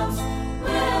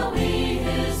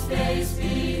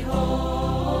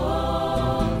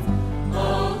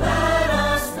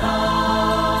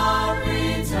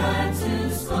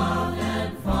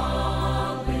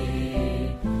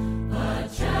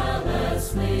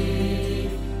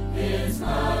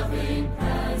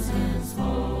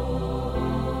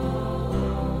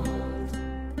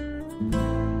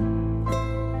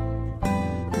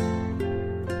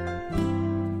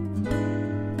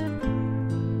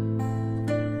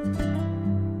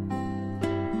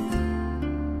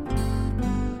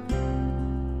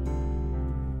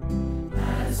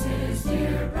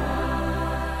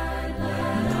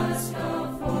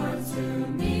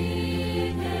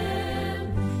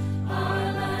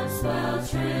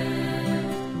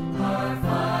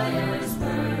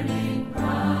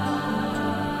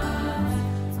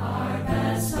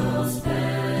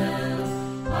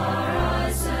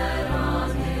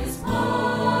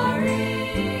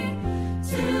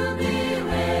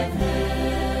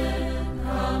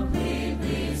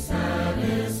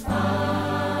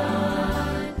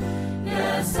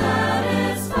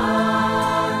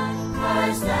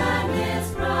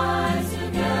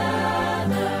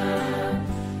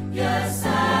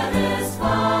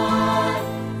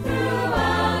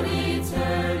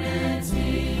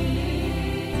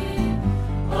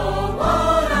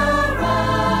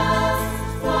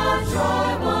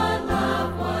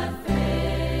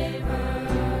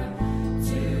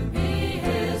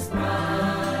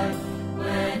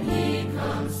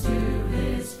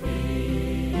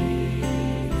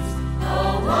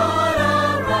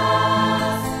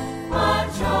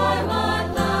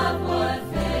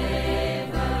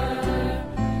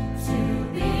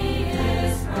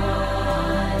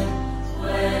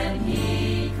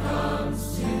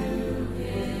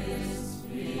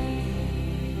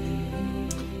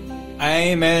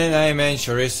 Amen, amen,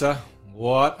 Charissa.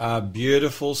 What a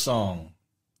beautiful song.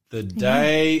 The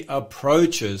day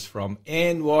approaches from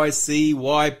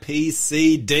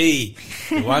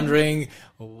NYCYPCD. You're wondering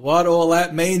what all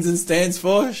that means and stands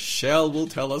for? Shell will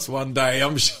tell us one day,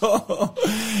 I'm sure.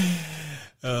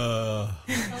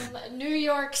 New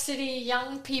York City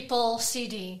Young People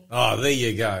CD. Oh, there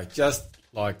you go. Just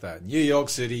like that. New York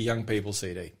City Young People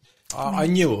CD. I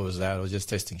knew it was that. I was just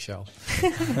testing Shell.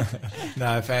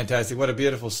 No, fantastic. What a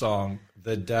beautiful song.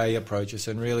 The day approaches.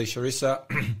 And really, Charissa,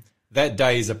 that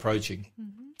day is approaching.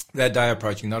 Mm-hmm. That day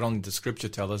approaching. Not only does Scripture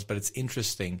tell us, but it's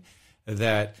interesting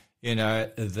that, you know,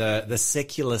 the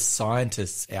secular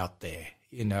scientists out there,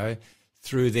 you know,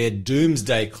 through their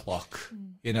doomsday clock,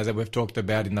 you know, that we've talked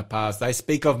about in the past, they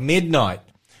speak of midnight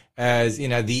as, you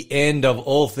know, the end of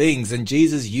all things. And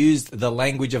Jesus used the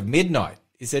language of midnight.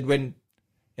 He said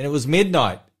and it was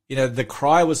midnight, you know, the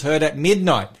cry was heard at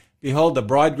midnight. Behold, the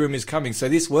bridegroom is coming. So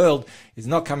this world is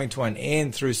not coming to an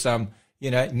end through some, you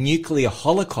know, nuclear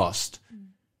holocaust,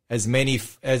 as many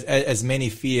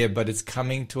fear, but it's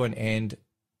coming to an end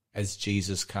as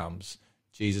Jesus comes.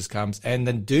 Jesus comes. And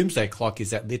the doomsday clock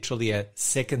is literally at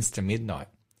seconds to midnight.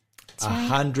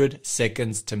 100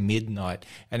 seconds to midnight.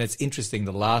 And it's interesting,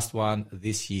 the last one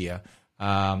this year,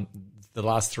 the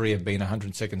last three have been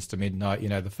 100 seconds to midnight. You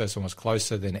know, the first one was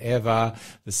Closer Than Ever.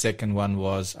 The second one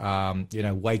was, you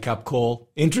know, Wake Up Call.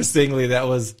 Interestingly, that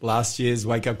was last year's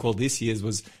Wake Up Call. This year's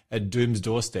was a Doom's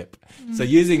Doorstep. So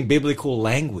using biblical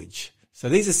language. So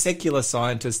these are secular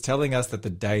scientists telling us that the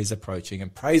day is approaching.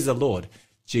 And praise the Lord,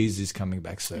 Jesus is coming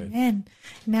back soon. Amen.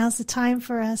 Now's the time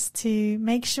for us to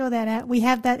make sure that we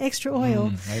have that extra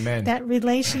oil, amen. That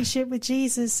relationship with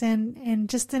Jesus, and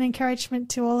just an encouragement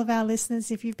to all of our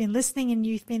listeners. If you've been listening and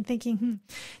you've been thinking,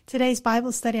 today's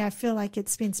Bible study, I feel like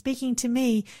it's been speaking to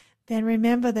me, then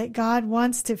remember that God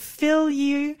wants to fill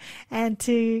you and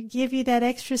to give you that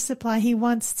extra supply. He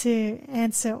wants to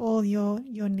answer all your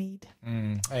need.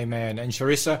 Amen. And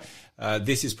Charissa,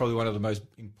 this is probably one of the most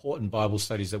important Bible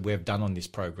studies that we've done on this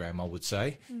program, I would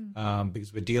say,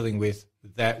 because we're dealing with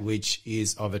that which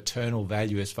is of eternal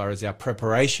value as far as our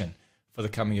preparation for the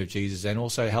coming of Jesus, and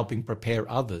also helping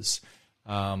prepare others.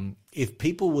 If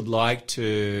people would like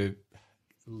to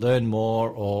learn more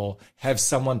or have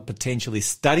someone potentially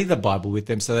study the Bible with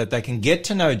them so that they can get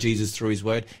to know Jesus through his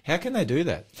word, how can they do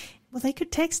that? Well, they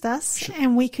could text us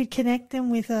and we could connect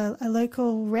them with a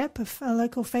local rep, a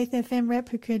local Faith FM rep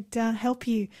who could help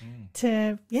you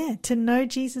to know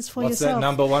Jesus for What's yourself. What's that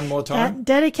number one more time? That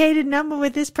dedicated number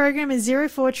with this program is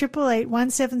 0488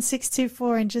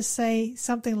 17624, and just say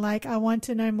something like, I want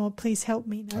to know more. Please help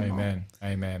me know more. Amen.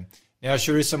 Amen. Now,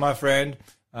 Charissa, my friend,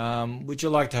 would you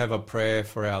like to have a prayer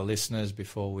for our listeners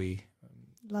before we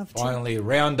finally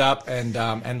round up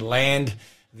and land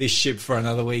this ship for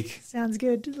another week? Sounds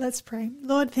good. Let's pray.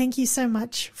 Lord, thank you so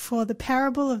much for the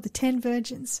parable of the 10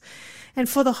 virgins and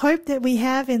for the hope that we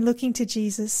have in looking to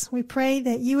Jesus. We pray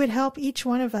that you would help each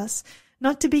one of us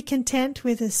not to be content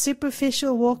with a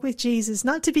superficial walk with Jesus,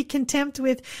 not to be content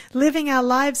with living our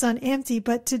lives on empty,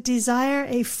 but to desire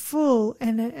a full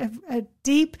and a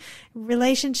deep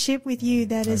relationship with you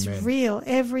that is real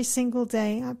every single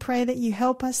day. I pray that you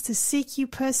help us to seek you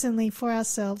personally for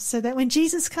ourselves so that when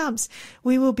Jesus comes,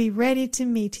 we will be ready to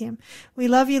meet him. We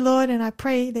love you, Lord, and I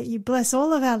pray that you bless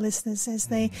all of our listeners as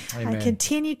they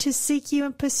continue to seek you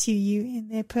and pursue you in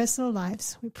their personal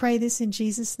lives. We pray this in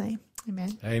Jesus' name.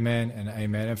 Amen. Amen and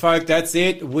amen. And folks, that's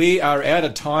it. We are out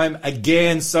of time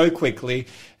again so quickly.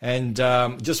 And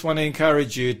just want to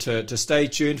encourage you to stay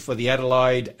tuned for the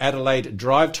Adelaide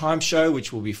Drive Time Show,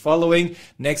 which will be following.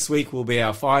 Next week will be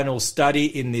our final study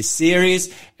in this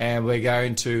series. And we're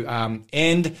going to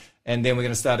end, and then we're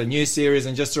going to start a new series.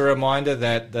 And just a reminder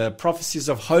that the Prophecies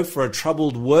of Hope for a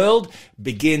Troubled World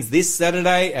begins this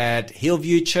Saturday at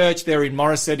Hillview Church there in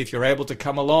Morisset. If you're able to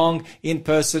come along in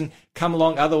person, come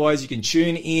along. Otherwise, you can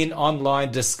tune in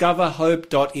online,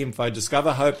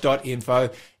 discoverhope.info,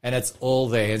 and it's all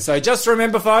there. And so just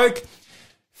remember, folk,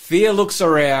 fear looks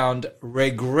around,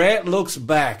 regret looks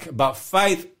back, but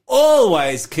faith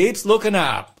always keeps looking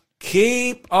up.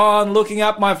 Keep on looking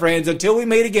up, my friends. Until we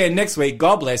meet again next week,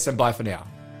 God bless and bye for now.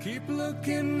 Keep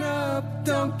looking up,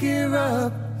 don't give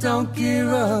up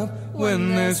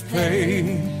when there's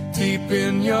pain deep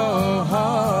in your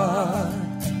heart.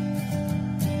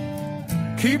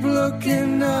 Keep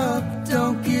looking up,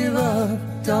 don't give up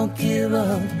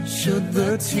should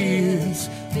the tears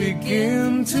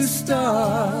begin to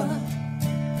start.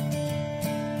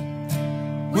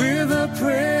 With a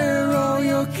prayer, all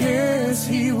your cares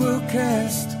he will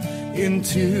cast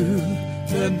into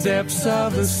the depths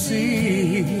of the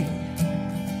sea.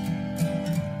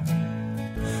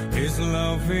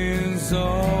 love is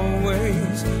all